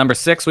 number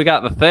 6, we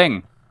got The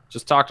Thing.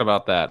 Just talked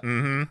about that.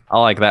 Mm-hmm. I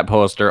like that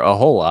poster a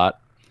whole lot.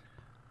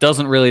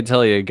 Doesn't really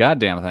tell you a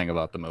goddamn thing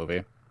about the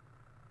movie,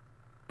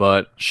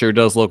 but sure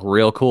does look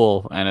real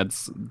cool, and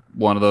it's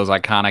one of those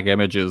iconic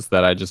images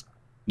that I just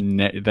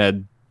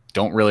that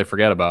don't really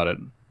forget about it.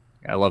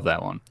 I love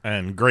that one.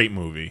 And great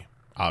movie,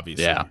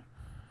 obviously. Yeah.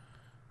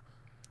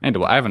 And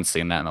I haven't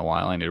seen that in a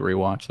while. I need to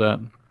rewatch that.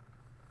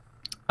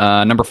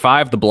 Number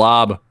 5, The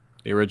Blob,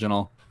 the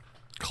original.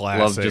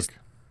 Classic.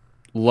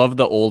 Love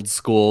the old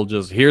school.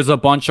 Just here's a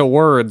bunch of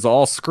words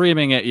all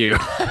screaming at you.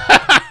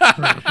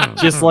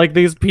 Just like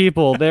these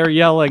people, they're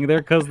yelling. They're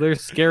because they're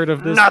scared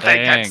of this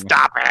Nothing thing. can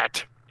stop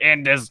it.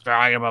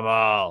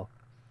 Indestructible.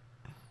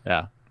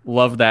 Yeah,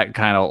 love that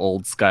kind of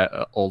old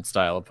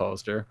style of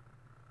poster.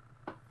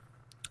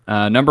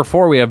 Number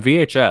 4, we have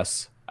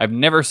VHS. I've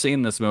never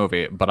seen this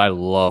movie, but I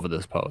love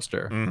this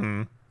poster.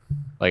 Mm-hmm.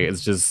 Like,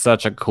 it's just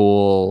such a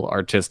cool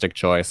artistic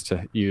choice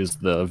to use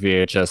the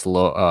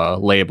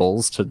VHS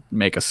labels to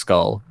make a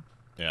skull.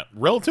 Yeah,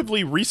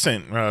 relatively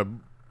recent,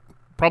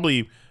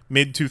 probably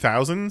mid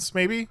 2000s,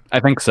 maybe. I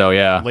think so.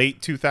 Yeah,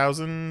 late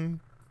 2000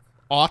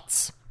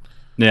 aughts.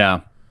 Yeah.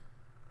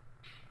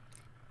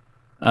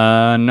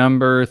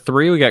 Number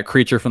 3, we got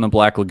Creature from the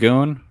Black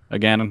Lagoon.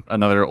 Again,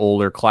 another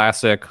older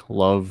classic.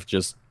 Love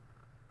just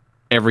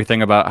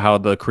everything about how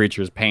the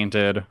creature's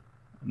painted.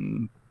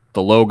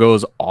 The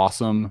logo's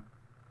awesome.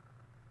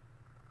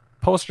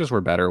 Posters were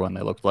better when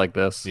they looked like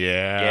this.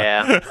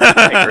 Yeah,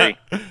 I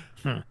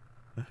agree.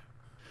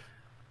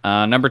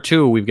 Number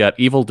 2, we've got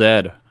Evil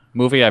Dead.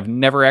 Movie I've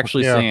never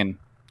actually seen,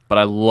 but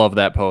I love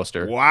that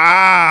poster.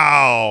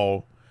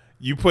 Wow.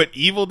 You put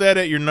Evil Dead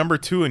at your number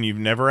 2 and you've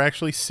never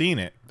actually seen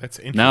it. That's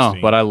interesting. No,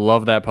 but I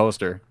love that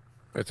poster.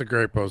 It's a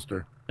great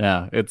poster.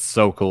 Yeah, it's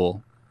so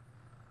cool.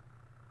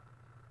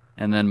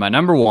 And then my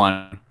number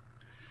 1,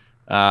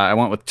 I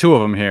went with 2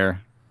 of them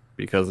here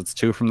because it's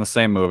 2 from the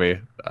same movie.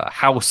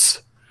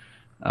 House,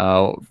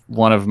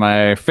 one of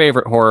my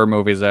favorite horror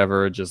movies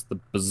ever. Just the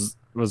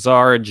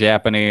bizarre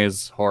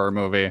Japanese horror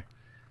movie,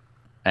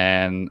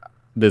 and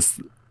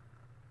this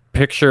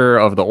picture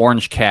of the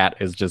orange cat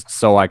is just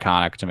so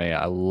iconic to me.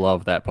 I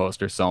love that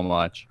poster so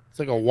much. It's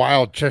like a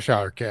wild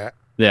Cheshire cat.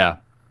 Yeah.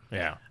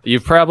 Yeah.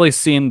 You've probably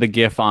seen the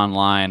GIF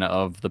online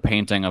of the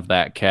painting of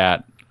that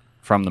cat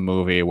from the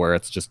movie where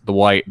it's just the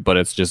white, but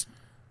it's just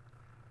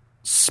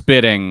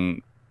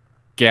spitting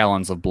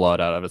gallons of blood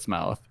out of its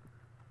mouth.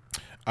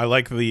 I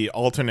like the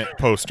alternate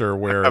poster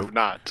where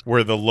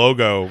the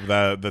logo,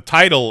 the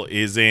title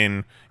is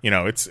in,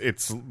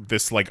 it's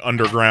this like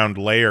underground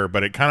layer,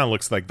 but it kind of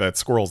looks like that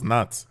squirrel's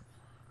nuts.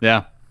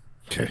 Yeah.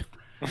 Chicken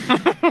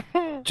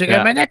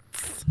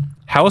minutes.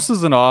 House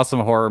is an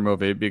awesome horror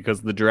movie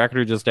because the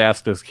director just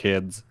asked his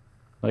kids,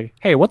 like,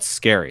 hey, what's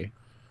scary?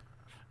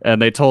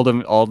 And they told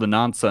him all the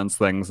nonsense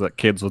things that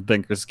kids would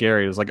think are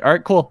scary. He was like, all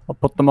right, cool. I'll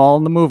put them all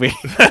in the movie.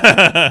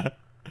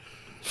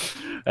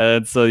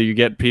 And so you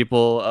get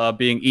people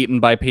being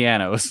eaten by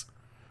pianos.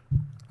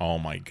 Oh,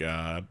 my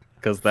God.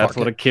 Because that's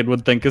what a kid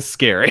would think is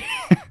scary.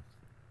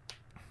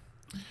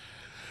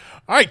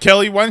 All right,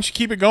 Kelly, why don't you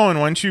keep it going?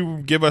 Why don't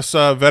you give us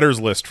Vetter's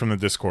list from the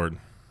Discord?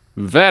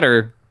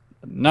 Vetter,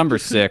 number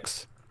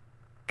 6,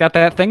 got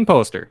that Thing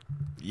poster.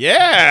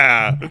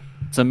 Yeah!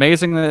 It's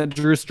amazing that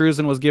Drew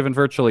Struzan was given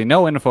virtually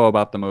no info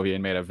about the movie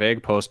and made a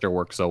vague poster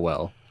work so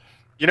well.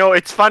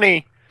 It's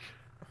funny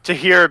to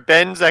hear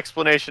Ben's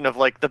explanation of,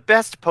 like, the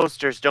best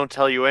posters don't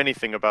tell you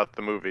anything about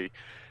the movie.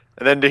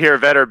 And then to hear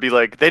Vetter be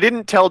like, they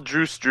didn't tell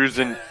Drew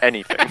Struzan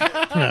anything.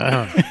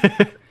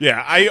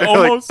 Yeah, I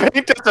almost... Like,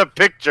 paint us a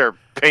picture,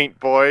 paint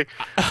boy.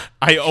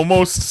 I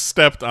almost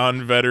stepped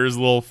on Vetter's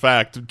little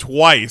fact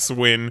twice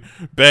when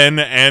Ben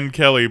and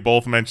Kelly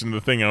both mentioned the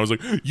Thing. I was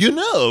like,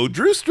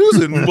 Drew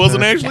Struzan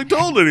wasn't actually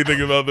told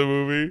anything about the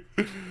movie.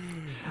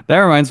 That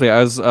reminds me,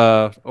 I was,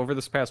 over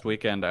this past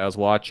weekend, I was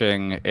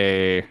watching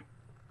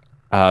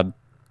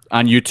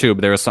on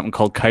YouTube, there was something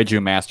called Kaiju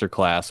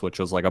Masterclass, which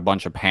was like a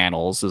bunch of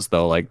panels, as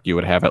though like you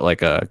would have at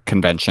like a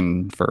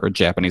convention for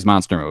Japanese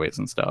monster movies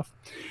and stuff.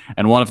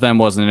 And one of them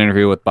was an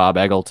interview with Bob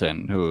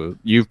Eggleton, who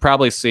you've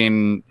probably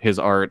seen his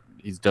art.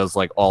 He does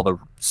like all the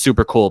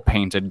super cool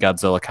painted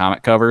Godzilla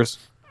comic covers.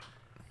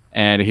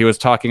 And he was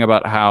talking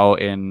about how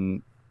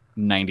in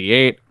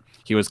 98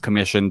 he was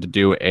commissioned to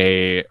do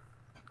a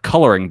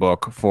coloring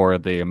book for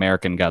the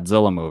American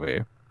Godzilla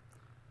movie.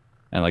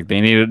 And like they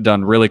needed it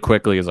done really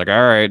quickly. He's like,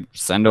 all right,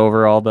 send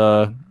over all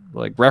the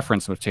like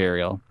reference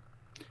material.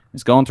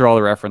 He's going through all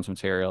the reference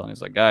material and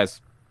he's like,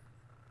 guys,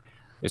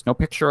 there's no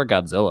picture of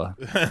Godzilla.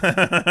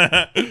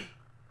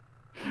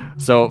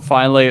 So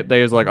finally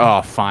they was like,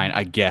 oh fine,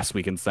 I guess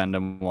we can send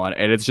him one.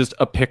 And it's just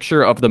a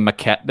picture of the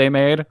maquette they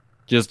made,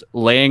 just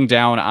laying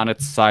down on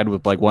its side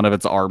with like one of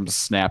its arms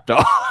snapped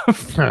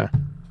off.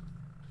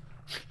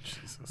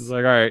 He's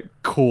like, all right,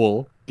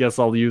 cool. Guess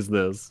I'll use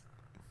this.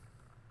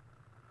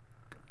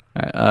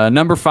 All right,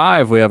 number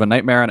 5, we have A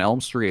Nightmare on Elm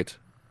Street.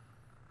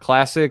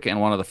 Classic and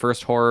one of the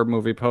first horror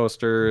movie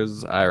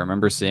posters I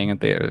remember seeing in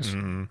theaters.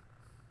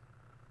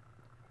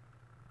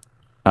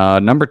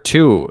 Number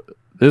 2,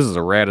 this is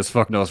a rad as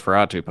fuck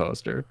Nosferatu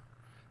poster.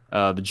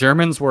 The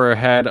Germans were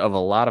ahead of a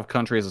lot of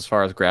countries as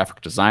far as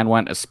graphic design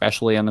went,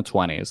 especially in the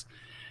 20s.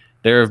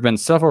 There have been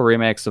several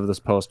remakes of this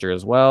poster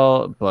as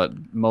well, but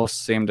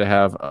most seem to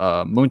have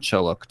a Munch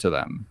look to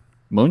them.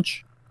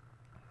 Munch?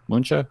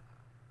 Muncha?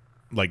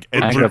 Like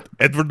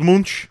Edward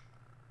Munch?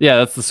 Yeah,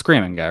 that's the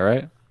screaming guy,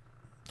 right?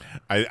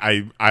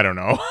 I don't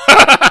know.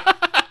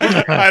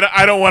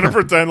 I don't want to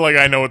pretend like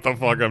I know what the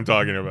fuck I'm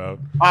talking about.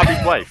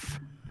 Bobby's wife.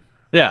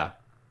 Yeah.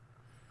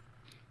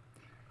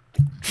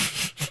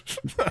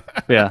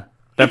 Yeah,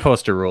 that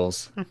poster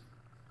rules.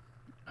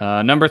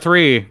 Number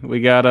 3,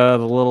 we got the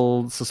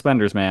little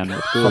suspenders man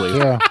with Ghoulie.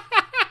 Yeah.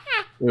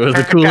 It was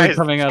a Ghoulie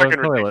coming out of the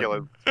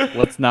toilet. Ridiculous.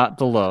 What's not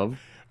to love?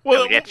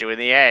 We'll get you in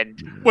the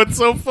end. What's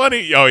so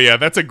funny? Oh yeah,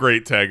 that's a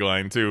great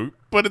tagline too.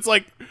 But it's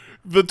like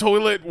the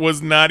toilet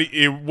was not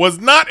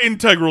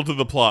integral to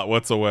the plot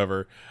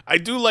whatsoever. I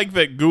do like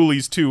that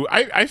Ghoulies 2.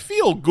 I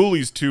feel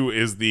Ghoulies 2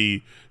 is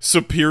the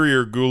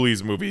superior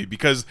Ghoulies movie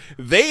because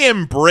they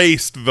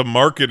embraced the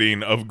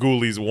marketing of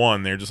Ghoulies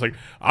 1. They're just like,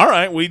 all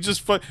right, we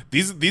just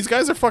these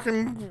guys are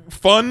fucking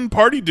fun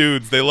party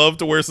dudes. They love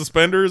to wear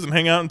suspenders and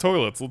hang out in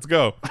toilets. Let's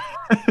go.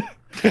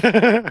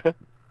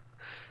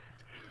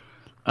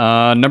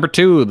 Number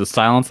 2, The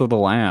Silence of the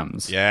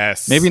Lambs.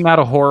 Yes. Maybe not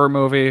a horror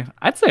movie.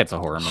 I'd say it's a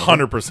horror movie.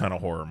 100% a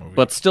horror movie.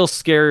 But still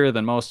scarier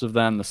than most of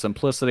them. The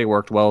simplicity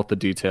worked well with the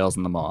details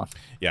and the moth.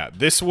 Yeah,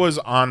 this was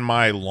on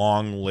my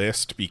long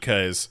list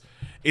because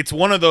it's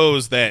one of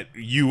those that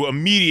you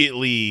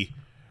immediately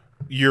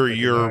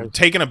you're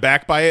taken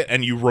aback by it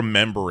and you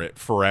remember it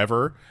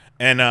forever.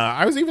 And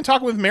I was even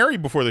talking with Mary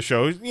before the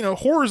show. You know,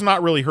 horror's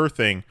not really her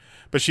thing,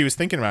 but she was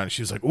thinking about it.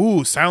 She was like,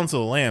 "Ooh, Silence of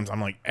the Lambs." I'm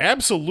like,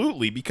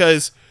 "Absolutely,"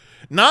 because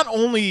not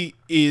only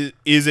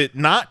is it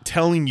not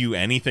telling you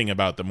anything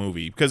about the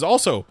movie, because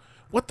also,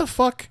 what the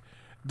fuck?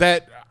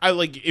 That I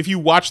like. If you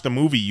watch the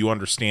movie, you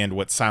understand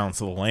what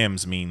Silence of the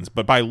Lambs means.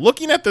 But by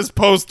looking at this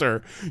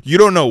poster, you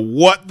don't know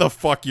what the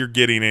fuck you're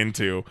getting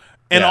into.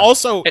 And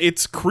also,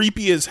 it's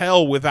creepy as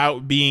hell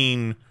without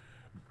being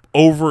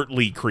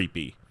overtly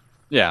creepy.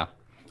 Yeah,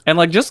 and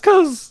like just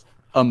because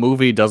a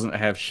movie doesn't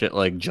have shit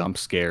like jump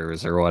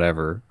scares or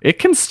whatever, it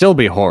can still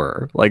be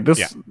horror. Like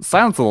this,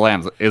 Silence of the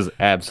Lambs is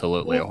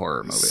absolutely a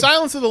horror movie.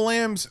 Silence of the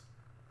Lambs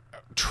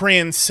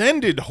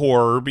transcended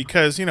horror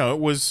because it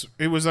was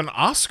an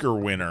Oscar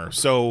winner.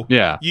 So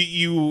yeah,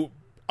 you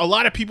a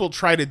lot of people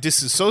try to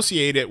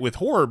disassociate it with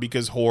horror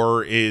because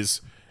horror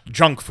is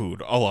junk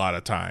food a lot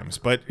of times.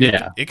 But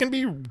it can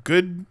be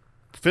good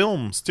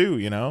films too.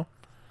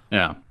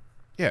 Yeah.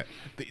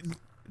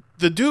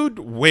 The dude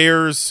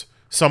wears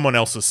someone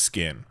else's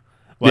skin.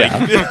 Like,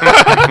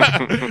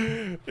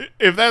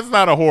 if that's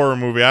not a horror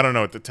movie, I don't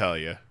know what to tell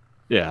you.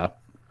 Yeah.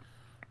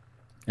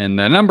 And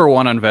the number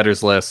 1 on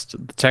Vedder's list,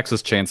 the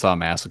Texas Chainsaw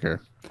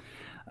Massacre.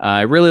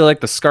 I really like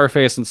the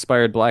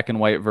Scarface-inspired black and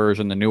white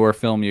version the newer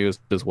film used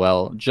as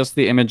well. Just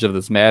the image of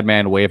this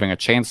madman waving a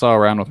chainsaw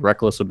around with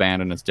reckless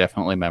abandon is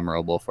definitely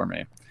memorable for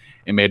me.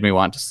 It made me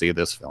want to see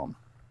this film.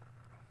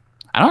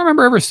 I don't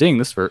remember ever seeing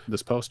this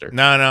poster.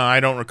 No, I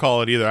don't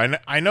recall it either.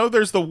 I know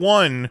there's the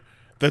one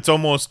that's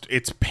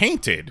it's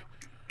painted,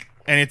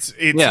 and it's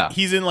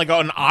he's in like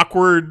an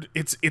awkward.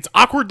 It's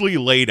awkwardly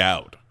laid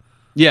out.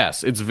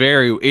 Yes, it's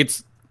very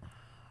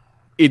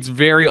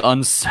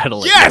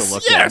unsettling to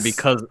look at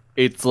because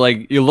it's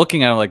like you're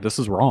looking at it like this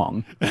is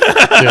wrong.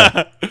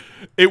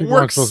 It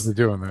works supposed to be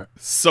doing that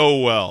so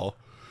well.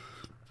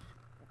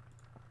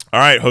 All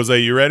right, Jose,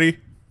 you ready?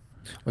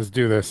 Let's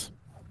do this.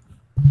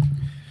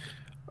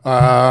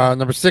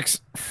 Number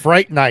 6,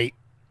 Fright Night.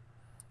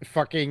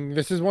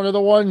 This is one of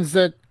the ones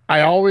that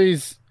I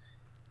always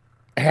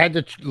had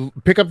to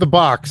pick up the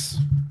box.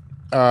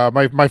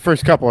 My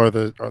first couple are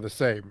the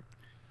same.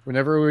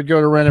 Whenever we would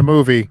go to rent a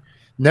movie,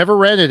 never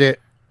rented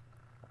it,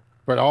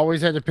 but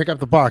always had to pick up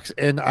the box.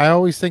 And I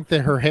always think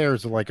that her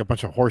hairs are like a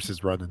bunch of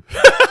horses running.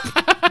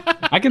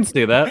 I can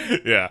see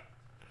that. Yeah.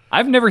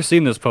 I've never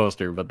seen this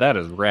poster, but that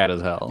is rad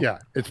as hell. Yeah,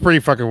 it's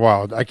pretty fucking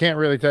wild. I can't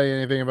really tell you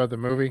anything about the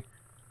movie.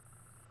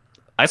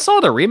 I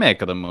saw the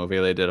remake of the movie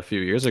they did a few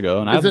years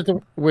ago,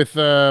 and with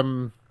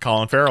Colin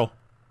Farrell?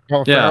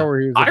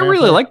 I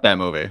really like that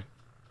movie.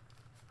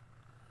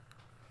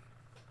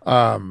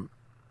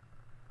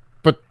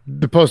 But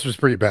the poster's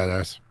pretty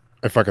badass.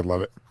 I fucking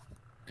love it.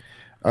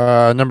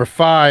 Number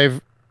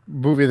 5,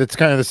 movie that's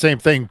kind of the same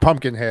thing,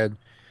 Pumpkinhead.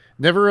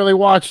 Never really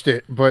watched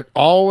it, but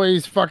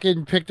always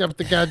fucking picked up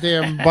the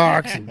goddamn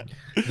box. And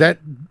that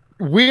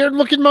weird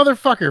looking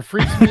motherfucker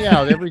freaks me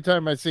out every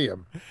time I see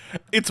him.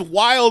 It's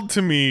wild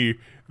to me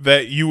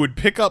that you would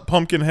pick up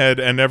Pumpkinhead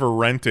and never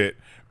rent it.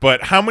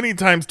 But how many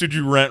times did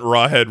you rent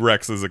Rawhead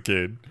Rex as a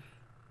kid?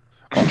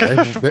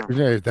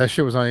 That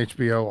shit was on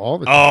HBO all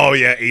the time. Oh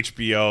yeah,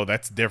 HBO.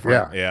 That's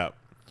different. Yeah.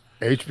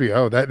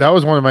 HBO. That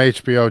was one of my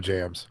HBO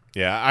jams.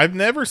 Yeah, I've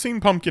never seen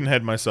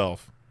Pumpkinhead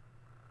myself.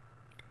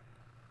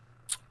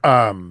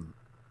 Yeah,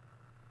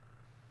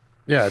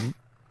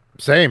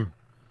 same.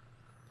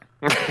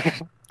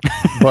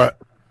 But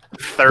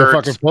the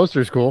fucking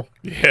poster's cool.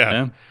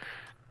 Yeah.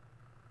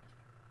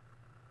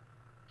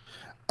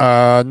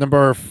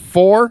 Number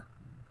 4,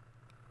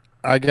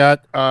 I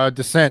got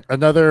Descent.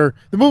 The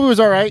movie was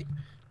all right,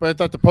 but I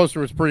thought the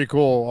poster was pretty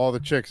cool. All the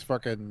chicks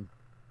fucking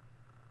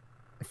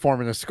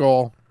forming a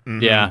skull.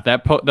 Mm-hmm. Yeah,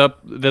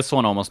 this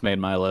one almost made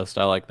my list.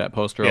 I like that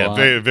poster a lot.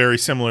 Very, very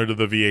similar to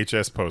the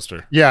VHS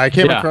poster. Yeah, I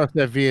came across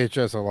that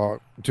VHS a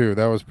lot too.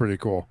 That was pretty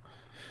cool.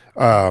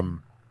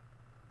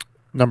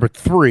 Number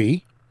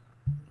 3,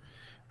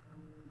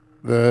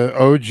 the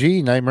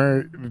OG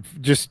Nightmare,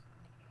 just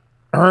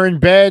her in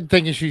bed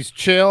thinking she's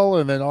chill,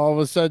 and then all of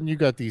a sudden you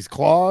got these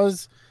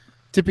claws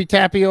tippy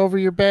tappy over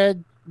your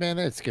bed. Man,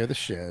 that scared the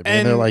shit.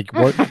 And they're like,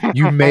 "What?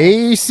 You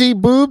may see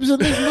boobs in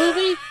this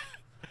movie."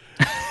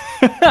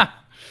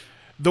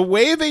 The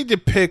way they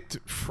depict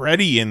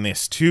Freddy in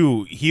this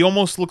too, he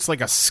almost looks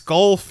like a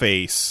skull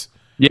face.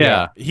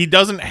 Yeah. He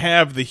doesn't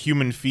have the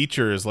human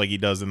features like he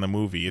does in the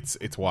movie.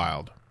 It's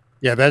wild.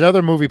 Yeah, that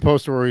other movie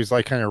poster where he's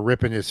like kind of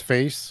ripping his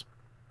face.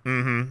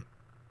 Mm-hmm.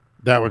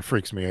 That one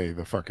freaks me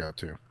the fuck out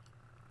too.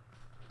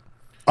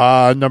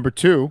 Number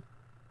 2,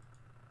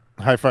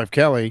 High Five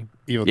Kelly,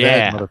 Evil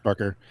Dead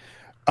motherfucker.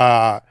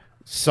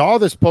 Saw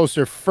this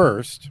poster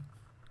first,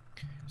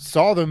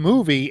 saw the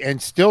movie,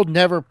 and still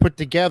never put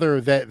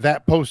together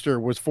that poster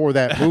was for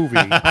that movie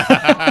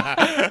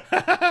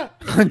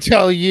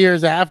until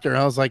years after.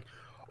 I was like,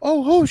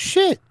 oh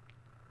shit.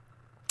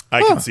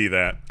 I can see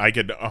that. I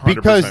could 100%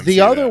 because the see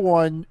other that.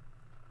 one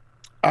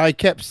I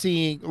kept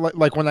seeing,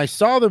 like when I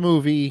saw the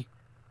movie,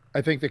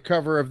 I think the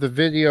cover of the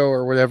video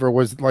or whatever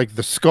was like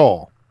the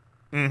skull.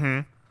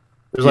 Mm-hmm.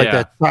 There's like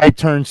that side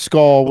turn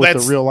skull with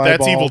the real eyeball.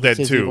 That's Evil Dead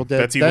 2. That's Evil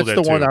Dead 2.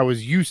 That's the one I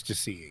was used to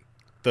seeing.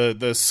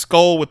 The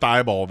skull with the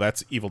eyeball,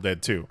 that's Evil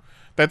Dead 2.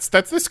 That's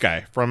this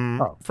guy from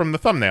the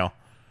thumbnail.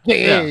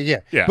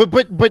 Yeah.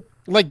 But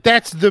like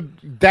that's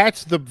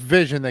the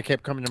vision that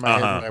kept coming to my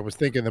head when I was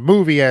thinking the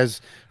movie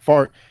as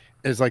far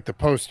as like the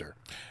poster.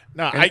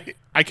 No,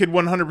 I could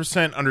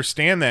 100%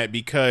 understand that,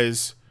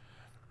 because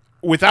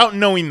without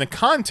knowing the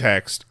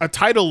context, a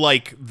title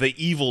like The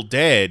Evil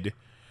Dead,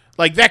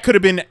 like that could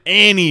have been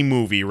any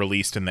movie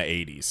released in the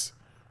 80s.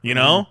 You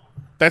know?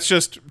 That's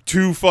just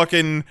too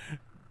fucking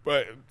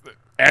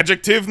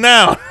adjective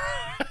noun.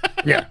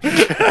 Yeah.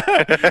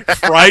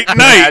 Fright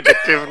Night.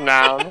 Adjective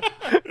noun.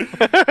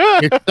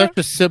 It's such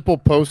a simple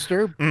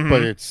poster,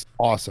 but it's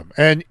awesome.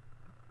 And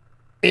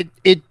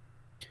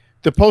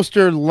the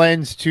poster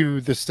lends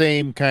to the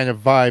same kind of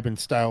vibe and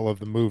style of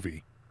the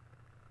movie.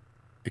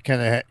 It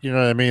kind of, you know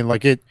what I mean?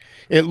 Like it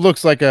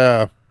looks like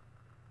a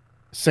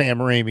Sam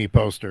Raimi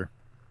poster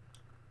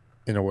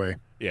in a way.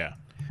 Yeah.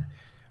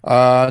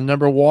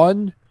 Number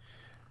 1,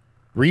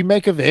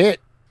 remake of It.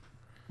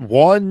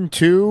 1,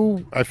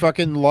 2, I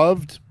fucking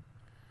loved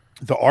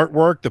the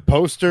artwork, the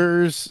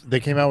posters. They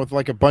came out with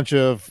like a bunch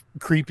of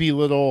creepy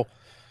little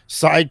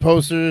side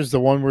posters. The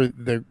one where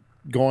they're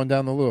going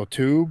down the little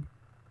tube,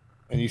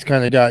 and he's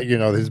kind of got,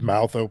 his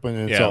mouth open,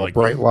 and it's all like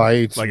bright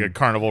lights, like a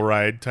carnival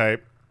ride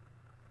type.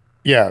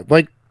 Yeah,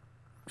 like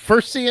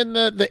first seeing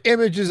the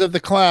images of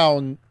the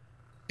clown,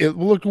 it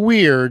looked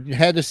weird. You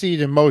had to see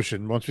it in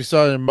motion. Once we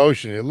saw it in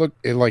motion,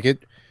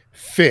 it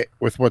fit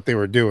with what they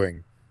were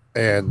doing,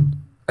 and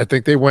I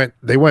think they went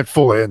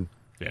full in.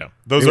 Yeah,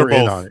 those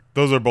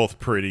are both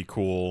pretty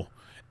cool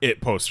It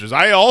posters.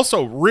 I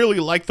also really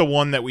like the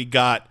one that we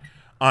got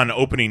on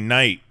opening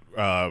night,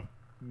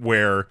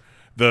 where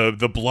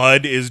the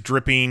blood is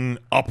dripping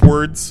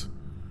upwards,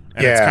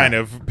 and it's kind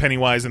of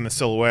Pennywise in the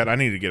silhouette. I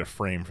need to get a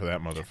frame for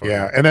that motherfucker.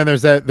 Yeah, and then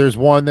there's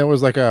one that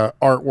was like a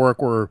artwork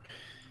where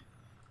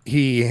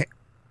he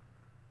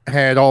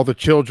had all the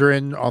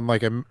children on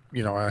like a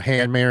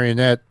hand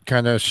marionette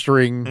kind of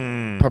string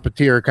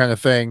puppeteer kind of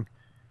thing,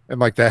 and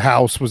like the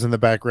house was in the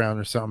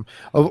background or something.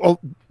 A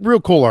real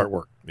cool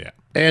artwork. Yeah,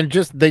 and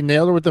just they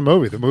nailed it with the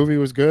movie. The movie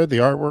was good. The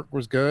artwork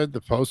was good.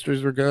 The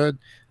posters were good.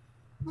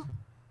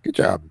 Good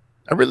job.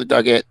 I really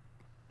dug it,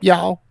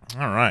 y'all.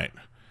 All right.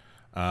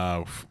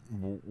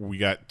 We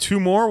got 2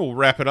 more. We'll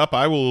wrap it up.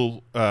 I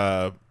will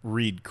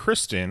read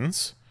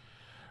Kristen's.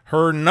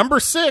 Her number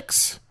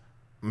 6.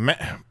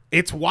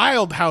 It's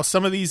wild how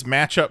some of these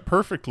match up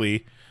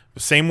perfectly. The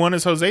same one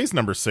as Jose's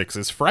number 6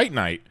 is Fright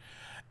Night.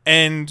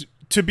 And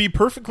to be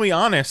perfectly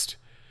honest,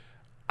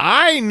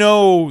 I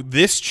know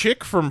this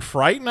chick from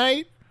Fright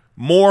Night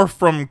more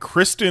from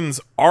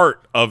Kristen's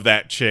art of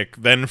that chick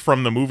than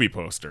from the movie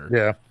poster.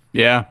 Yeah.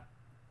 Yeah.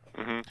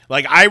 Mm-hmm.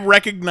 Like, I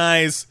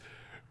recognize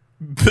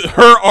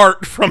her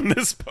art from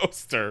this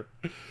poster.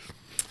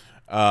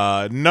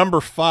 Number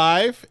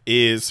 5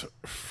 is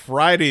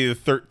Friday the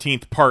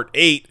 13th, Part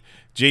 8,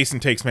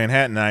 Jason Takes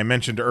Manhattan. I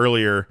mentioned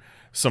earlier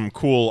some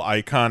cool,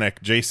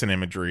 iconic Jason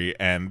imagery,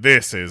 and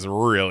this is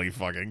really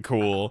fucking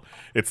cool.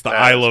 It's the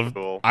I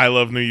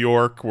Love New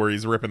York, where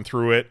he's ripping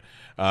through it.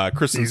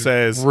 Kristen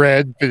says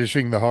red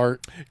finishing the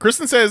heart.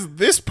 Kristen says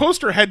this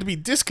poster had to be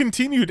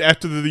discontinued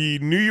after the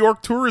New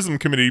York Tourism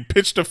Committee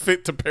pitched a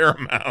fit to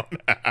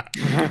Paramount.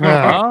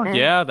 Oh,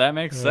 yeah, that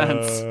makes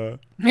sense.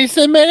 He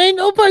said, "Man, ain't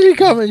nobody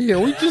coming here.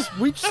 We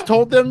just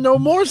told them no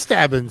more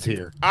stabbings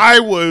here." I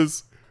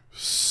was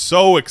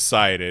so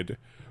excited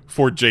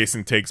for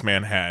Jason Takes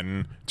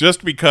Manhattan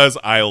just because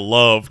I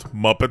loved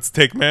Muppets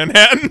Take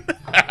Manhattan.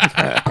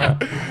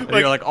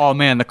 You're like, oh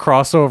man, the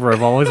crossover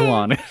I've always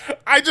wanted.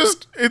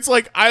 It's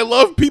like, I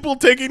love people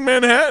taking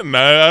Manhattan.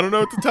 I don't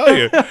know what to tell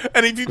you.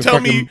 And if you tell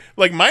me,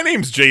 like, my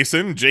name's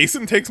Jason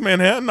Takes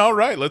Manhattan, all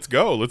right, let's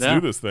go. Let's do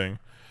this thing.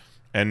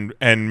 And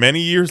many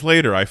years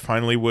later, I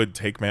finally would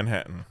take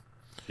Manhattan.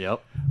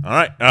 Yep. All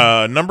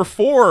right. Number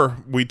 4,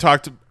 we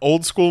talked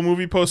old school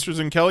movie posters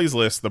in Kelly's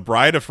list. The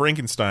Bride of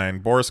Frankenstein,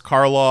 Boris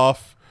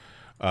Karloff,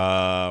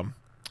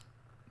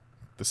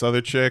 this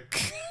other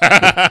chick.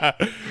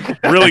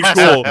 Really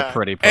cool. A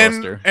pretty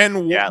poster. And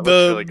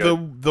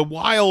the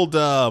wild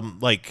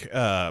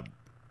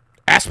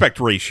aspect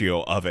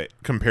ratio of it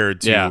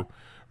compared to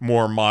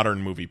more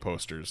modern movie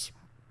posters.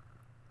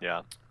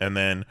 Yeah. And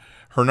then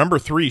her number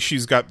 3,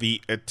 she's got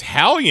the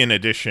Italian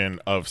edition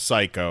of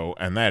Psycho,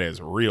 and that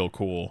is real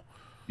cool.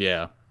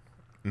 Yeah.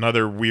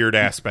 Another weird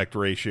aspect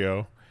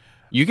ratio.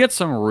 You get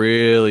some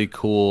really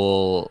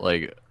cool,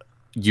 like,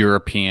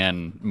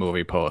 European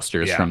movie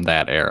posters from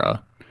that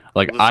era.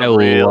 Like, I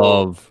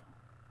love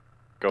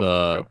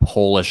the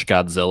Polish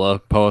Godzilla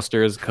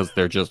posters because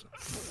they're just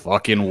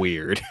fucking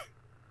weird.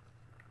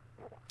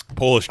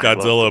 Polish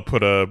Godzilla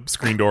put a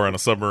screen door on a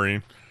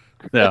submarine.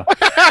 Yeah.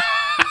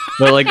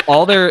 But like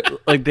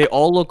they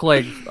all look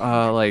like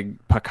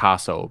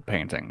Picasso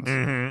paintings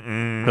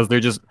because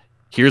they're just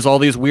here's all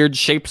these weird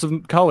shapes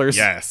and colors.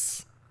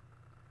 Yes,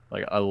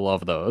 like I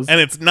love those, and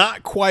it's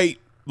not quite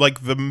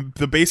like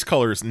the base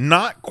color is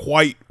not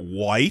quite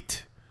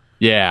white.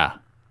 Yeah,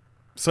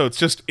 so it's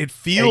just it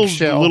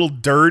feels a little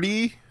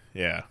dirty.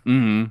 Yeah.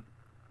 Mm-hmm.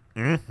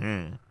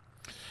 And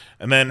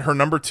then her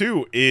number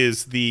 2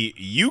 is the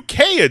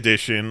UK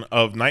edition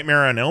of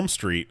Nightmare on Elm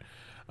Street.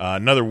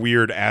 Another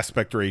weird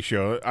aspect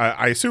ratio.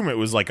 I assume it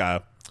was like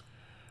a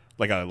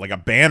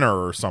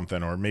banner or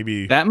something, or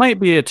maybe that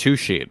might be a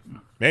 2-sheet.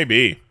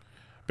 Maybe,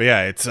 but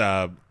yeah, it's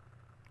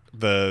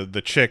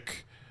the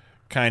chick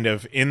kind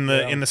of in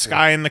the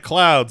sky in the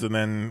clouds, and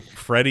then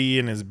Freddy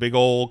and his big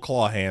old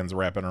claw hands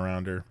wrapping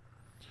around her.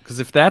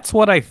 Because if that's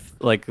what I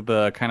like,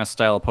 the kind of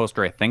style of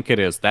poster I think it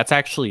is, that's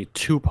actually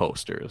 2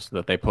 posters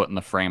that they put in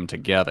the frame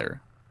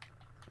together,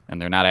 and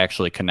they're not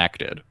actually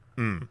connected.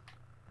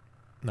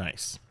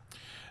 Nice.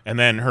 And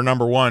then her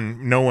number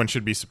 1, no one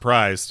should be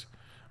surprised.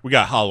 We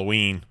got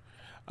Halloween.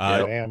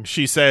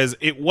 She says,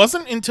 it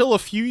wasn't until a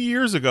few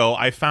years ago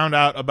I found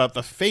out about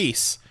the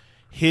face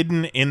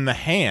hidden in the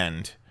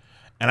hand.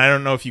 And I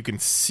don't know if you can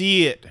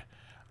see it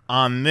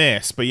on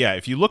this, but yeah,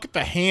 if you look at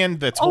the hand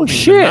that's holding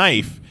the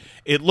knife,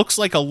 it looks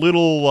like a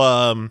little,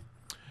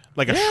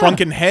 like a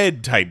shrunken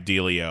head type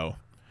dealio.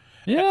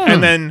 Yeah.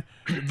 And then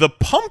the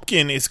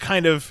pumpkin is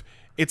kind of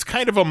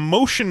a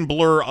motion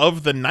blur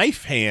of the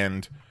knife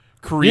hand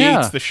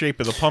creates the shape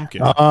of the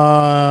pumpkin.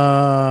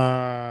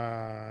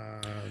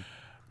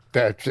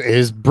 That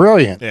is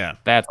brilliant. Yeah,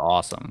 that's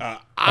awesome.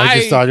 I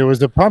just thought it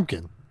was a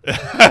pumpkin.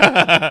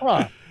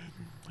 I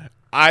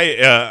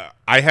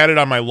had it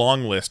on my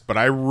long list, but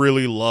I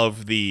really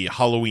love the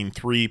Halloween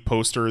 3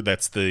 poster.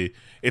 It's the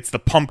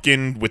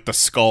pumpkin with the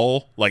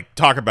skull. Like,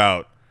 talk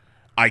about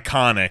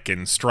iconic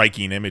and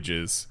striking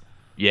images.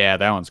 Yeah,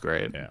 that one's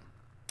great. Yeah.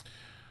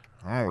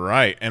 All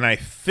right, and I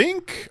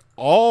think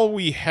all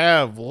we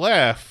have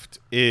left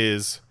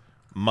is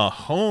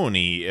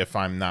Mahoney, if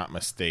I'm not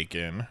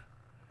mistaken.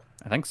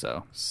 I think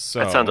so.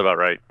 That sounds about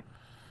right.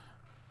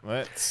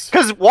 Let's...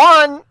 Because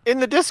Juan in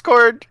the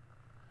Discord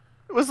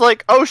was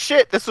like, oh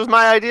shit, this was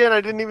my idea and I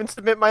didn't even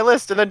submit my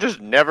list, and then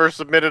just never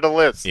submitted a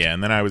list. Yeah,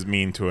 and then I was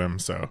mean to him,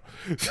 so...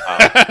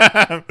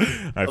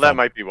 that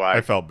might be why.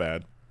 I felt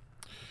bad.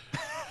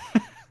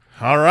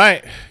 All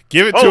right,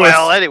 give it to us.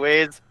 Well,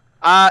 anyways...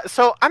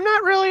 so I'm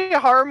not really a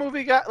horror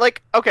movie guy.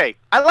 Like, okay,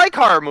 I like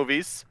horror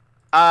movies.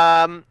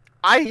 I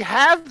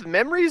have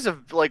memories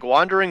of like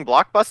wandering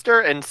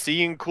Blockbuster and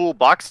seeing cool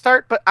box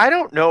art, but I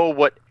don't know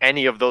what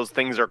any of those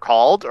things are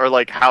called or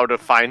like how to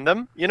find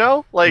them, you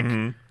know? Like,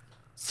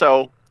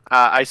 so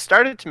I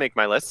started to make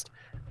my list.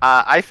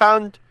 I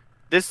found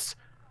this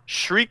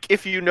Shriek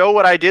If You Know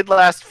What I Did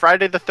Last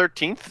Friday the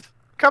 13th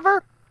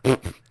cover.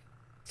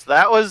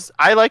 So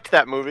I liked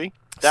that movie.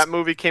 That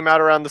movie came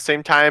out around the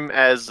same time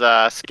as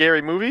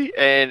Scary Movie,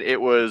 and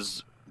it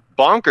was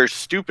bonkers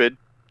stupid.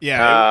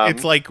 Yeah,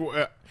 it's like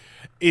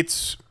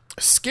it's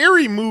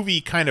Scary Movie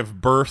kind of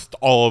birthed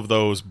all of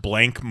those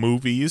blank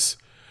movies,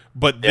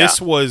 but this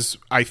was,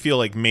 I feel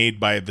like, made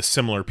by the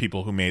similar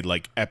people who made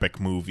like Epic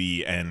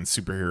Movie and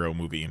Superhero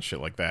Movie and shit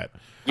like that.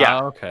 Yeah,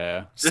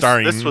 okay.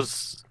 Starring this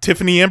was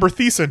Tiffany Amber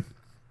Thiessen.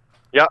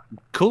 Yep,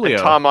 Coolio, and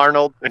Tom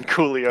Arnold, and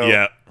Coolio.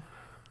 Yeah,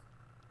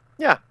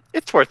 yeah,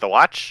 it's worth a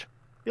watch.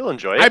 You'll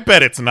enjoy it. I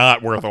bet it's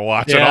not worth a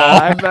watch at Yeah,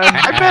 all. I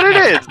bet it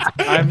is.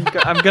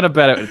 I'm gonna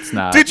bet it's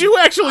not. Did you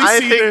actually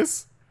see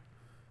this?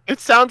 It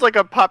sounds like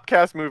a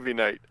Popcast movie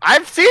night.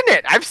 I've seen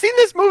it. I've seen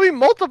this movie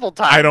multiple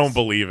times. I don't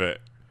believe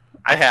it.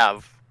 I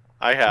have.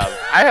 I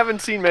haven't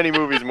seen many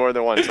movies more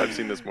than once. I've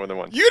seen this more than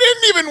once. You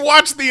didn't even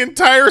watch the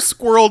entire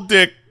Squirrel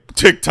Dick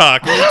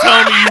TikTok. Are you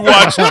telling me you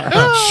watched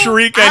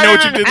Shriek? I know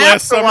what you did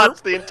last summer. I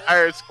watched the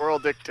entire Squirrel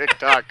Dick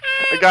TikTok.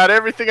 I got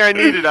everything I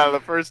needed out of the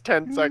first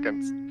 10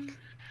 seconds.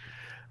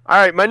 All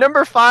right, my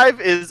number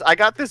 5 is I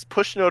got this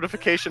push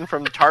notification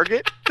from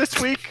Target this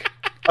week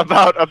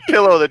about a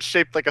pillow that's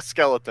shaped like a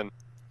skeleton.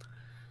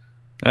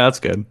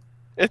 That's good.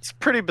 It's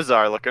pretty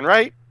bizarre looking,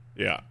 right?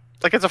 Yeah.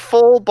 Like it's a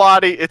full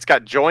body. It's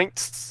got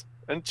joints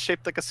and it's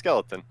shaped like a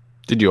skeleton.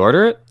 Did you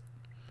order it?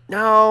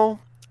 No,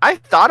 I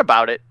thought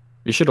about it.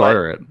 You should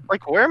order it.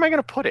 Like, where am I going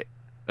to put it?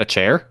 A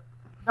chair?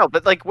 No,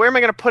 but like, where am I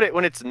going to put it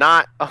when it's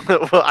not?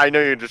 Well, I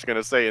know you're just going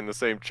to say in the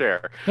same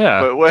chair.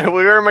 Yeah. But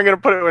where am I going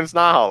to put it when it's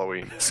not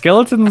Halloween?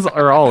 Skeletons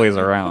are always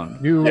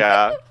around.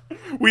 Yeah.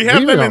 We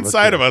have them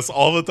inside of us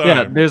all the time.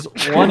 Yeah, there's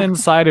one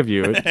inside of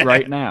you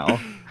right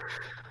now.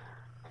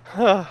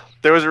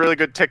 There was a really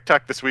good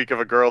TikTok this week of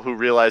a girl who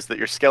realized that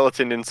your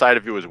skeleton inside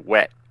of you was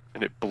wet,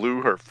 and it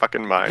blew her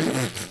fucking mind.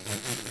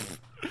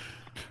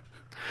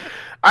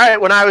 All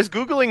right, when I was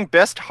Googling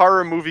best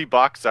horror movie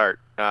box art,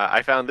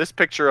 I found this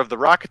picture of The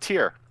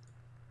Rocketeer.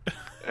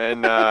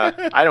 And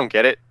I don't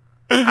get it.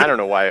 I don't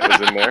know why it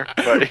was in there,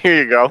 but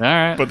here you go. All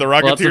right. But The Well,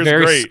 it's Rocketeer's a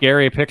very great.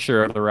 scary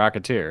picture of the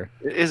Rocketeer.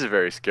 It is a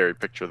very scary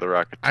picture of The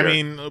Rocketeer. I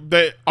mean,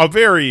 a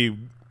very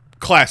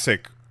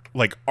classic,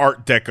 like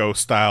Art Deco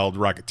styled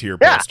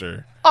Rocketeer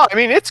poster. Oh, I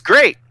mean, it's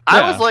great. I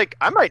Yeah. was like,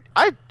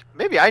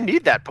 maybe I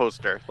need that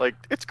poster. Like,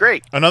 it's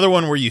great. Another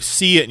one where you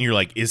see it and you're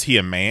like, is he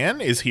a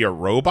man? Is he a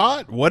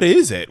robot? What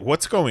is it?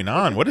 What's going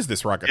on? What is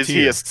this Rocketeer? Is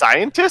he a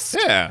scientist?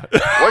 Yeah.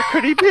 What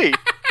could he be?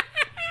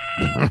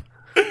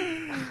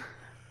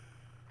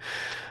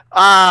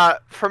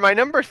 For my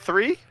number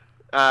 3,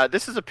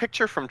 this is a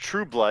picture from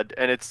True Blood,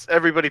 and it's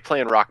everybody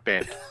playing Rock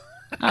Band.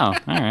 Oh, all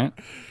right.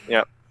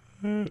 Yep.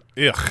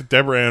 Ugh,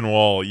 Deborah Ann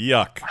Wall.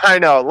 Yuck. I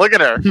know. Look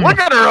at her. Look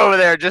at her over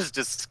there. Just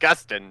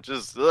disgusting.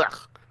 Just ugh.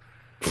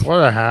 What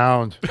a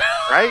hound.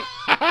 Right?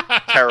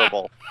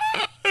 Terrible.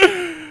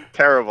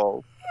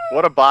 Terrible.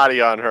 What a body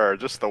on her.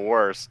 Just the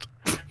worst.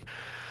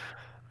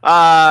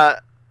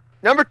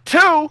 Number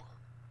 2,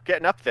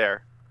 getting up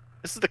there.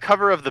 This is the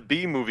cover of the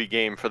B movie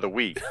game for the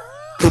Wii.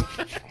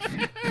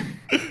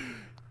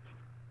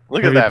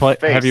 Look at that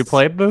face. Have you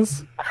played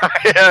this?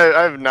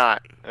 I've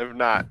not. I've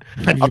not.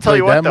 Have I'll tell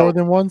you played what, that more though.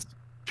 than once?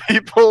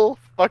 People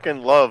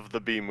fucking love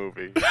the B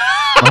movie.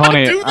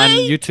 Mahoney, on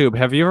YouTube,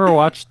 have you ever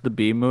watched the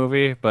B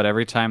movie, but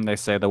every time they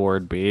say the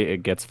word B,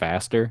 it gets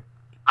faster?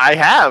 I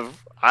have.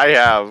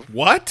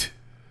 What?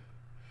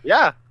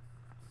 Yeah.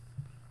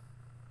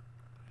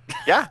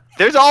 Yeah.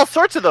 There's all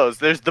sorts of those.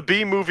 There's the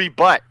B movie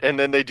but, and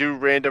then they do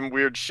random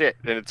weird shit,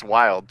 and it's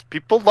wild.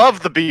 People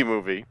love the B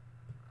movie.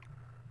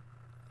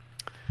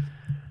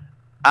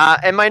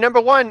 And my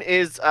number 1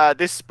 is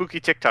this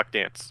spooky TikTok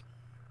dance.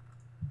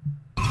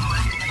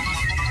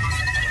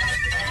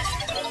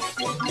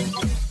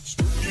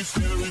 Spooky,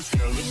 scary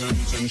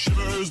skeletons and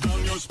shivers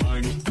down your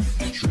spine.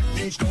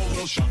 Shrieking skulls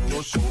will shock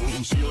your soul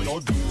and seal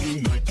your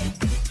doom tonight.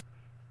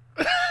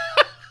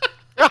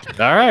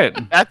 All right.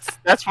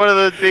 That's one of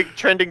the big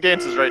trending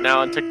dances right now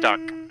on TikTok.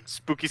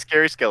 Spooky,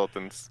 scary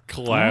skeletons.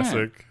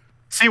 Classic.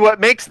 See, what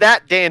makes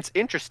that dance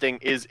interesting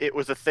is it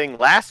was a thing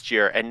last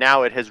year, and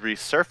now it has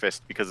resurfaced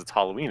because it's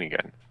Halloween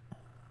again.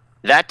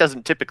 That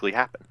doesn't typically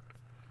happen.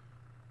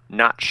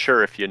 Not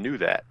sure if you knew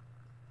that.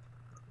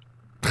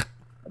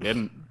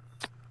 Didn't.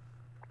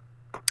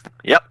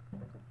 Yep.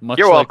 Much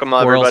You're like welcome,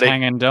 squirrels everybody.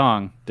 hanging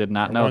dong. Did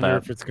not I know wonder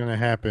that. if it's going to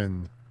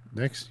happen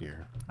next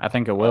year. I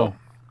think it will.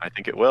 I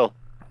think it will.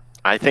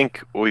 I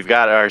think we've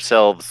got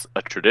ourselves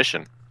a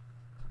tradition.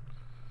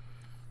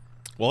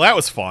 Well, that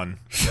was fun.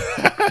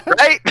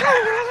 Right?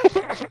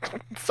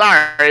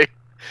 Sorry.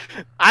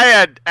 I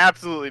had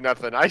absolutely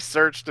nothing. I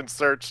searched and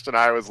searched, and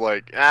I was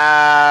like, No,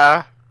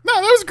 that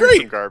was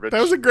great. Garbage.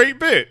 That was a great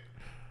bit.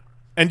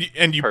 And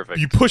you Perfect.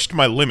 you pushed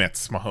my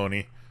limits,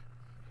 Mahoney.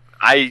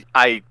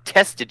 I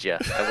tested you.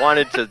 I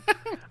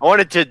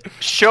wanted to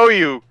show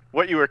you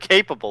what you were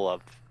capable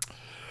of.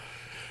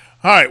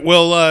 All right.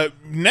 Well,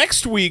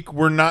 next week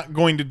we're not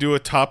going to do a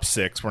top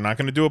 6. We're not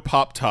going to do a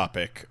pop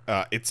topic.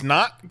 It's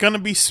not going to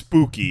be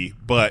spooky,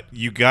 but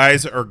you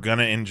guys are going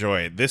to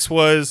enjoy it. This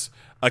was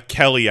a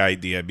Kelly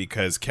idea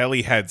because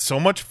Kelly had so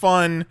much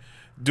fun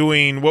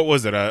doing, what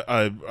was it,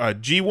 a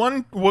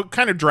G1? What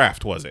kind of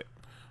draft was it?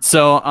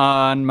 So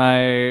on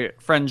my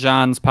friend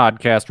John's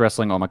podcast,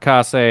 Wrestling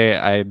Omakase,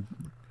 I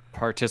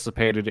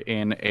participated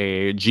in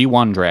a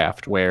G1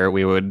 draft where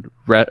we would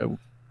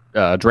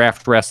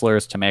draft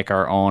wrestlers to make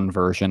our own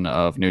version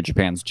of New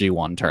Japan's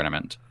G1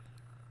 tournament.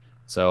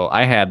 So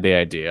I had the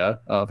idea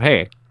of,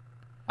 hey,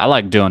 I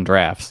like doing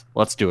drafts.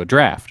 Let's do a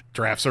draft.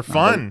 Drafts are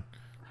fun.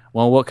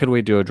 Well, what could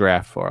we do a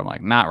draft for? I'm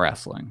like, not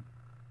wrestling.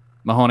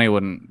 Mahoney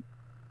wouldn't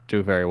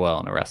do very well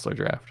in a wrestler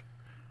draft.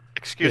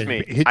 Excuse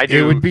me.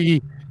 It would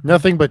be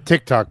nothing but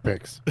TikTok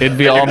pics. It'd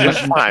be all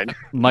fine.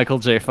 Michael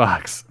J.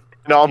 Fox.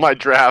 In all my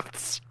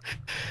drafts.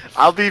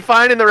 I'll be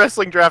fine in the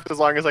wrestling draft as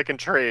long as I can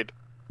trade.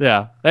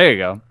 Yeah, there you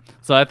go.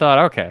 So I thought,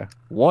 okay,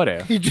 what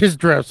if? He just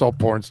drafts all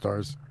porn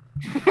stars.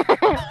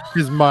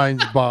 His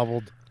mind's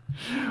bobbled.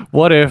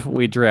 What if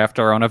we draft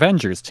our own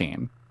Avengers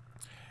team?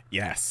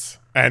 Yes.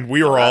 And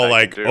we were all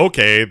like,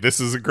 okay, this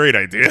is a great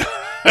idea.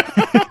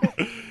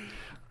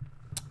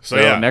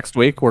 So next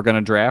week, we're going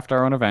to draft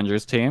our own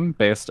Avengers team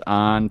based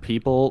on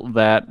people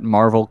that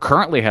Marvel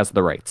currently has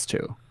the rights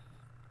to.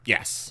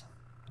 Yes.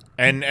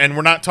 And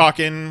we're not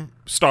talking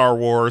Star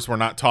Wars. We're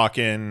not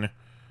talking,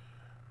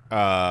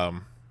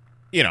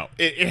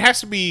 it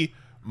has to be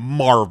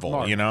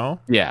Marvel, you know?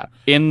 Yeah,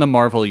 in the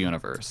Marvel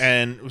universe.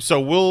 And so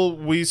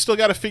we still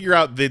got to figure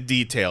out the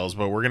details,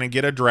 but we're going to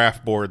get a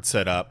draft board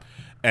set up.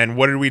 And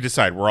what did we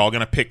decide? We're all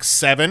going to pick a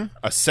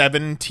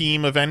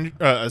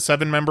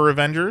 7-member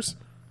Avengers?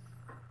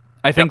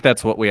 I think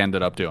that's what we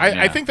ended up doing.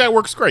 I think that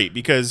works great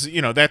because,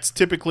 that's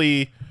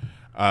typically,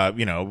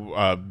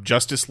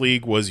 Justice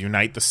League was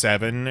Unite the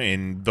 7.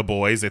 In The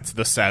Boys, it's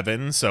the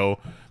 7. So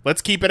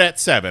let's keep it at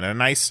 7. A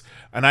nice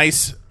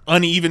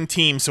uneven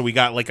team. So we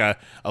got like a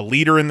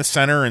leader in the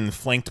center and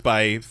flanked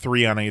by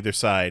 3 on either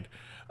side.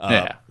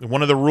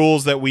 One of the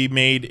rules that we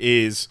made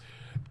is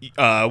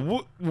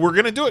we're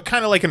going to do it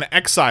kind of like an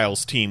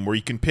Exiles team where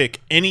you can pick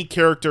any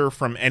character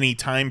from any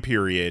time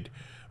period,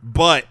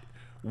 but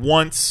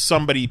once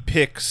somebody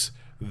picks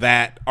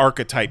that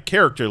archetype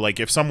character, like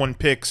if someone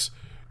picks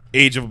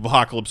Age of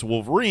Apocalypse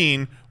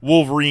Wolverine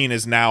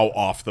is now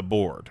off the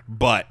board.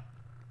 But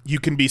you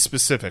can be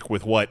specific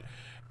with what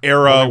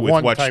era,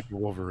 with what type of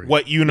Wolverine,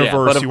 what universe you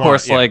want. But of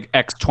course, like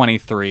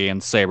X-23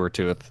 and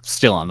Sabretooth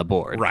still on the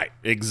board. Right,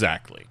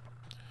 exactly.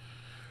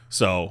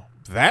 So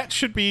that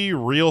should be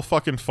real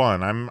fucking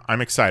fun.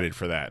 I'm excited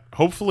for that.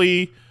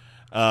 Hopefully,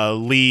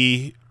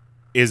 Lee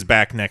is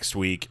back next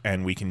week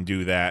and we can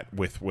do that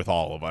with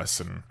all of us.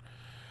 And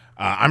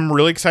I'm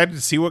really excited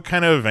to see what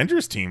kind of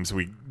Avengers teams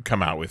we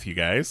come out with, you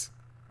guys.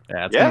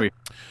 Yeah, it's gonna be.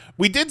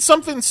 We did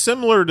something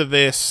similar to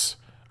this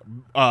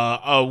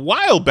a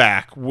while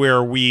back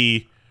where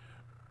we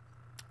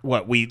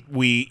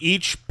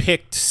each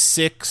picked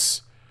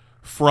 6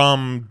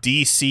 from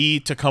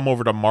DC to come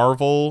over to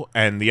Marvel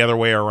and the other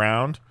way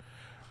around.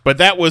 But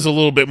that was a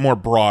little bit more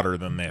broader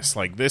than this.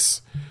 Like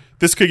this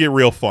could get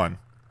real fun.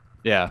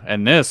 Yeah,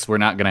 and we're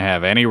not going to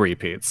have any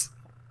repeats.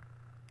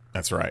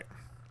 That's right.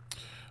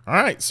 All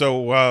right,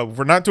 so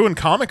we're not doing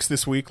comics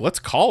this week. Let's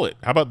call it.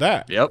 How about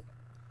that? Yep.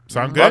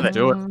 Sound good? Let's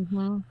do it.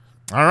 Mm-hmm.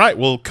 All right,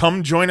 well,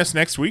 come join us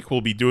next week.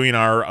 We'll be doing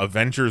our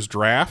Avengers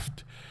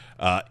draft.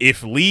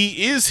 If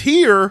Lee is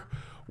here,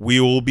 we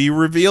will be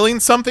revealing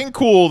something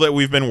cool that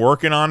we've been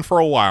working on for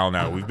a while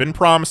now. We've been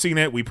promising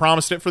it. We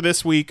promised it for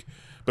this week,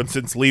 but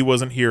since Lee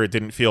wasn't here, it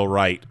didn't feel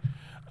right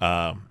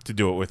to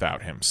do it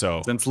without him.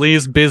 So since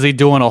Lee's busy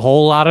doing a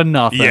whole lot of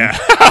nothing. Yeah.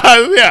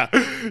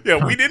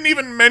 Yeah, we didn't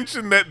even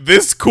mention that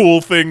this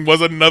cool thing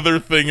was another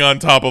thing on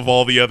top of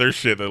all the other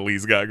shit that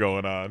Lee's got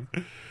going on.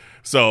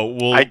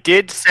 So I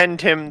did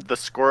send him the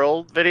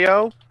squirrel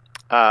video,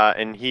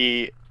 and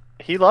he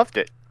loved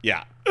it.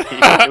 Yeah.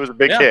 It was a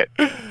big hit.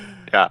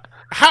 Yeah.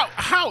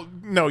 How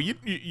no, you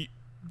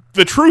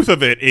the truth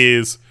of it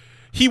is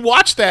he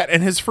watched that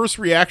and his first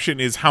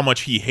reaction is how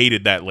much he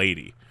hated that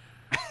lady.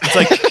 It's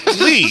like,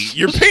 Lee,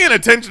 you're paying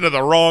attention to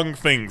the wrong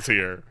things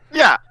here.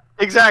 Yeah,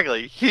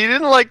 exactly. He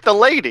didn't like the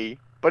lady,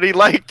 but he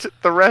liked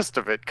the rest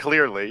of it,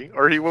 clearly,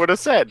 or he would have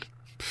said.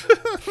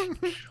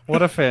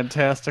 What a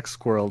fantastic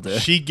squirrel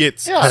dick. She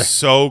gets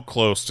so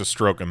close to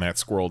stroking that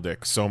squirrel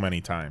dick so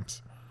many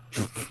times.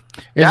 It's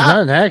not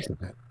an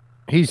accident.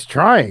 He's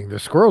trying. The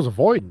squirrel's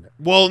avoiding it.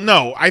 Well,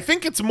 no, I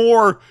think it's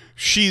more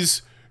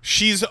she's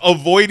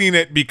avoiding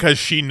it because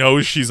she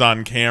knows she's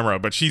on camera,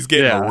 but she's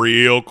getting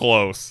real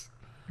close.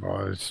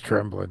 Oh, it's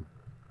trembling.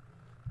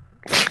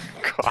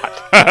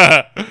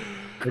 God.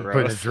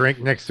 Putting a drink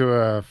next to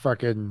a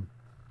fucking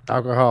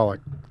alcoholic.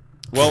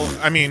 Well,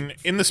 I mean,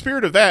 in the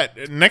spirit of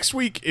that, next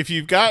week, if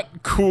you've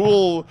got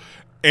cool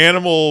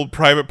animal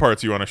private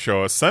parts you want to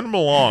show us, send them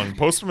along.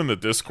 Post them in the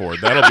Discord.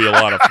 That'll be a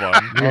lot of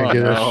fun. You're gonna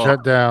get us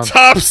shut down.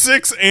 Top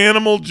 6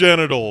 animal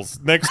genitals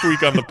next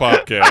week on the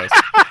podcast.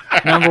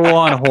 Number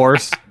 1,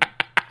 horse.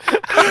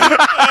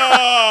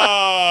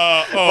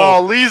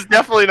 Lee's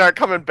definitely not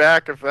coming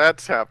back if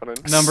that's happening.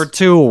 Number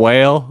 2,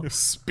 whale.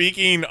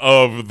 Speaking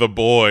of the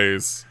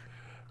boys,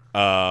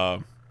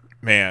 man,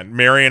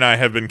 Mary and I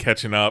have been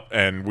catching up,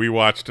 and we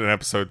watched an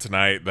episode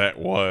tonight that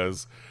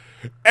was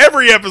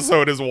Every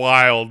episode is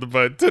wild,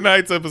 but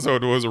tonight's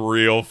episode was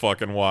real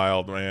fucking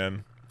wild,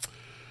 man.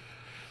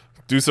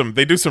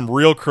 They do some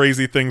real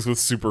crazy things with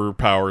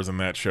superpowers in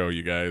that show,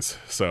 you guys.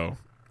 So,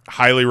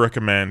 highly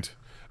recommend.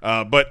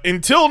 But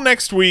until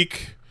next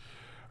week,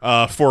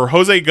 for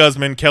Jose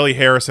Guzman, Kelly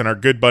Harris, and our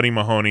good buddy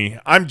Mahoney,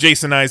 I'm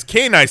Jason Ives,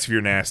 K-Nice if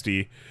you're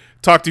nasty.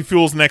 Talk to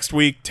Fools next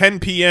week, 10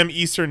 p.m.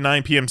 Eastern,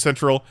 9 p.m.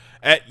 Central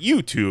at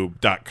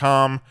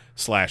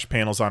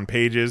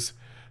youtube.com/panelsonpages.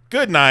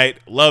 Good night.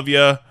 Love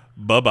ya.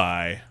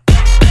 Bye-bye.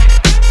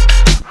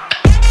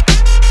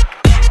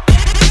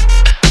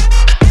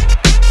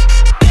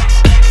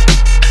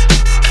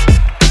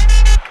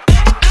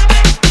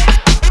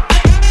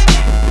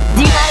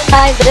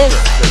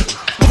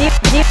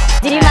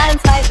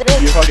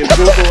 You fucking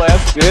Google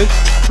ass bitch.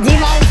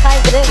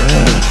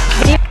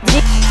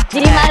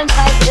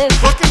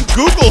 Fucking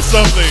Google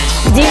something.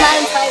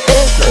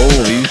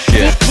 Holy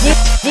shit.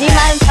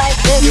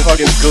 You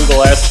fucking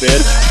Google ass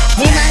bitch.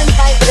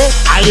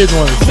 I didn't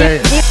want to say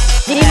it.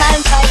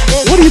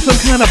 What are you, some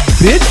kind of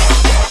bitch?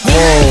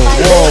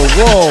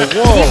 Whoa.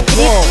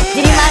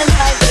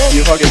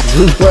 You fucking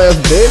Google ass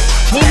bitch.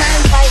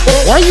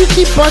 Why you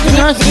keep bugging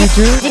us,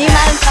 YouTube?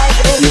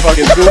 You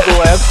fucking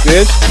Google ass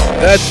bitch.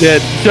 That's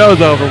it.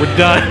 Show's over. We're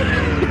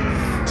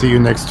done. See you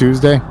next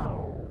Tuesday.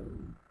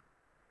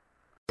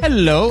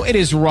 Hello, it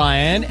is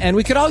Ryan, and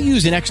we could all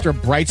use an extra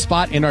bright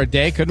spot in our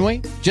day, couldn't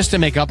we? Just to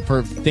make up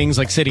for things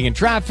like sitting in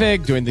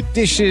traffic, doing the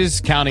dishes,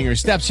 counting your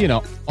steps, you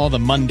know, all the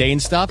mundane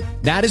stuff.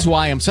 That is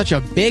why I'm such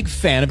a big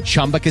fan of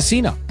Chumba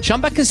Casino.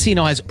 Chumba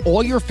Casino has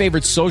all your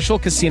favorite social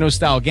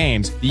casino-style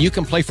games that you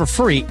can play for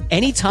free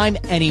anytime,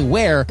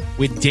 anywhere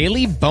with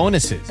daily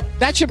bonuses.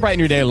 That should brighten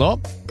your day a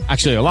little.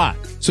 Actually, a lot.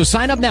 So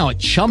sign up now at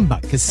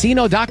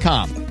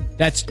ChumbaCasino.com.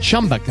 That's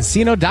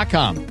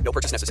ChumbaCasino.com. No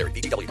purchase necessary.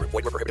 VGW Group.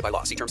 Void where prohibited by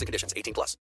law. See terms and conditions. 18+.